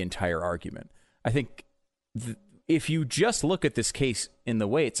basically the entire argument. I think if you just look at this case in the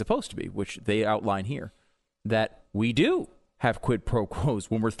way it's supposed to be, which they outline here, that we do have quid pro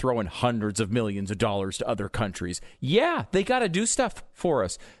quos when we're throwing hundreds of millions of dollars to other countries. Yeah, they got to do stuff for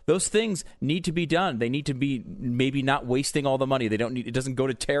us. Those things need to be done. They need to be maybe not wasting all the money. They don't need. It doesn't go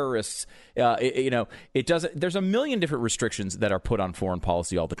to terrorists. It doesn't. There's a million different restrictions that are put on foreign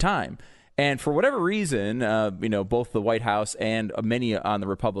policy all the time. And for whatever reason, both the White House and many on the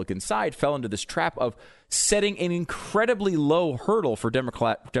Republican side fell into this trap of setting an incredibly low hurdle for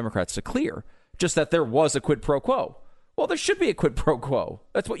Democrats to clear. Just that there was a quid pro quo. Well, there should be a quid pro quo.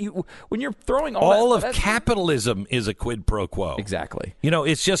 That's what when you're throwing all of capitalism is a quid pro quo. Exactly.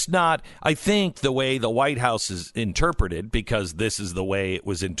 It's just not, I think, the way the White House is interpreted, because this is the way it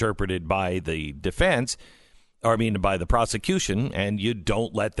was interpreted by the defense, by the prosecution, and you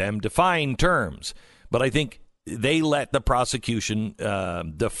don't let them define terms. But I think they let the prosecution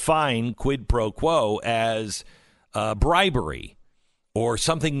define quid pro quo as bribery or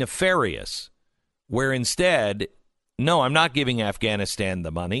something nefarious, where instead, no, I'm not giving Afghanistan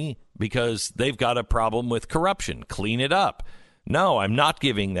the money because they've got a problem with corruption. Clean it up. No, I'm not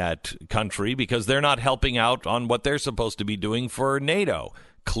giving that country because they're not helping out on what they're supposed to be doing for NATO.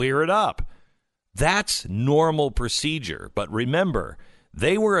 Clear it up. That's normal procedure. But remember,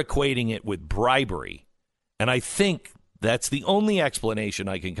 they were equating it with bribery. And I think that's the only explanation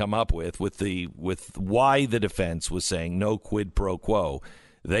I can come up with why the defense was saying no quid pro quo.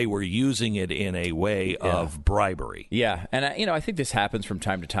 They were using it in a way of bribery. Yeah, and I think this happens from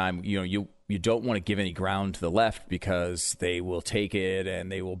time to time. You don't want to give any ground to the left because they will take it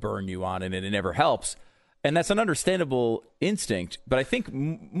and they will burn you on it, and it never helps. And that's an understandable instinct, but I think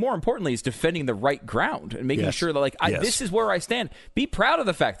more importantly is defending the right ground and making sure that, this is where I stand. Be proud of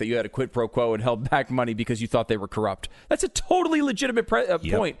the fact that you had a quid pro quo and held back money because you thought they were corrupt. That's a totally legitimate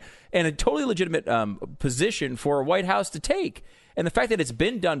point and a totally legitimate position for a White House to take. And the fact that it's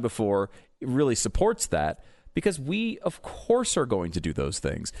been done before really supports that, because we, of course, are going to do those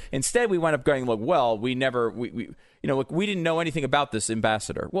things. Instead, we wind up going, we didn't know anything about this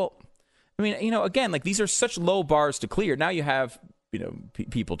ambassador. Well, I mean, again, these are such low bars to clear. Now you have,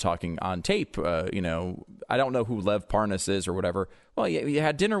 people talking on tape. I don't know who Lev Parnas is or whatever. Well, you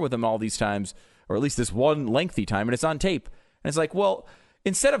had dinner with him all these times, or at least this one lengthy time, and it's on tape. And it's like, well,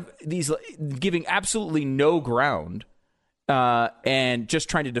 instead of these giving absolutely no ground and just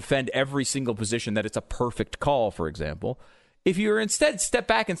trying to defend every single position that it's a perfect call, for example, if you instead step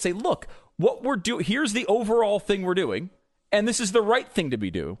back and say, look, what we're doing, here's the overall thing we're doing, and this is the right thing to be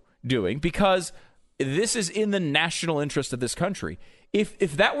doing because this is in the national interest of this country. If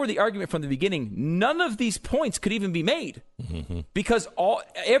that were the argument from the beginning, none of these points could even be made because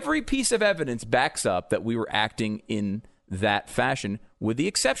every piece of evidence backs up that we were acting in that fashion, with the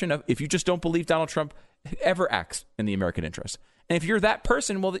exception of if you just don't believe Donald Trump ever acts in the American interest. And if you're that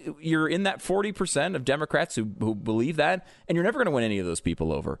person, well, you're in that 40% of Democrats who believe that, and you're never going to win any of those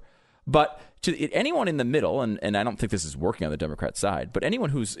people over. But to anyone in the middle, and I don't think this is working on the Democrat side, but anyone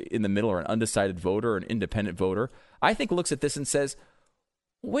who's in the middle or an undecided voter or an independent voter, I think looks at this and says,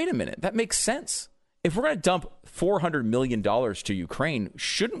 wait a minute, that makes sense. If we're going to dump $400 million to Ukraine,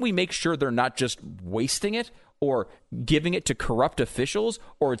 shouldn't we make sure they're not just wasting it or giving it to corrupt officials,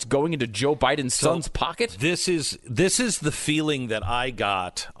 or it's going into Joe Biden's son's pocket? This is the feeling that I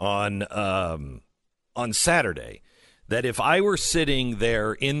got on Saturday. That if I were sitting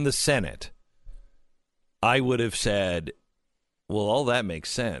there in the Senate, I would have said, well, all that makes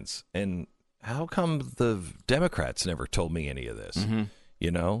sense. And how come the Democrats never told me any of this? Mm-hmm.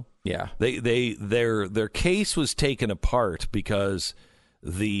 Yeah. Their case was taken apart because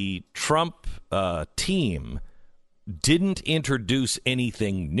the Trump team didn't introduce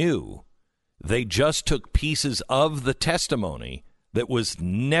anything new. They just took pieces of the testimony that was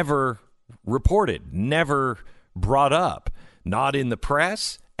never reported, never brought up, not in the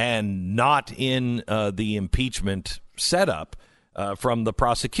press and not in the impeachment setup from the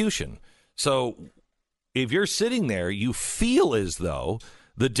prosecution. So if you're sitting there, you feel as though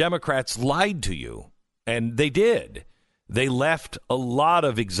the Democrats lied to you, and they did. They left a lot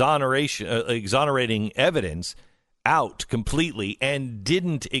of exonerating evidence out completely and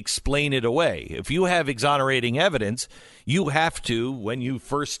didn't explain it away. If you have exonerating evidence, you have to, when you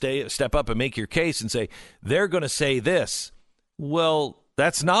first step up and make your case and say, they're going to say this. Well,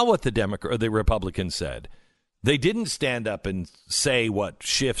 that's not what the Republicans said. They didn't stand up and say what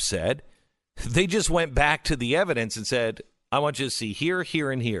Schiff said. They just went back to the evidence and said, I want you to see here,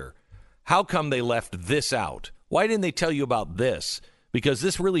 here, and here. How come they left this out? Why didn't they tell you about this? Because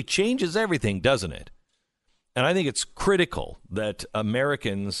this really changes everything, doesn't it? And I think it's critical that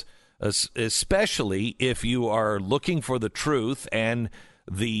Americans, especially if you are looking for the truth and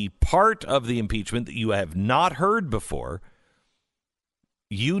the part of the impeachment that you have not heard before,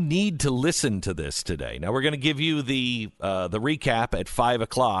 you need to listen to this today. Now, we're going to give you the recap at 5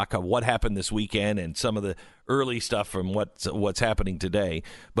 o'clock of what happened this weekend and some of the early stuff from what's happening today.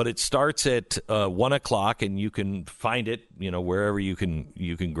 But it starts at 1 o'clock, and you can find it, wherever you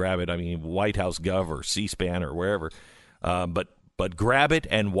can grab it. I mean, White House Gov or C-SPAN or wherever. But grab it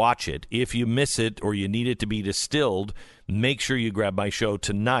and watch it. If you miss it or you need it to be distilled, make sure you grab my show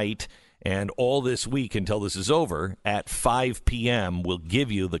tonight. And all this week until this is over at 5 p.m. we'll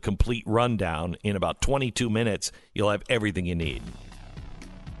give you the complete rundown. In about 22 minutes, you'll have everything you need.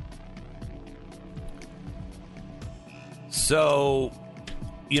 So,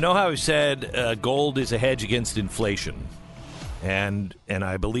 you know how I said gold is a hedge against inflation, and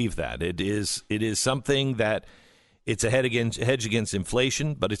I believe that it is something that it's a hedge against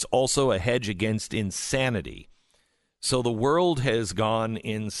inflation, but it's also a hedge against insanity. So the world has gone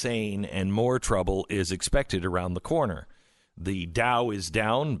insane, and more trouble is expected around the corner. The Dow is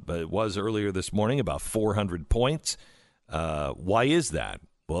down, but it was earlier this morning, about 400 points. Why is that?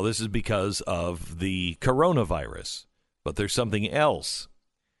 Well, this is because of the coronavirus. But there's something else.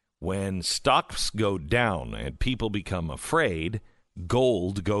 When stocks go down and people become afraid,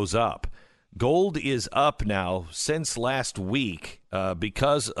 gold goes up. Gold is up now since last week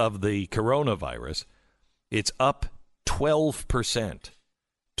because of the coronavirus. It's up 12%.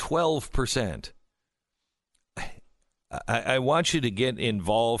 12%. I want you to get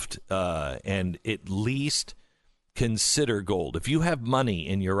involved and at least consider gold. If you have money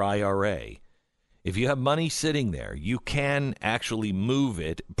in your IRA, If you have money sitting there, you can actually move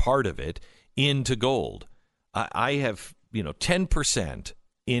it, part of it, into gold. I have, 10%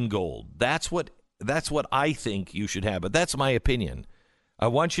 in gold. That's what I think you should have, but that's my opinion. I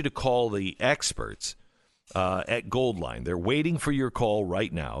want you to call the experts at Goldline. They're waiting for your call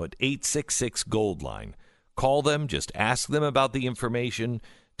right now at 866 Goldline. Call them, just ask them about the information.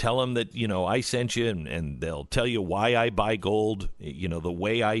 Tell them that, I sent you, and they'll tell you why I buy gold, the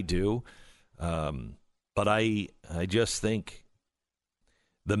way I do. But I just think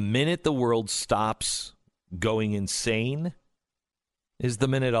the minute the world stops going insane is the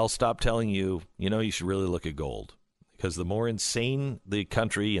minute I'll stop telling you, you should really look at gold. Because the more insane the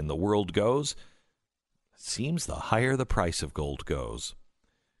country and the world goes, it seems the higher the price of gold goes.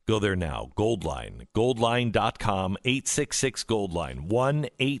 Go there now. Goldline. Goldline.com. 866-GOLDLINE.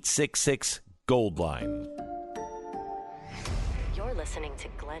 1-866-GOLDLINE. You're listening to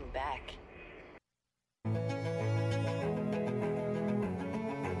Glenn Beck.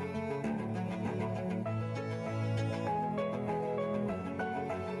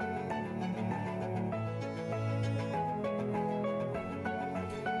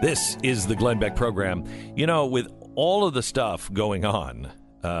 This is the Glenn Beck program. With all of the stuff going on,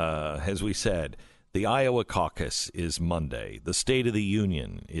 as we said, the Iowa caucus is Monday. The State of the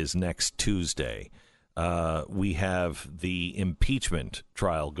Union is next Tuesday. We have the impeachment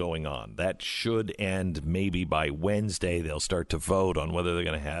trial going on. That should end maybe by Wednesday. They'll start to vote on whether they're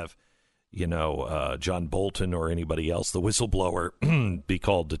going to have, John Bolton or anybody else, the whistleblower, be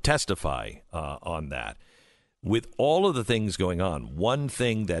called to testify on that. With all of the things going on, one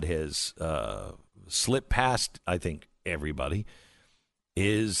thing that has slipped past, I think, everybody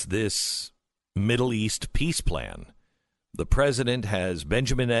is this Middle East peace plan. The president has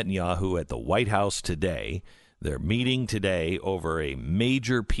Benjamin Netanyahu at the White House today. They're meeting today over a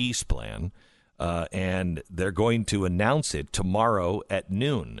major peace plan, and they're going to announce it tomorrow at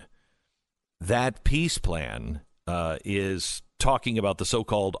noon. That peace plan is talking about the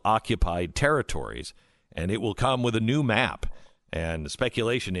so-called occupied territories, and it will come with a new map. And the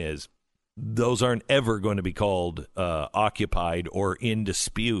speculation is those aren't ever going to be called occupied or in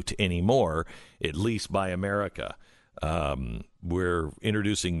dispute anymore, at least by America. We're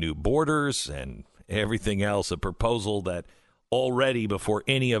introducing new borders and everything else, a proposal that already, before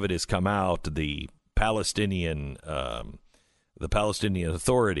any of it has come out, the Palestinian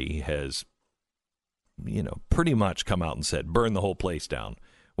Authority has, pretty much come out and said, burn the whole place down.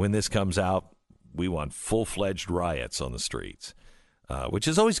 When this comes out, we want full-fledged riots on the streets, which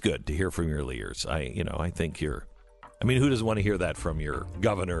is always good to hear from your leaders. I think who doesn't want to hear that from your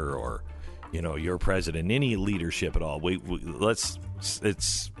governor or, your president, any leadership at all?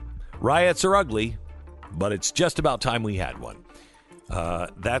 Riots are ugly, but it's just about time we had one.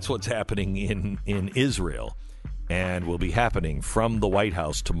 That's what's happening in Israel, and will be happening from the White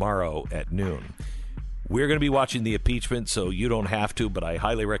House tomorrow at noon. We're going to be watching the impeachment, so you don't have to, but I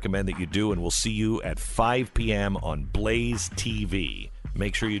highly recommend that you do, and we'll see you at 5 p.m. on BlazeTV.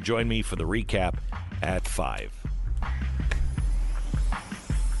 Make sure you join me for the recap at 5.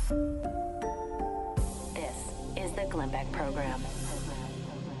 This is the Glenn Beck program.